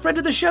owned by friend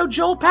of the show,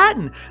 Joel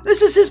Patton.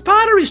 This is his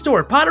pottery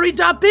store,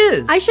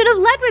 pottery.biz. I should have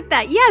led with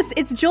that. Yes,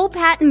 it's Joel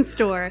Patton's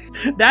store.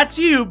 That's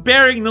you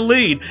bearing the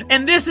lead.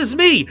 And this is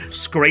me,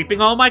 scraping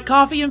all my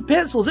coffee and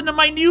pencils into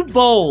my new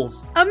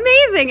bowls.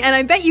 Amazing! And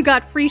I bet you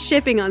got free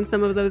shipping on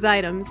some of those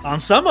items.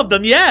 On some of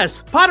them,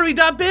 yes.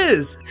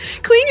 Pottery.biz.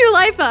 Clean your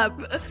life up.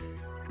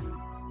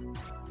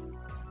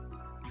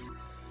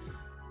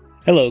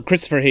 Hello,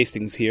 Christopher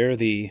Hastings here,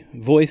 the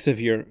voice of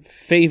your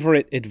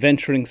favorite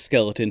adventuring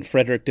skeleton,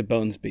 Frederick de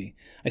Bonesby.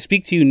 I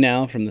speak to you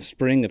now from the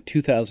spring of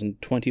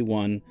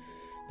 2021,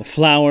 The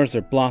flowers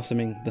are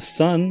blossoming, the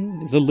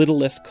sun is a little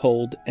less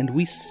cold, and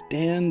we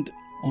stand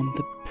on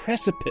the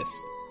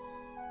precipice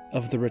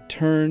of the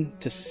return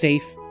to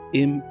safe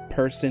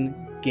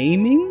in-person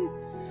gaming?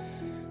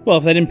 Well,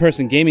 if that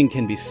in-person gaming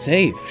can be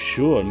safe,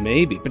 sure,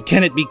 maybe. But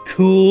can it be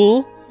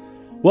cool?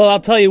 Well, I'll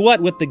tell you what,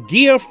 with the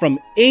gear from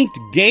Inked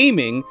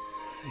Gaming,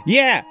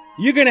 yeah,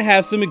 you're gonna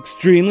have some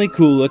extremely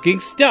cool-looking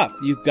stuff.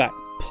 You've got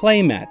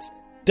playmats,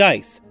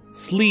 dice,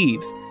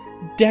 sleeves,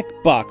 deck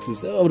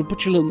boxes, to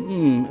put your little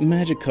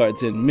magic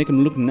cards in, make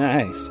them look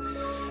nice.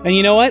 And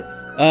you know what?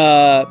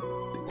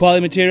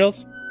 Quality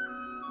materials,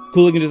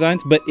 cool-looking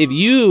designs, but if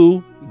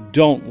you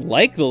don't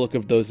like the look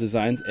of those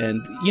designs,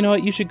 and you know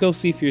what, you should go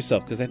see for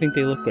yourself, because I think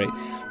they look great.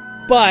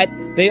 But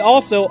they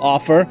also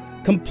offer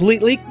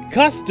completely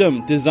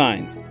custom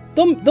designs.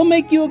 They'll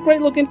make you a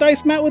great-looking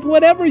dice mat with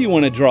whatever you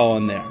want to draw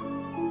on there.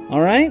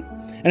 All right?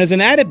 And as an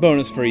added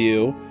bonus for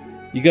you,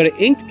 you go to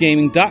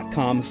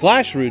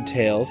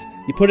inkedgaming.com/rudetales,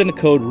 you put in the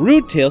code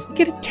RUDETALES, you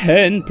get a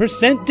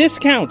 10%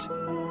 discount.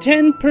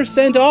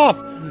 10% off.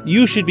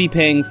 You should be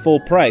paying full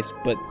price,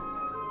 but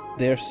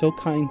they're so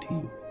kind to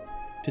you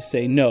to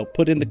say no.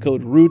 Put in the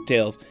code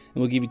RUDETALES, and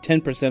we'll give you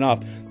 10%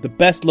 off. The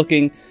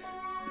best-looking,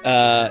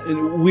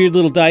 weird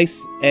little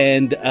dice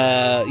and,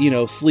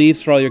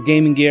 sleeves for all your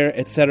gaming gear,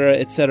 etc.,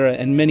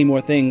 and many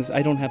more things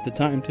I don't have the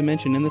time to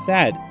mention in this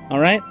ad. All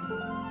right?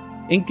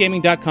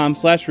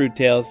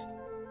 inkedgaming.com/rudetales.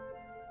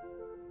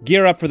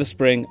 Gear up for the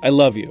spring. I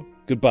love you.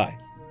 Goodbye.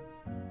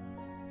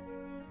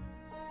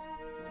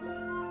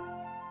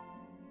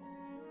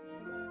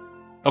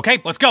 Okay,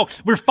 let's go.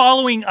 We're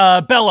following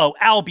Bello,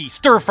 Albie,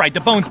 Stir Fried, the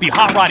Bonesby,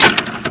 Hot Roddy.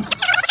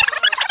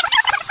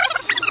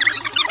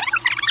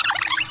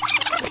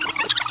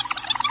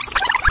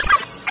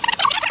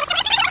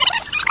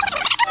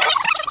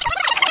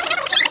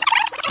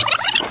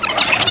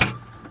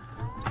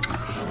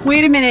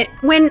 Wait a minute.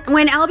 When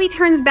Albie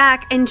turns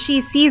back and she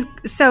sees,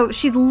 so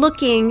she's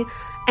looking,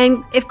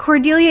 and if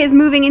Cordelia is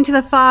moving into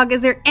the fog,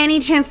 is there any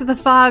chance that the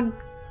fog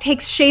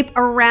takes shape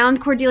around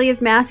Cordelia's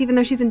mask, even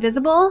though she's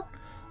invisible?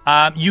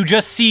 You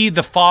just see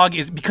the fog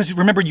is, because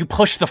remember, you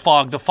push the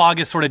fog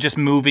is sort of just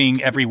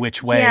moving every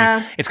which way.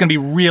 Yeah. It's going to be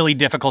really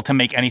difficult to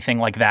make anything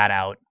like that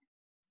out.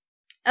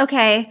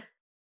 Okay.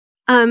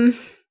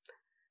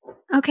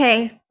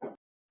 Okay.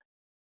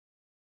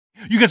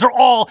 You guys are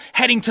all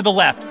heading to the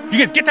left. You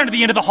guys get down to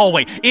the end of the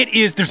hallway.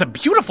 There's a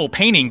beautiful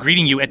painting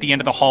greeting you at the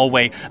end of the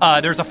hallway.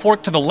 There's a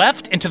fork to the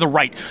left and to the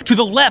right. To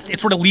the left, it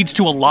sort of leads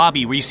to a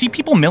lobby where you see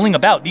people milling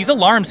about. These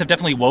alarms have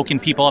definitely woken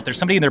people up. There's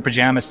somebody in their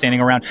pajamas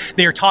standing around.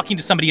 They are talking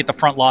to somebody at the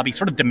front lobby,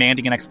 sort of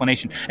demanding an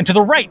explanation. And to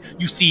the right,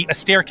 you see a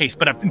staircase.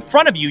 But in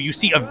front of you, you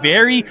see a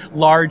very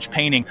large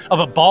painting of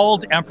a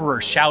bald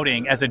emperor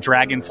shouting as a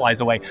dragon flies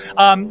away.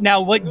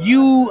 Now, but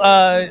you're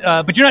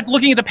not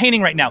looking at the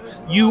painting right now.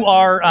 You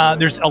are,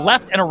 there's a left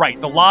and a right.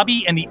 The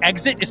lobby and the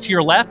exit is to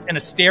your left, and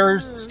the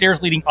stairs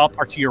leading up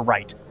are to your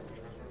right.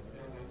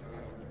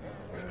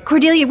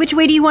 Cordelia, which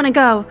way do you want to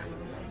go?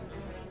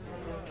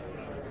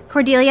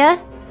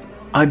 Cordelia?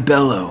 I'm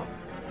Bello.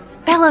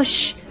 Bello,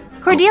 shh.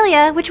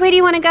 Cordelia, which way do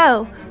you want to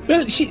go?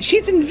 Well,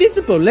 she's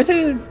invisible. Let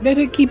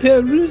her keep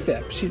her ruse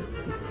up.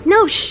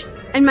 No, shh.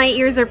 And my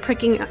ears are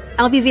pricking.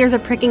 Albie's ears are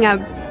pricking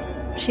up.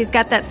 She's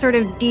got that sort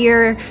of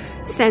deer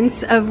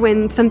sense of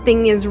when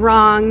something is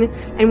wrong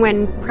and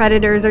when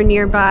predators are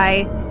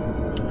nearby.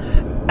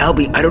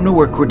 Albie, I don't know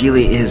where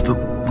Cordelia is,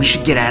 but we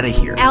should get out of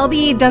here.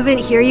 Albie doesn't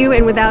hear you,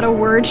 and without a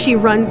word, she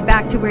runs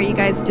back to where you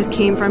guys just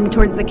came from,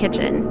 towards the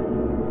kitchen.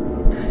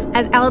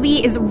 As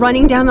Albie is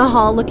running down the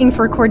hall looking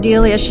for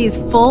Cordelia, she's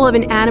full of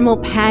an animal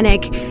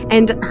panic,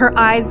 and her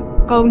eyes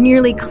go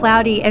nearly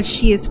cloudy as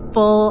she is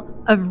full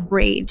of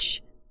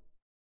rage.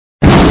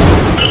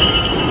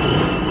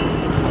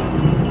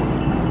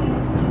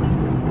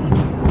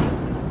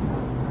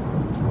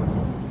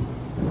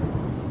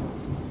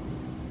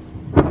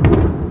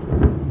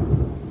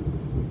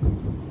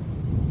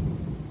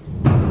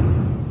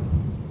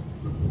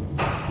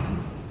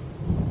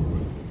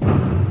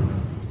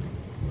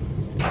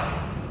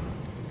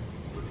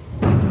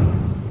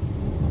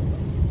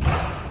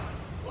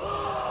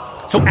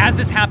 So as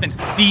this happens,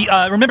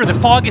 remember the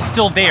fog is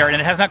still there and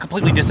it has not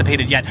completely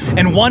dissipated yet.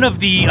 And one of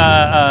the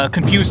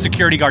confused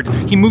security guards,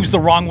 he moves the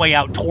wrong way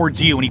out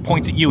towards you and he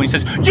points at you and he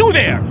says, "You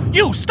there!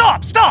 You!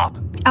 Stop! Stop!"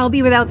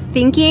 Albie, without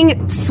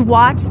thinking,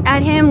 swats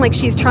at him like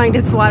she's trying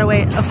to swat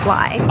away a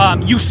fly.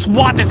 You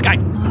swat this guy.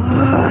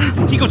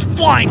 He goes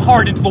flying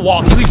hard into the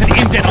wall. He leaves an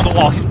indent on the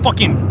wall. His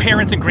fucking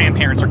parents and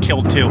grandparents are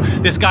killed too.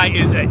 This guy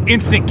is an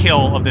instant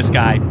kill of this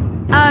guy.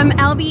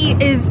 Albie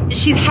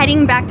she's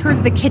heading back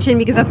towards the kitchen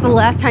because that's the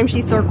last time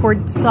she saw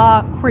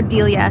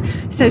Cordelia.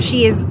 So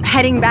she is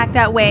heading back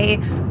that way,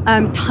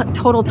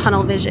 total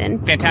tunnel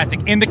vision. Fantastic.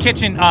 In the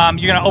kitchen,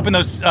 you're going to open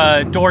those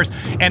doors,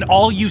 and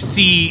all you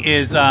see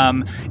is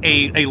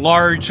a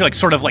large,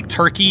 sort of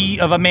turkey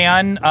of a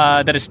man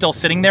that is still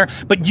sitting there.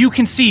 But you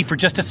can see for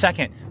just a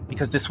second,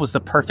 because this was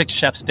the perfect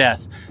chef's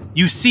death,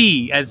 you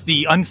see as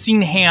the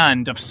unseen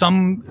hand of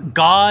some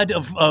god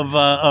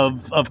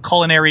of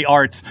culinary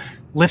arts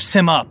lifts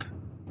him up,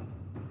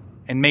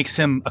 and makes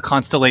him a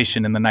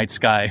constellation in the night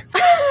sky.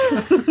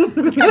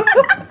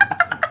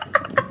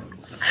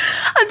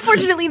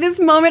 Unfortunately, this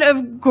moment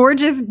of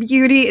gorgeous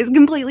beauty is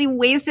completely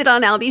wasted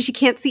on Albie. She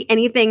can't see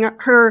anything.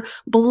 Her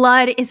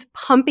blood is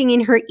pumping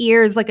in her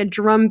ears like a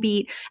drum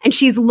beat, and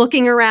she's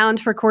looking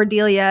around for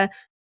Cordelia.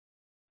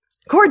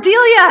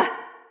 Cordelia!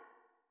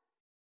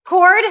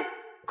 Cord!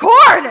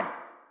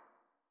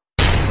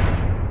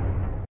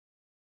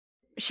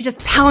 She just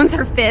pounds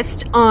her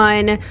fist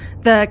on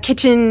the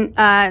kitchen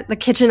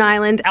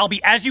island. Albie,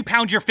 as you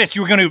pound your fist,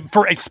 you're going to,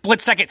 for a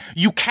split second,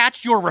 you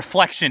catch your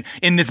reflection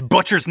in this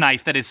butcher's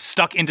knife that is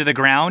stuck into the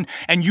ground,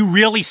 and you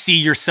really see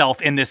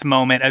yourself in this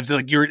moment as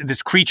like you're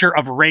this creature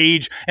of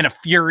rage and a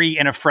fury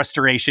and a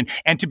frustration.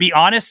 And to be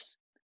honest,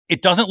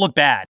 it doesn't look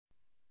bad.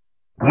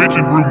 Witch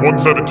in room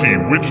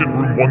 117. Witch in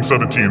room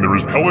 117. There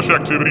is hellish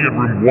activity in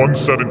room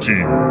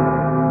 117.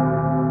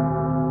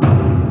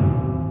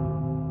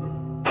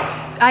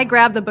 I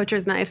grab the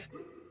butcher's knife.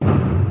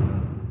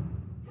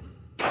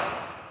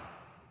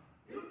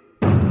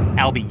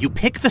 Albie, you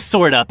pick the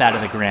sword up out of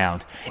the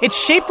ground. It's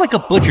shaped like a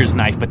butcher's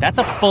knife, but that's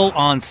a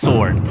full-on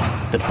sword.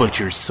 The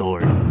butcher's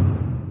sword.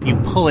 You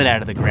pull it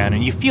out of the ground,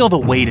 and you feel the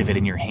weight of it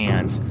in your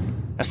hands.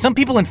 Now, some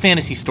people in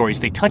fantasy stories,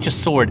 they touch a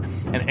sword,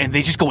 and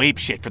they just go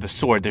apeshit for the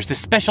sword. There's this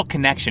special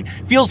connection.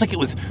 Feels like it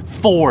was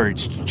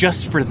forged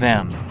just for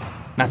them.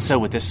 Not so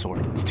with this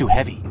sword. It's too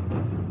heavy.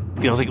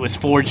 Feels like it was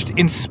forged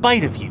in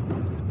spite of you.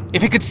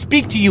 If it could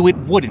speak to you, it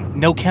wouldn't.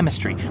 No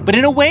chemistry. But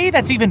in a way,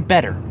 that's even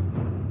better.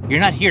 You're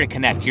not here to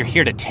connect. You're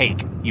here to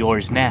take.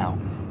 Yours now.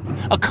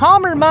 A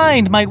calmer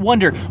mind might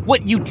wonder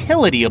what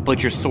utility a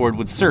butcher's sword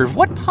would serve.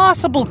 What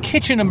possible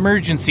kitchen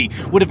emergency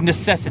would have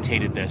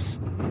necessitated this?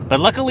 But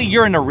luckily,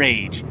 you're in a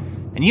rage.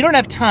 And you don't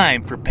have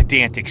time for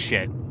pedantic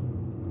shit.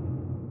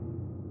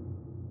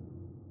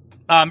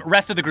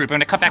 Rest of the group. I'm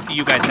going to cut back to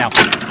you guys now.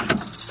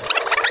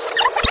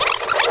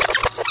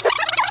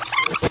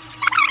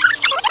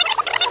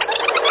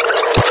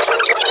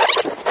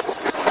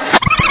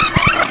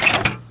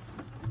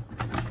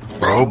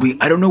 Albie,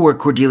 I don't know where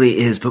Cordelia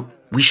is, but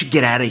we should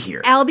get out of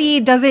here.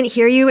 Albie doesn't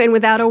hear you, and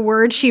without a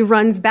word, she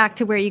runs back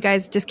to where you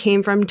guys just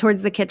came from,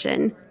 towards the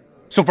kitchen.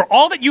 So for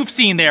all that you've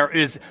seen there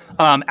is,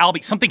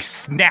 Albie, something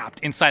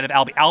snapped inside of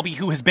Albie. Albie,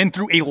 who has been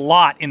through a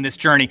lot in this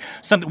journey.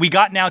 Something we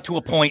got now to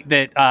a point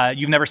that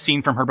you've never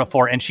seen from her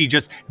before, and she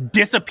just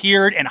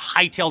disappeared and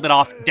hightailed it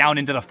off down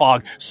into the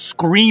fog,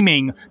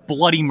 screaming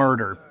bloody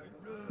murder.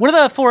 What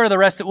are the four of the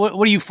rest?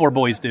 What do you four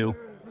boys do?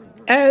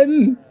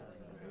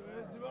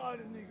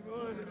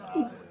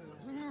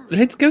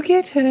 Let's go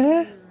get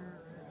her.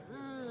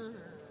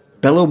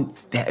 Bello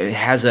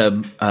has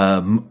an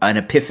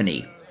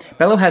epiphany.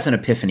 Bello has an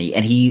epiphany,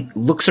 and he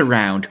looks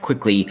around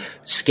quickly,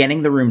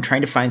 scanning the room,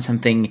 trying to find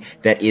something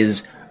that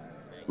is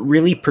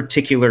really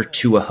particular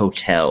to a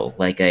hotel,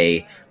 like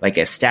a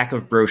stack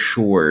of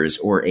brochures,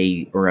 or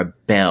a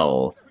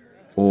bell,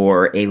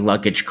 or a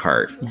luggage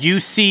cart. You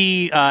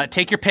see,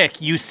 take your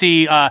pick. You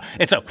see,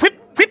 it's a whip.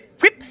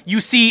 You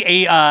see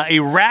a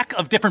rack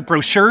of different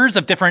brochures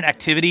of different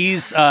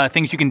activities,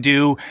 things you can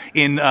do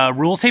in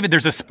Rules Haven.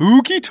 There's a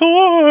spooky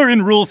tour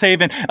in Rules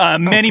Haven.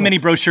 Many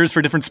brochures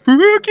for different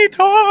spooky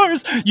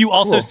tours. You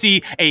also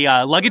see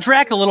a luggage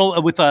rack, a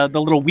little with the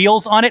little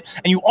wheels on it,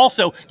 and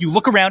you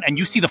look around and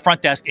you see the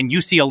front desk and you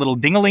see a little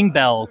ding-a-ling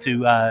bell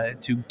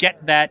to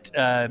get that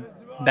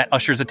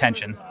usher's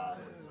attention.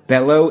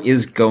 Bello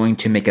is going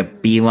to make a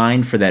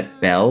beeline for that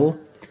bell,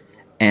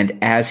 and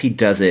as he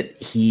does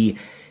it, he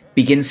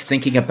begins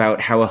thinking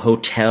about how a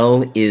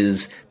hotel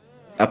is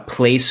a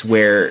place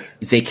where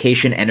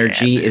vacation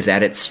energy is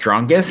at its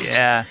strongest.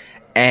 Yeah.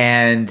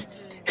 And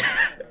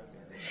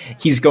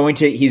he's going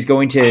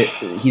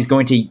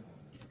to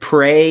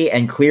pray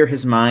and clear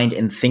his mind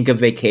and think of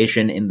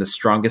vacation in the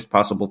strongest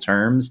possible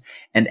terms.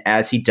 And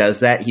as he does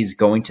that, he's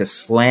going to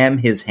slam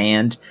his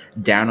hand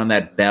down on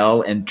that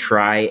bell and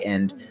try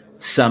and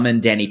summon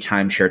Danny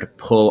Timeshare to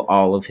pull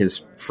all of his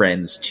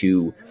friends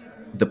to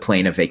the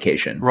plane of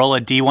vacation. Roll a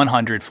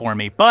D100 for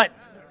me. But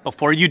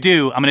before you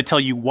do, I'm going to tell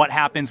you what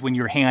happens when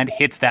your hand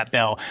hits that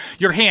bell.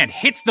 Your hand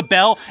hits the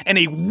bell, and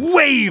a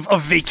wave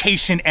of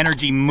vacation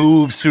energy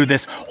moves through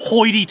this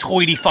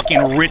hoity-toity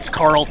fucking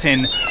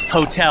Ritz-Carlton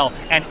hotel,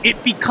 and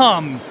it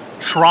becomes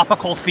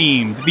tropical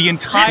themed. The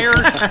entire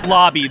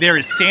lobby, there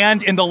is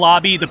sand in the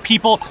lobby. The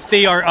people,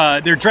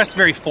 they're dressed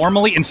very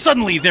formally, and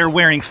suddenly they're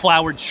wearing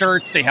flowered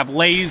shirts. They have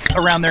leis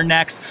around their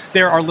necks.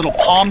 There are little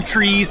palm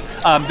trees.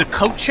 The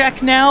coat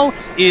check now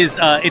is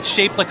it's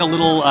shaped like a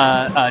little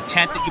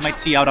tent that you might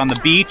see out on the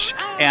beach,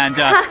 and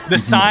the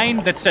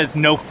sign that says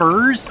no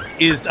furs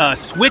is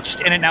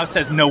switched, and it now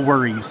says no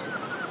worries.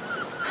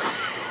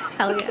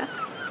 Hell yeah.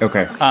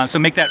 Okay. So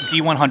make that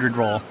D100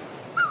 roll.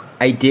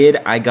 I did.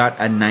 I got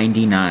a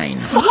 99.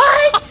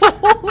 What?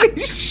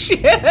 Holy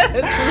shit!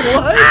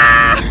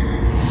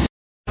 What?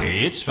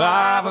 It's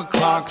 5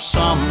 o'clock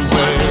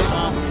somewhere.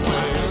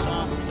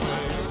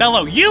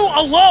 Bello, you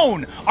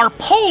alone are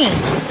pulled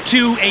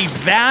to a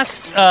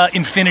vast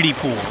infinity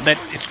pool.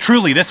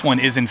 This one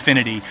is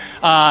infinity.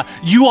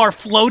 You are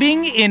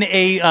floating in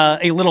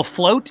a little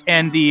float,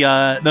 and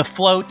the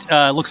float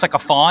looks like a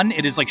fawn.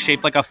 It is like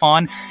shaped like a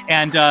fawn,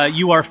 and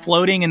you are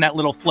floating in that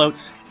little float.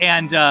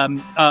 And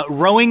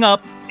rowing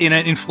up in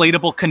an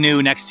inflatable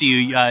canoe next to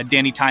you,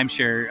 Danny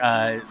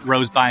Timeshare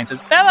rows by and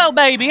says, "Hello,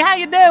 baby. How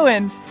you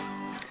doing?"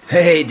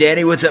 Hey,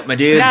 Danny. What's up, my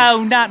dude?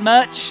 No, not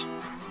much.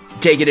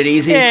 Taking it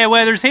easy? Yeah,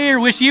 weather's here.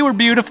 Wish you were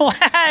beautiful.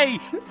 Hey.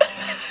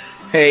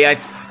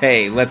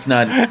 Hey, let's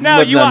not. No,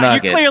 let's you not are.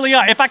 knock You it. clearly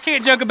are. If I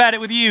can't joke about it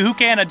with you, who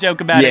can I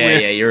joke about it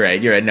with? Yeah, you're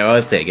right. No,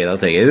 I'll take it.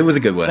 It was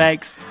a good one.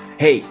 Thanks.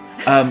 Hey,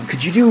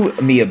 could you do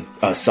me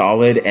a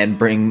solid and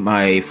bring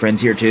my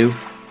friends here too?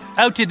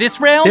 Oh, to this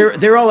realm?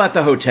 They're all at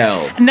the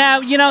hotel. Now,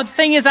 the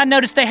thing is, I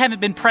noticed they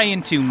haven't been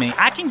praying to me.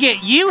 I can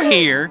get you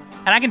here,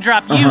 and I can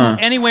drop you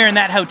anywhere in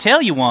that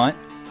hotel you want.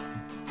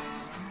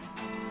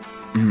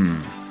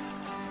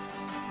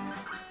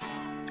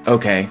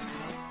 Okay.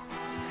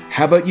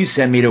 How about you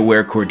send me to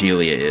where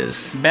Cordelia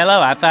is? Bello,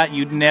 I thought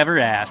you'd never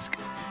ask.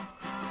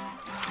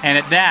 And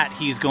at that,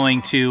 he's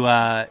going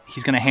to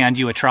hand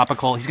you a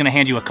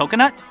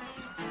coconut.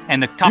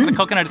 And the top of the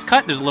coconut is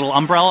cut. There's a little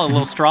umbrella, a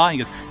little straw. And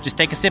he goes, just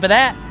take a sip of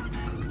that.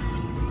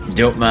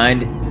 Don't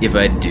mind if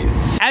I do.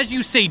 As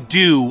you say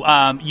do,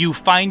 you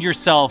find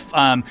yourself,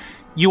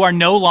 you are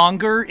no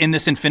longer in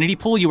this infinity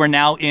pool. You are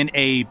now in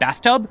a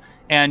bathtub.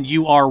 And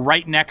you are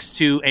right next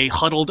to a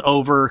huddled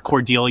over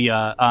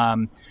Cordelia,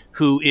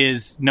 who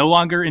is no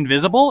longer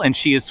invisible, and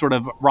she is sort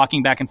of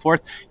rocking back and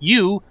forth.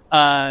 You,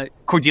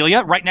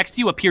 Cordelia, right next to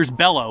you appears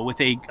Bello with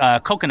a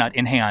coconut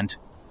in hand.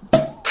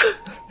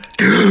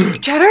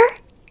 Cheddar?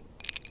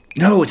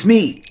 No, it's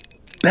me.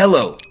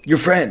 Bello, your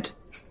friend.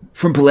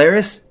 From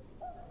Polaris?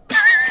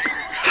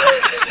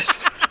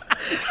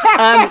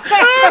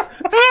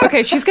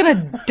 Okay, she's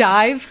gonna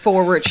dive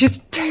forward. She's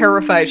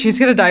terrified. She's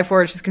gonna dive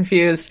forward. She's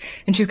confused.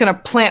 And she's gonna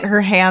plant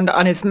her hand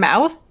on his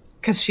mouth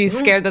because she's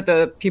scared that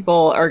the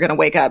people are gonna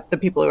wake up, the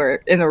people who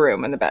are in the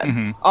room in the bed.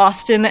 Mm-hmm.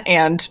 Austin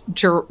and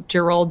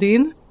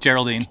Geraldine.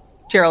 Geraldine,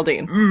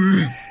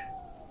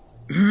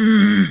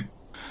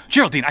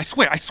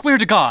 I swear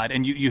to God.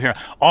 And you hear,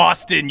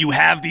 Austin, you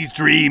have these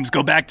dreams.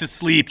 Go back to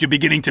sleep. You're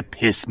beginning to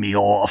piss me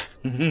off.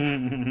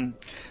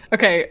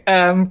 Okay,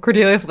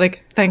 Cordelia's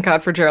like, thank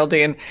God for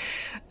Geraldine.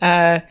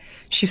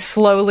 She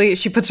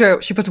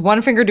puts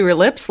one finger to her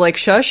lips, like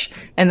shush,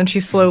 and then she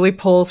slowly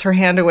pulls her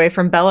hand away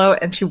from Bello,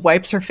 and she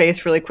wipes her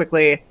face really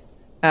quickly,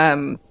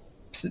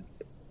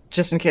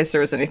 just in case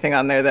there was anything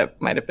on there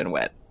that might have been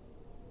wet.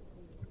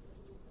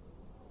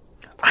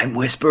 I'm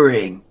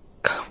whispering.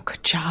 Oh,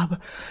 good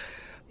job.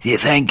 Yeah,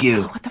 thank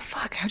you. Oh, what the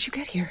fuck? How'd you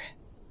get here?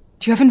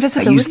 Do you have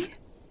invisibility?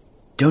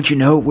 Don't you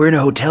know? We're in a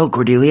hotel,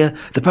 Cordelia.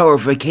 The power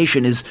of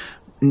vacation is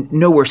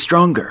nowhere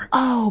stronger.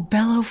 Oh,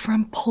 Bello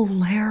from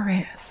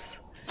Polaris.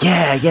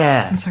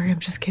 Yeah. I'm sorry, I'm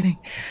just kidding.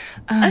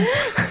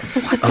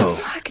 What the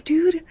fuck,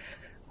 dude?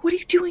 What are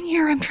you doing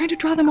here? I'm trying to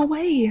draw them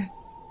away.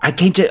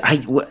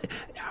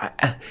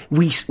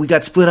 We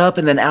got split up,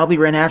 and then Albie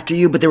ran after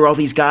you, but there were all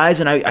these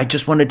guys, and I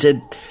just wanted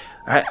to.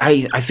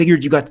 I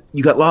figured you got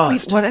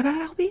lost. Wait, what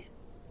about Albie?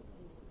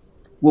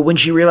 Well, when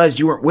she realized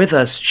you weren't with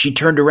us, she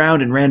turned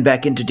around and ran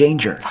back into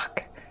danger.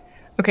 Fuck.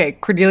 Okay,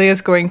 Cordelia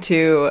is going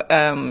to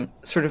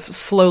sort of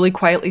slowly,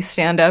 quietly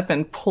stand up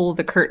and pull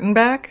the curtain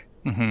back.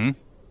 Mm-hmm.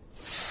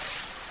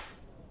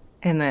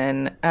 And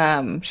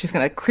then she's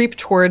going to creep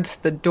towards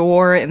the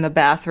door in the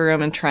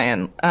bathroom and try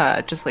and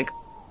just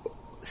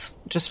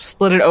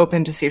split it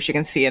open to see if she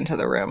can see into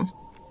the room.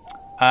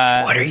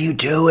 What are you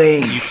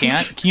doing? You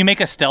can't? Can you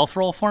make a stealth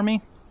roll for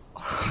me?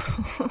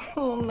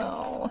 Oh,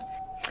 no.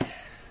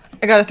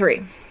 I got a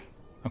 3.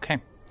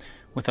 Okay.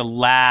 With a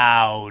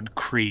loud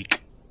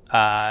creak,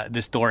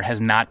 this door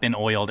has not been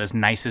oiled, as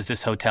nice as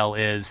this hotel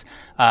is.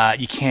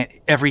 You can't,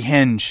 every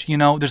hinge,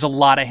 there's a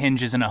lot of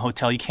hinges in a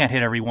hotel. You can't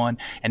hit every one,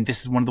 and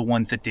this is one of the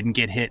ones that didn't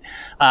get hit.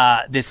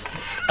 A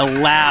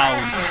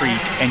loud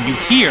creak, and you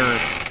hear,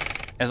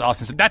 as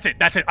Austin said, that's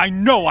it. I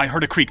know I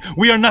heard a creak.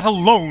 We are not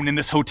alone in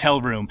this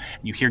hotel room.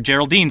 And you hear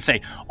Geraldine say,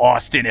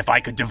 Austin, if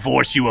I could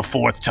divorce you a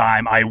 4th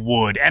time, I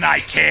would. And I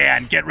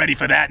can. Get ready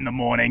for that in the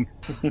morning.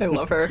 I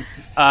love her.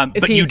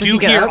 But you do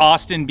hear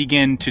Austin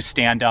begin to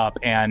stand up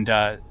and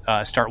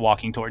start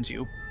walking towards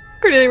you.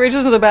 Cordelia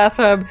reaches to the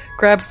bathtub,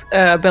 grabs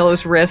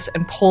Bello's wrist,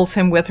 and pulls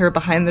him with her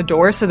behind the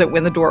door so that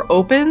when the door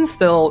opens,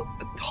 they'll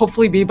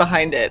hopefully be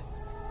behind it.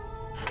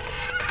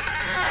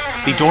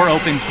 The door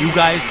opens. You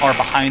guys are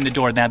behind the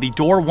door. Now, the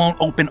door won't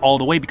open all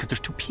the way because there's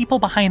 2 people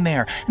behind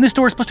there. And this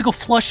door is supposed to go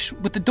flush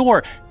with the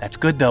door. That's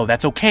good, though.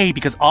 That's okay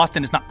because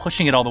Austin is not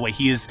pushing it all the way.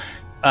 He's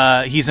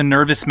a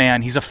nervous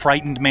man. He's a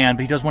frightened man,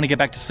 but he does want to get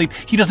back to sleep.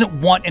 He doesn't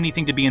want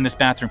anything to be in this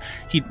bathroom.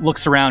 He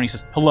looks around. He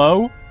says,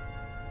 hello?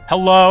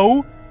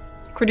 Hello?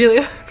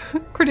 Cordelia,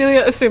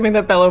 assuming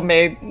that Bello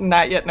may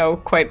not yet know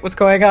quite what's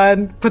going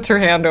on, puts her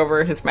hand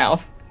over his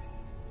mouth.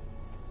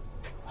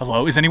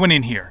 Hello? Is anyone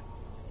in here?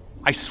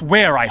 I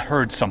swear I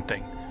heard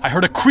something. I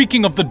heard a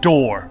creaking of the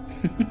door.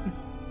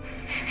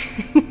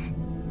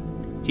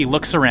 He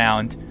looks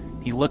around.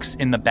 He looks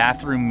in the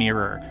bathroom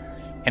mirror.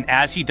 And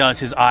as he does,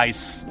 his eyes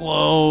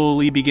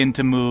slowly begin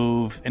to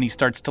move, and he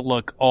starts to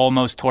look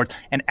almost toward.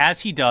 And as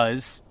he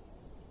does,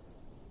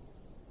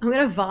 I'm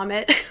gonna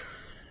vomit.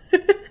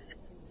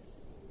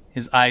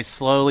 his eyes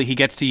slowly. He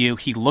gets to you.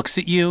 He looks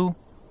at you.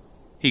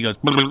 He goes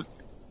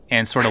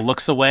and sort of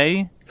looks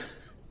away.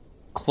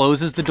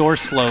 Closes the door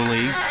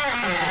slowly.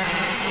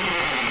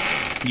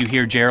 You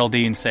hear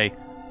Geraldine say,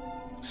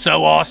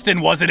 "So, Austin,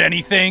 was it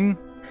anything?"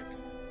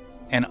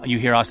 And you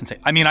hear Austin say,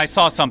 "I mean, I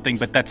saw something,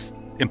 but that's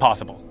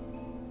impossible."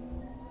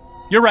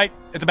 "You're right.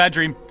 It's a bad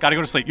dream. Gotta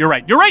go to sleep. You're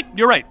right. You're right.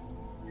 You're right.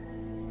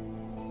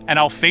 And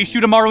I'll face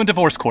you tomorrow in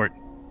divorce court.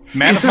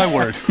 Man of my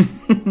word."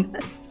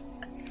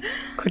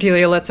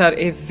 Cordelia lets out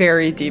a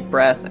very deep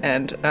breath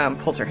and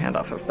pulls her hand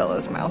off of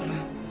Bello's mouth.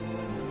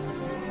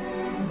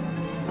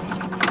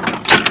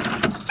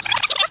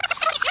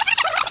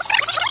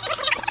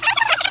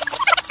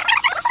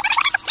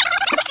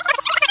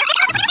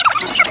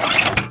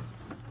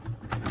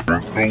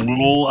 The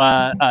little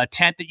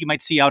tent that you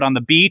might see out on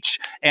the beach,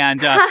 and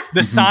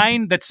the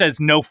sign that says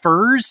 "No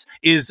Furs"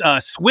 is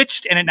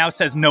switched, and it now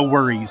says "No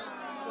Worries."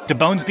 De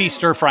Bonesby,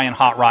 Stir Fry, and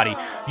Hot Roddy,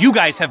 you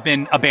guys have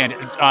been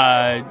abandoned.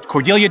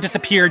 Cordelia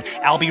disappeared.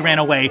 Albie ran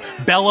away.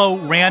 Bello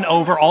ran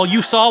over. All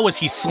you saw was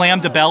he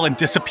slammed a bell and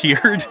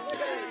disappeared.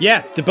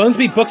 Yeah, De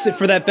Bonesby books it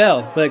for that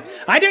bell. Like,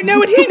 I don't know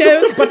what he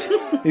knows, but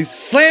he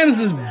slams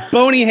his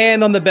bony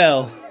hand on the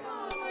bell.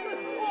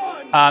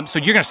 So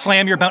you're going to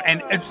slam your bone,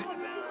 and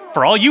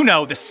for all you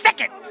know, the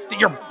second that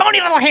your bony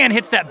little hand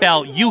hits that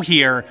bell, you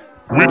hear,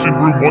 "Witch in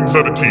room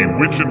 117.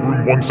 Witch in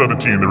room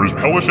 117. There is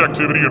hellish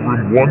activity in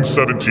room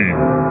 117.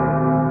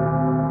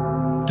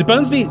 De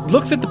Bonesby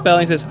looks at the bell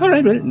and says, "All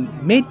right, well,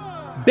 made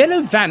Bello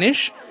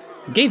vanish.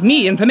 Gave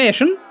me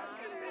information.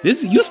 This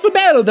is a useful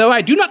bell, though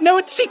I do not know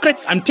its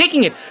secrets. I'm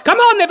taking it. Come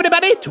on,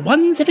 everybody, to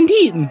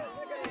 117.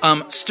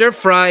 Stir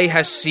Fry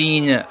has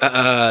seen,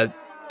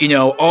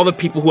 all the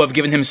people who have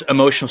given him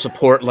emotional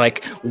support,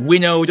 like,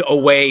 winnowed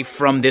away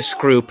from this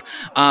group.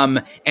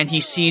 And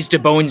he sees De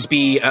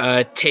Bonesby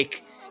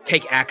take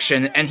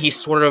action, and he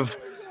sort of,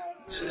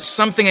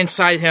 something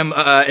inside him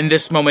in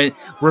this moment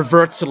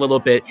reverts a little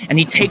bit, and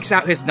he takes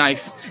out his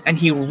knife, and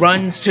he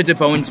runs to De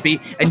Bonesby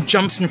and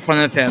jumps in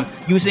front of him,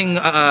 using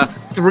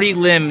 3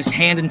 limbs,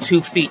 hand and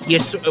 2 feet. He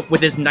is,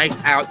 with his knife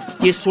out,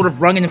 he is sort of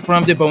run in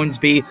front of De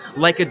Bonesby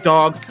like a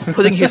dog,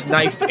 putting his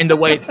knife in the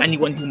way of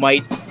anyone who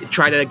might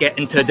try to get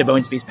into De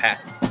Bonesby's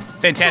path.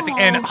 Fantastic.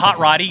 And Hot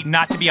Roddy,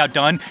 not to be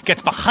outdone,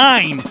 gets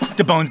behind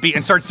De Bonesby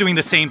and starts doing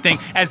the same thing,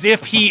 as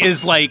if he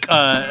is like,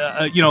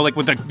 like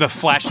with the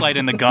flashlight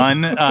and the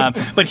gun.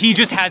 But he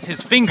just has his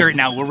finger.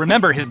 Now, we'll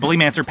remember, his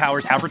Bullymancer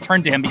powers have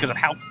returned to him because of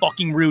how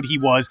fucking rude he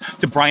was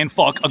to Brian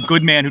Falk, a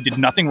good man who did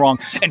nothing wrong.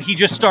 And he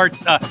just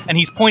starts, and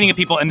he's pointing at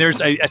people, and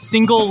there's a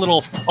single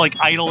little,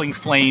 idling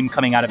flame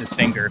coming out of his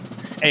finger.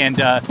 And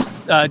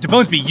De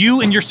Bonesby,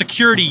 you and your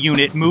security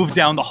unit move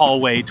down the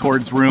hallway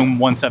towards room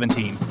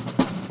 117.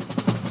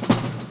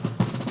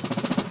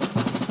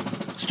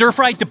 Stir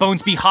Fry, De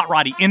Bonesby, Hot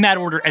Roddy, in that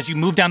order. As you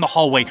move down the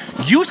hallway,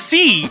 you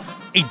see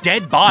a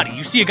dead body.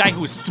 You see a guy who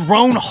was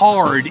thrown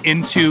hard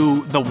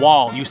into the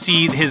wall. You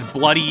see his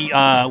bloody,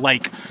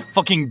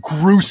 fucking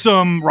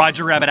gruesome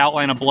Roger Rabbit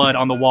outline of blood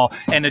on the wall,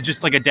 and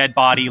just like a dead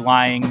body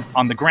lying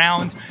on the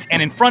ground.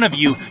 And in front of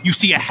you, you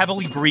see a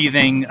heavily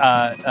breathing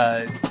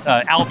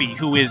Albie,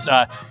 who is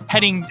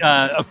heading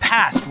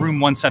past room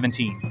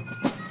 117.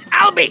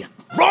 Albie,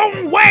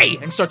 wrong way!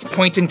 And starts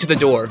pointing to the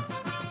door.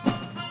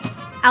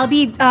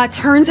 Albie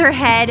turns her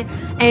head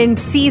and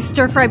sees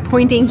Stir Fry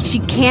pointing. She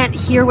can't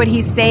hear what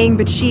he's saying,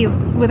 but she,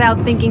 without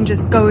thinking,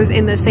 just goes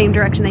in the same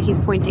direction that he's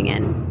pointing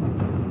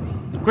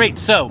in. Great.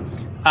 So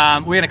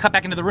we're going to cut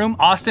back into the room.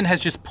 Austin has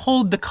just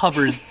pulled the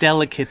covers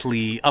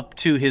delicately up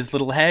to his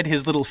little head.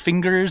 His little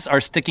fingers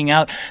are sticking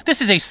out. This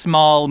is a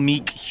small,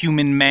 meek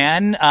human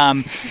man.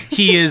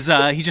 He's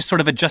just sort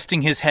of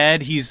adjusting his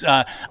head. He's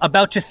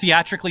about to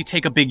theatrically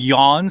take a big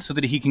yawn so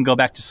that he can go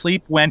back to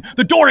sleep when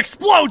the door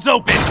explodes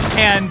open,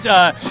 and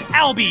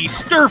Albie,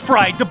 Stir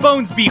Fry, De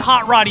Bonesby,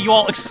 Hot Roddy, you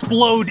all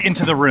explode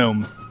into the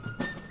room.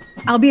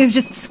 Albie is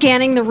just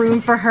scanning the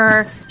room for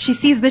her. She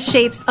sees the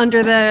shapes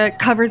under the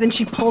covers, and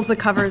she pulls the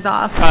covers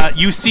off.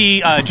 You see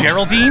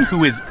Geraldine,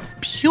 who is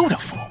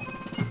beautiful.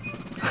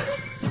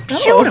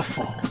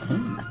 Beautiful.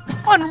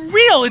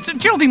 Unreal.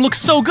 Geraldine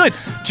looks so good.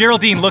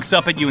 Geraldine looks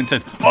up at you and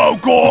says, "Oh,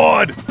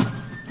 God!"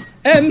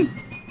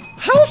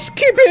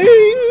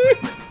 Housekeeping!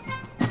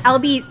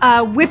 Albie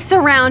whips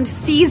around,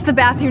 sees the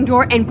bathroom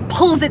door, and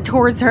pulls it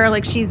towards her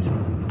like she's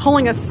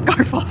pulling a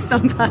scarf off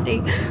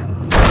somebody.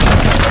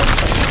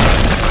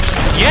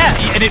 Yeah,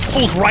 and it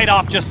pulls right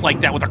off just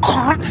like that with a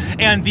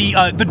and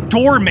the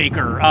door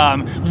maker,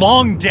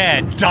 long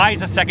dead,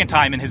 dies a second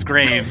time in his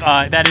grave.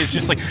 That is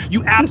just like,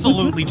 you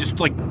absolutely just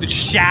like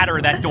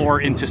shatter that door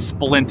into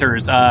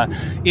splinters.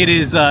 It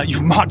is,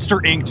 you've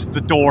Monster Inked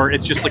the door.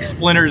 It's just like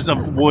splinters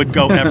of wood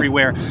go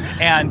everywhere.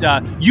 And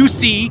you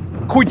see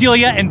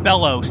Cordelia and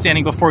Bello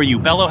standing before you.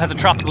 Bello has a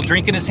tropical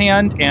drink in his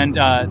hand, and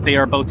they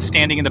are both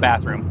standing in the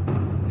bathroom.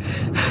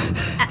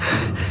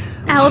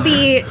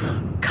 Albie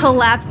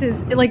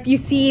collapses. Like you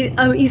see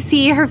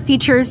her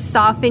features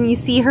soften. You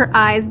see her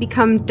eyes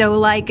become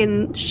dough-like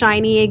and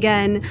shiny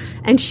again,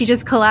 and she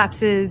just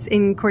collapses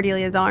in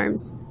Cordelia's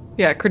arms.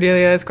 Yeah,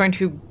 Cordelia is going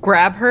to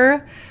grab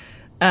her,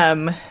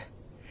 and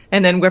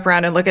then whip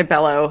around and look at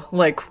Bello,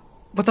 like,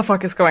 what the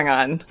fuck is going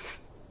on?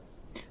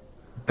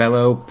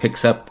 Bello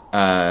picks up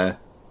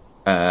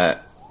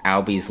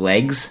Albie's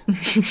legs.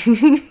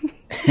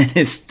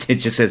 It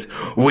just says,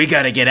 "We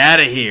gotta get out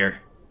of here.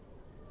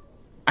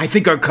 I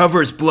think our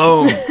cover's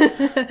blown."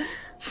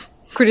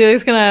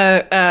 Cordelia's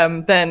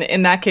gonna, then,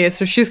 in that case,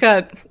 so she's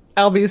got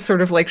Albie's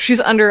sort of like, she's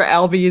under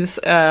Albie's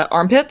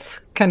armpits,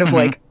 kind of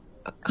like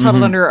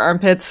huddled under her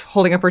armpits,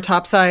 holding up her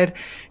top side,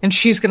 and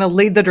she's gonna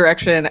lead the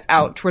direction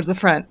out towards the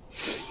front.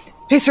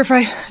 Hey, Stir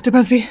Fry,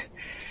 DeBunsby.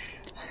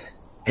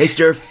 Hey,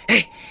 Sturf.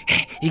 Hey,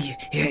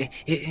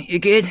 you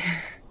good?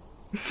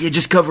 Yeah,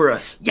 just cover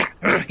us. Yeah.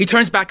 He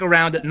turns back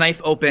around,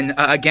 knife open,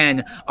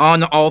 again,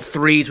 on all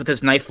threes with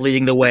his knife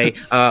leading the way,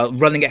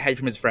 running ahead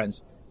from his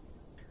friends.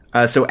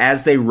 So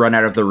as they run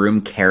out of the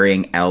room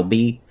carrying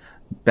Albie,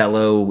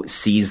 Bello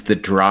sees the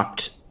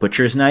dropped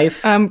butcher's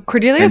knife.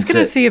 Cordelia's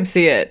going to see him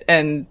see it,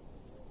 and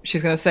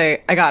she's going to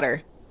say, "I got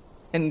her,"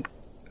 and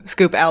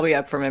scoop Albie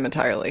up from him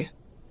entirely.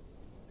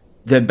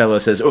 Then Bello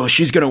says, "Oh,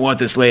 she's going to want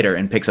this later,"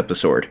 and picks up the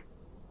sword.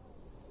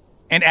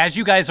 And as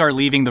you guys are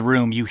leaving the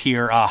room, you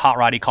hear Hot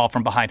Roddy call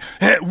from behind,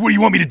 "Hey, what do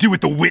you want me to do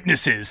with the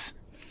witnesses?"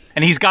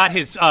 And he's got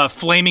his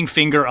flaming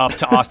finger up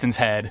to Austin's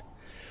head.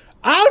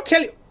 I'll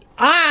tell you,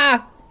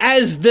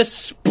 as the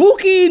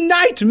spooky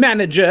night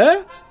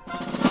manager,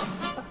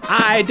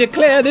 I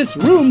declare this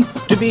room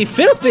to be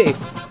filthy.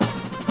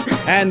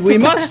 And we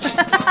must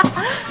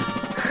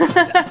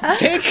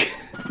take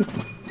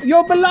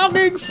your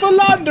belongings for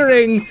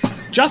laundering,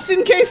 just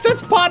in case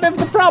that's part of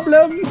the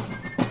problem.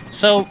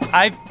 So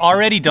I've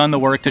already done the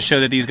work to show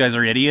that these guys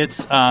are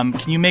idiots. Can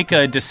you make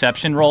a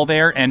deception roll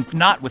there, and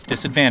not with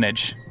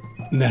disadvantage?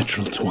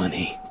 Natural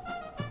 20.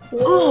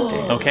 Whoa.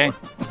 Okay.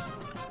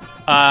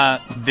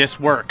 This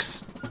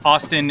works.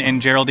 Austin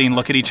and Geraldine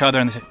look at each other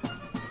and they say,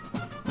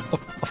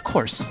 Of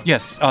course,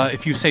 yes,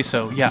 if you say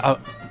so. Yeah,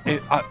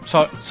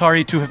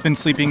 sorry to have been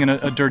sleeping in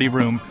a dirty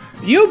room.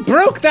 You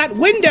broke that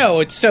window,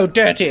 it's so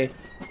dirty.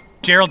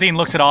 Geraldine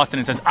looks at Austin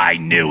and says, "I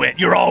knew it.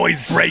 You're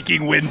always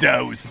breaking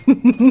windows."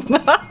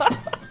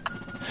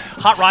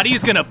 Hot Roddy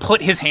is going to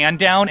put his hand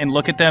down and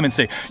look at them and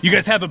say, "You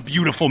guys have a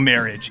beautiful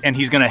marriage." And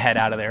he's going to head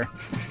out of there.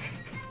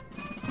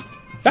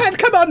 Bad,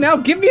 come on now.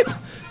 Give me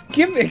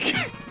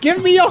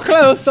your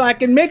clothes so I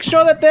can make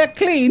sure that they're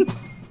clean.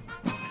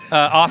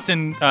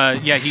 Austin,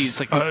 he's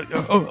like,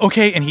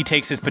 okay. And he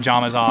takes his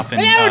pajamas off.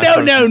 And,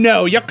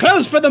 No. Your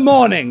clothes for the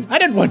morning. I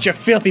didn't want your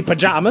filthy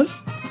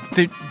pajamas.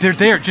 They're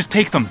there. Just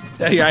take them.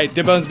 All right,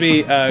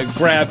 DeBonesby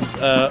grabs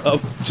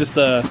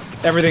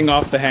everything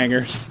off the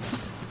hangers.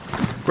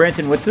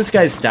 Branson, what's this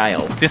guy's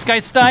style? This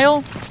guy's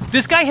style?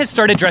 This guy has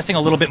started dressing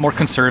a little bit more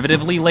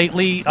conservatively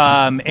lately,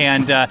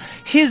 and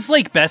his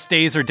best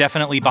days are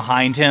definitely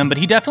behind him. But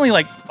he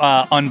definitely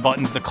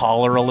unbuttons the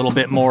collar a little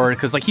bit more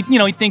because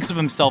he thinks of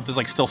himself as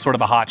still sort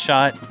of a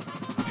hotshot.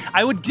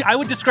 I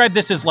would describe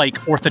this as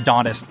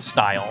orthodontist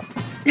style.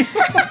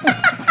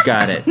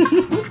 Got it.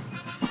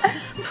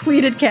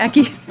 Pleated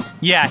khakis.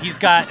 Yeah, he's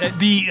got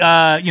the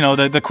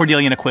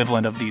Cordelian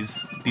equivalent of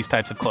these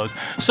types of clothes.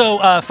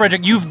 So,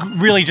 Frederick, you've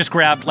really just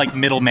grabbed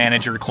middle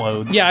manager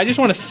clothes. Yeah, I just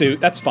want a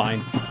suit. That's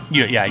fine.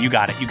 Yeah, you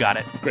got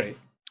it. Great.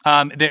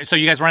 So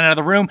you guys run out of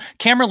the room.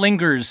 Camera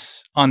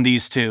lingers on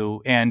these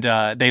two, and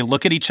they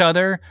look at each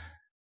other.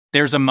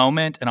 There's a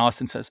moment, and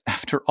Austin says,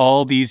 "After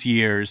all these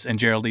years," and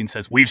Geraldine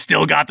says, "We've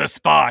still got the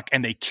Spock,"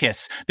 and they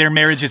kiss. Their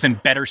marriage is in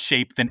better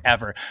shape than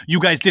ever. You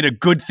guys did a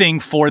good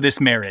thing for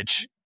this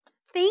marriage.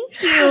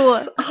 Thank you.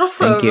 Yes,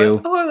 awesome. Thank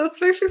you. Oh, that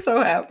makes me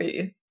so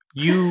happy.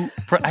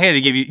 I had to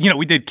give you,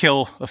 we did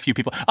kill a few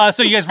people.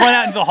 So you guys run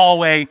out into the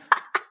hallway.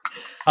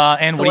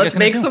 And so what are you let's guys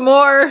make do? some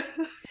more.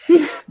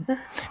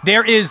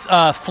 There is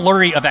a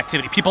flurry of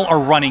activity. People are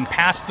running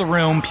past the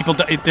room.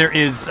 There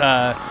is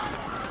a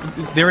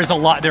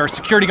lot. There are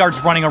security guards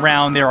running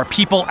around. There are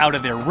people out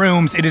of their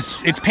rooms.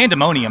 It's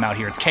pandemonium out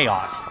here. It's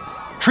chaos.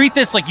 Treat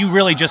this like you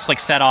really just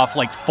set off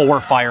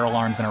 4 fire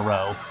alarms in a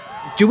row.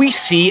 Do we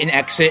see an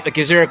exit?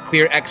 Is there a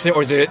clear exit,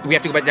 or we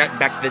have to go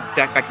back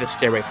to the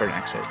stairway for an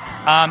exit?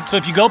 So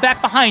if you go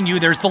back behind you,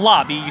 there's the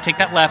lobby. You take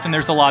that left, and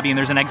there's the lobby, and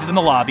there's an exit in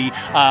the lobby.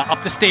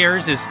 Up the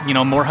stairs is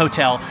more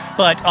hotel,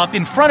 but up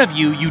in front of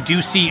you, you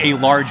do see a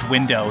large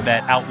window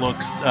that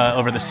outlooks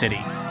over the city.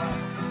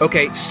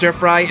 Okay, Stir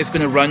Fry is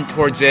going to run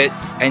towards it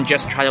and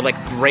just try to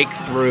break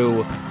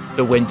through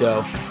the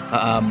window.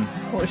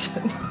 Oh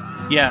shit.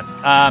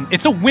 Yeah,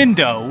 it's a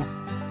window,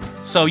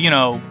 so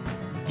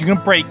you're going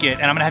to break it,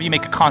 and I'm going to have you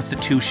make a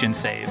Constitution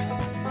save.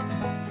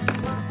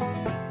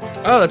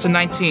 Oh, that's a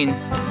 19.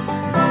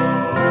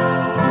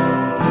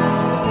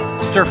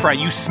 Stir Fry,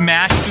 you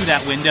smash through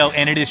that window,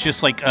 and it is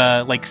just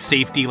like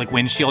safety, like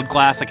windshield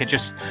glass. Like it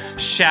just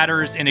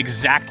shatters in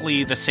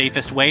exactly the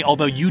safest way.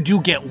 Although you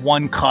do get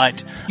one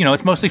cut. You know,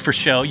 it's mostly for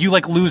show. You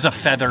like lose a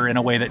feather in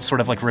a way that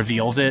sort of like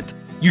reveals it.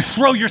 You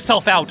throw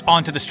yourself out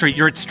onto the street.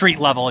 You're at street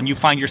level, and you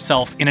find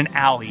yourself in an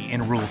alley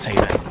in Rules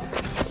Haven.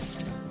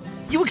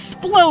 You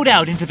explode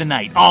out into the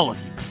night, all of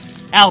you.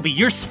 Albie,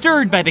 you're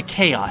stirred by the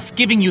chaos,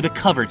 giving you the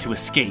cover to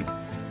escape.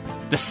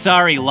 The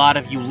sorry lot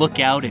of you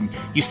look out and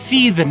you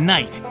see the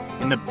night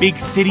in the big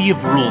city of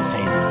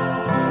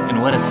Ruleshaven.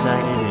 And what a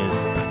sight it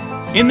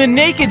is. In the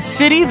naked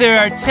city, there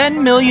are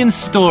 10 million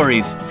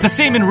stories. It's the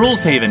same in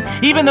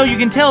Ruleshaven, even though you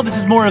can tell this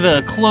is more of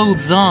a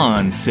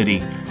clothes-on city.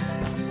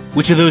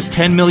 Which of those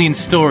 10 million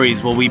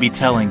stories will we be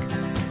telling?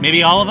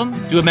 Maybe all of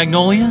them? Do a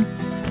Magnolia?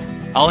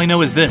 All I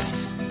know is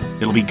this.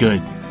 It'll be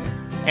good.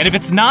 And if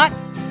it's not,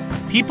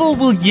 people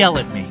will yell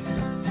at me.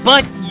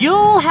 But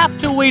you'll have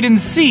to wait and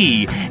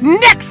see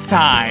next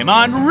time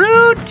on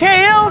Rude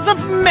Tales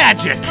of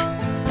Magic.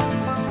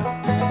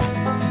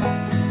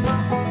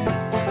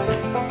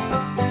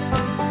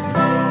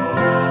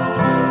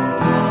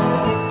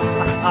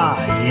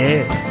 Ah,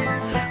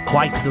 yes.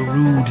 Quite the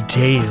rude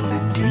tale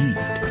indeed.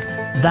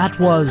 That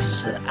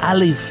was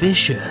Allie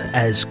Fisher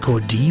as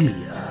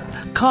Cordelia,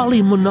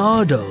 Carly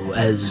Monardo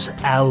as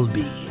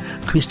Albie,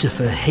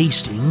 Christopher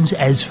Hastings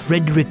as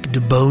Frederick de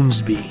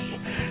Bonesby,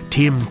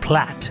 Tim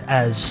Platt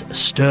as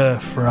Stir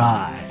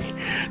Fry,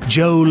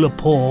 Joe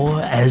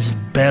Lepore as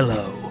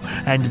Bello,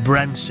 and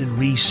Branson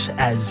Reese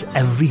as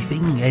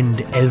everything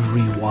and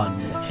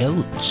everyone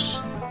else.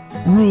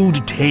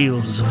 Rude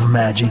Tales of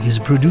Magic is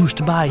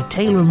produced by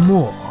Taylor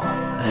Moore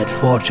at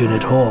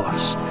Fortunate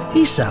Horse.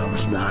 He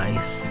sounds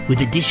nice.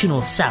 With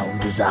additional sound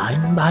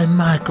design by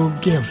Michael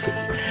Gelfi,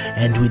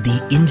 and with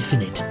the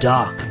infinite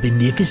dark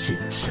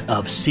beneficence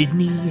of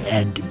Sidney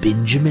and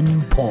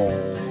Benjamin Paul.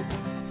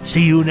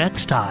 See you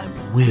next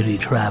time, weary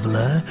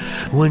traveler,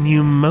 when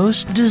you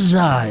most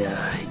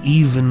desire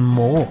even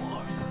more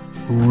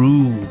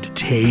rude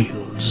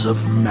tales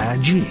of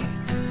magic.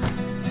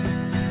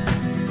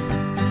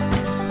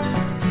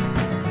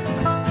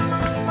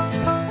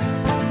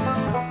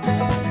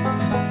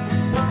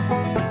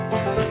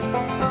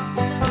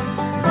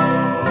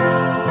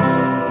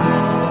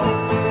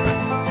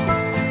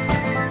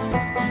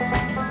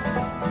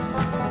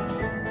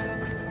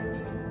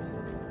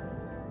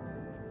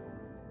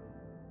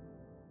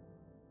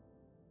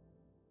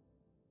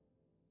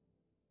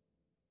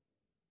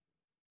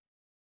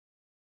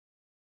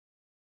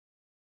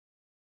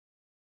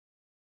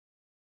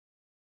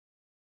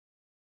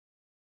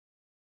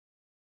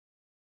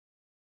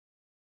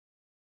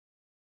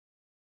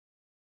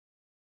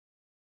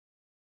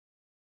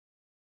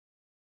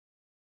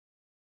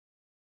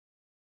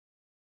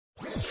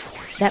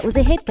 That was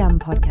a HeadGum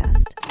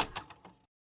podcast.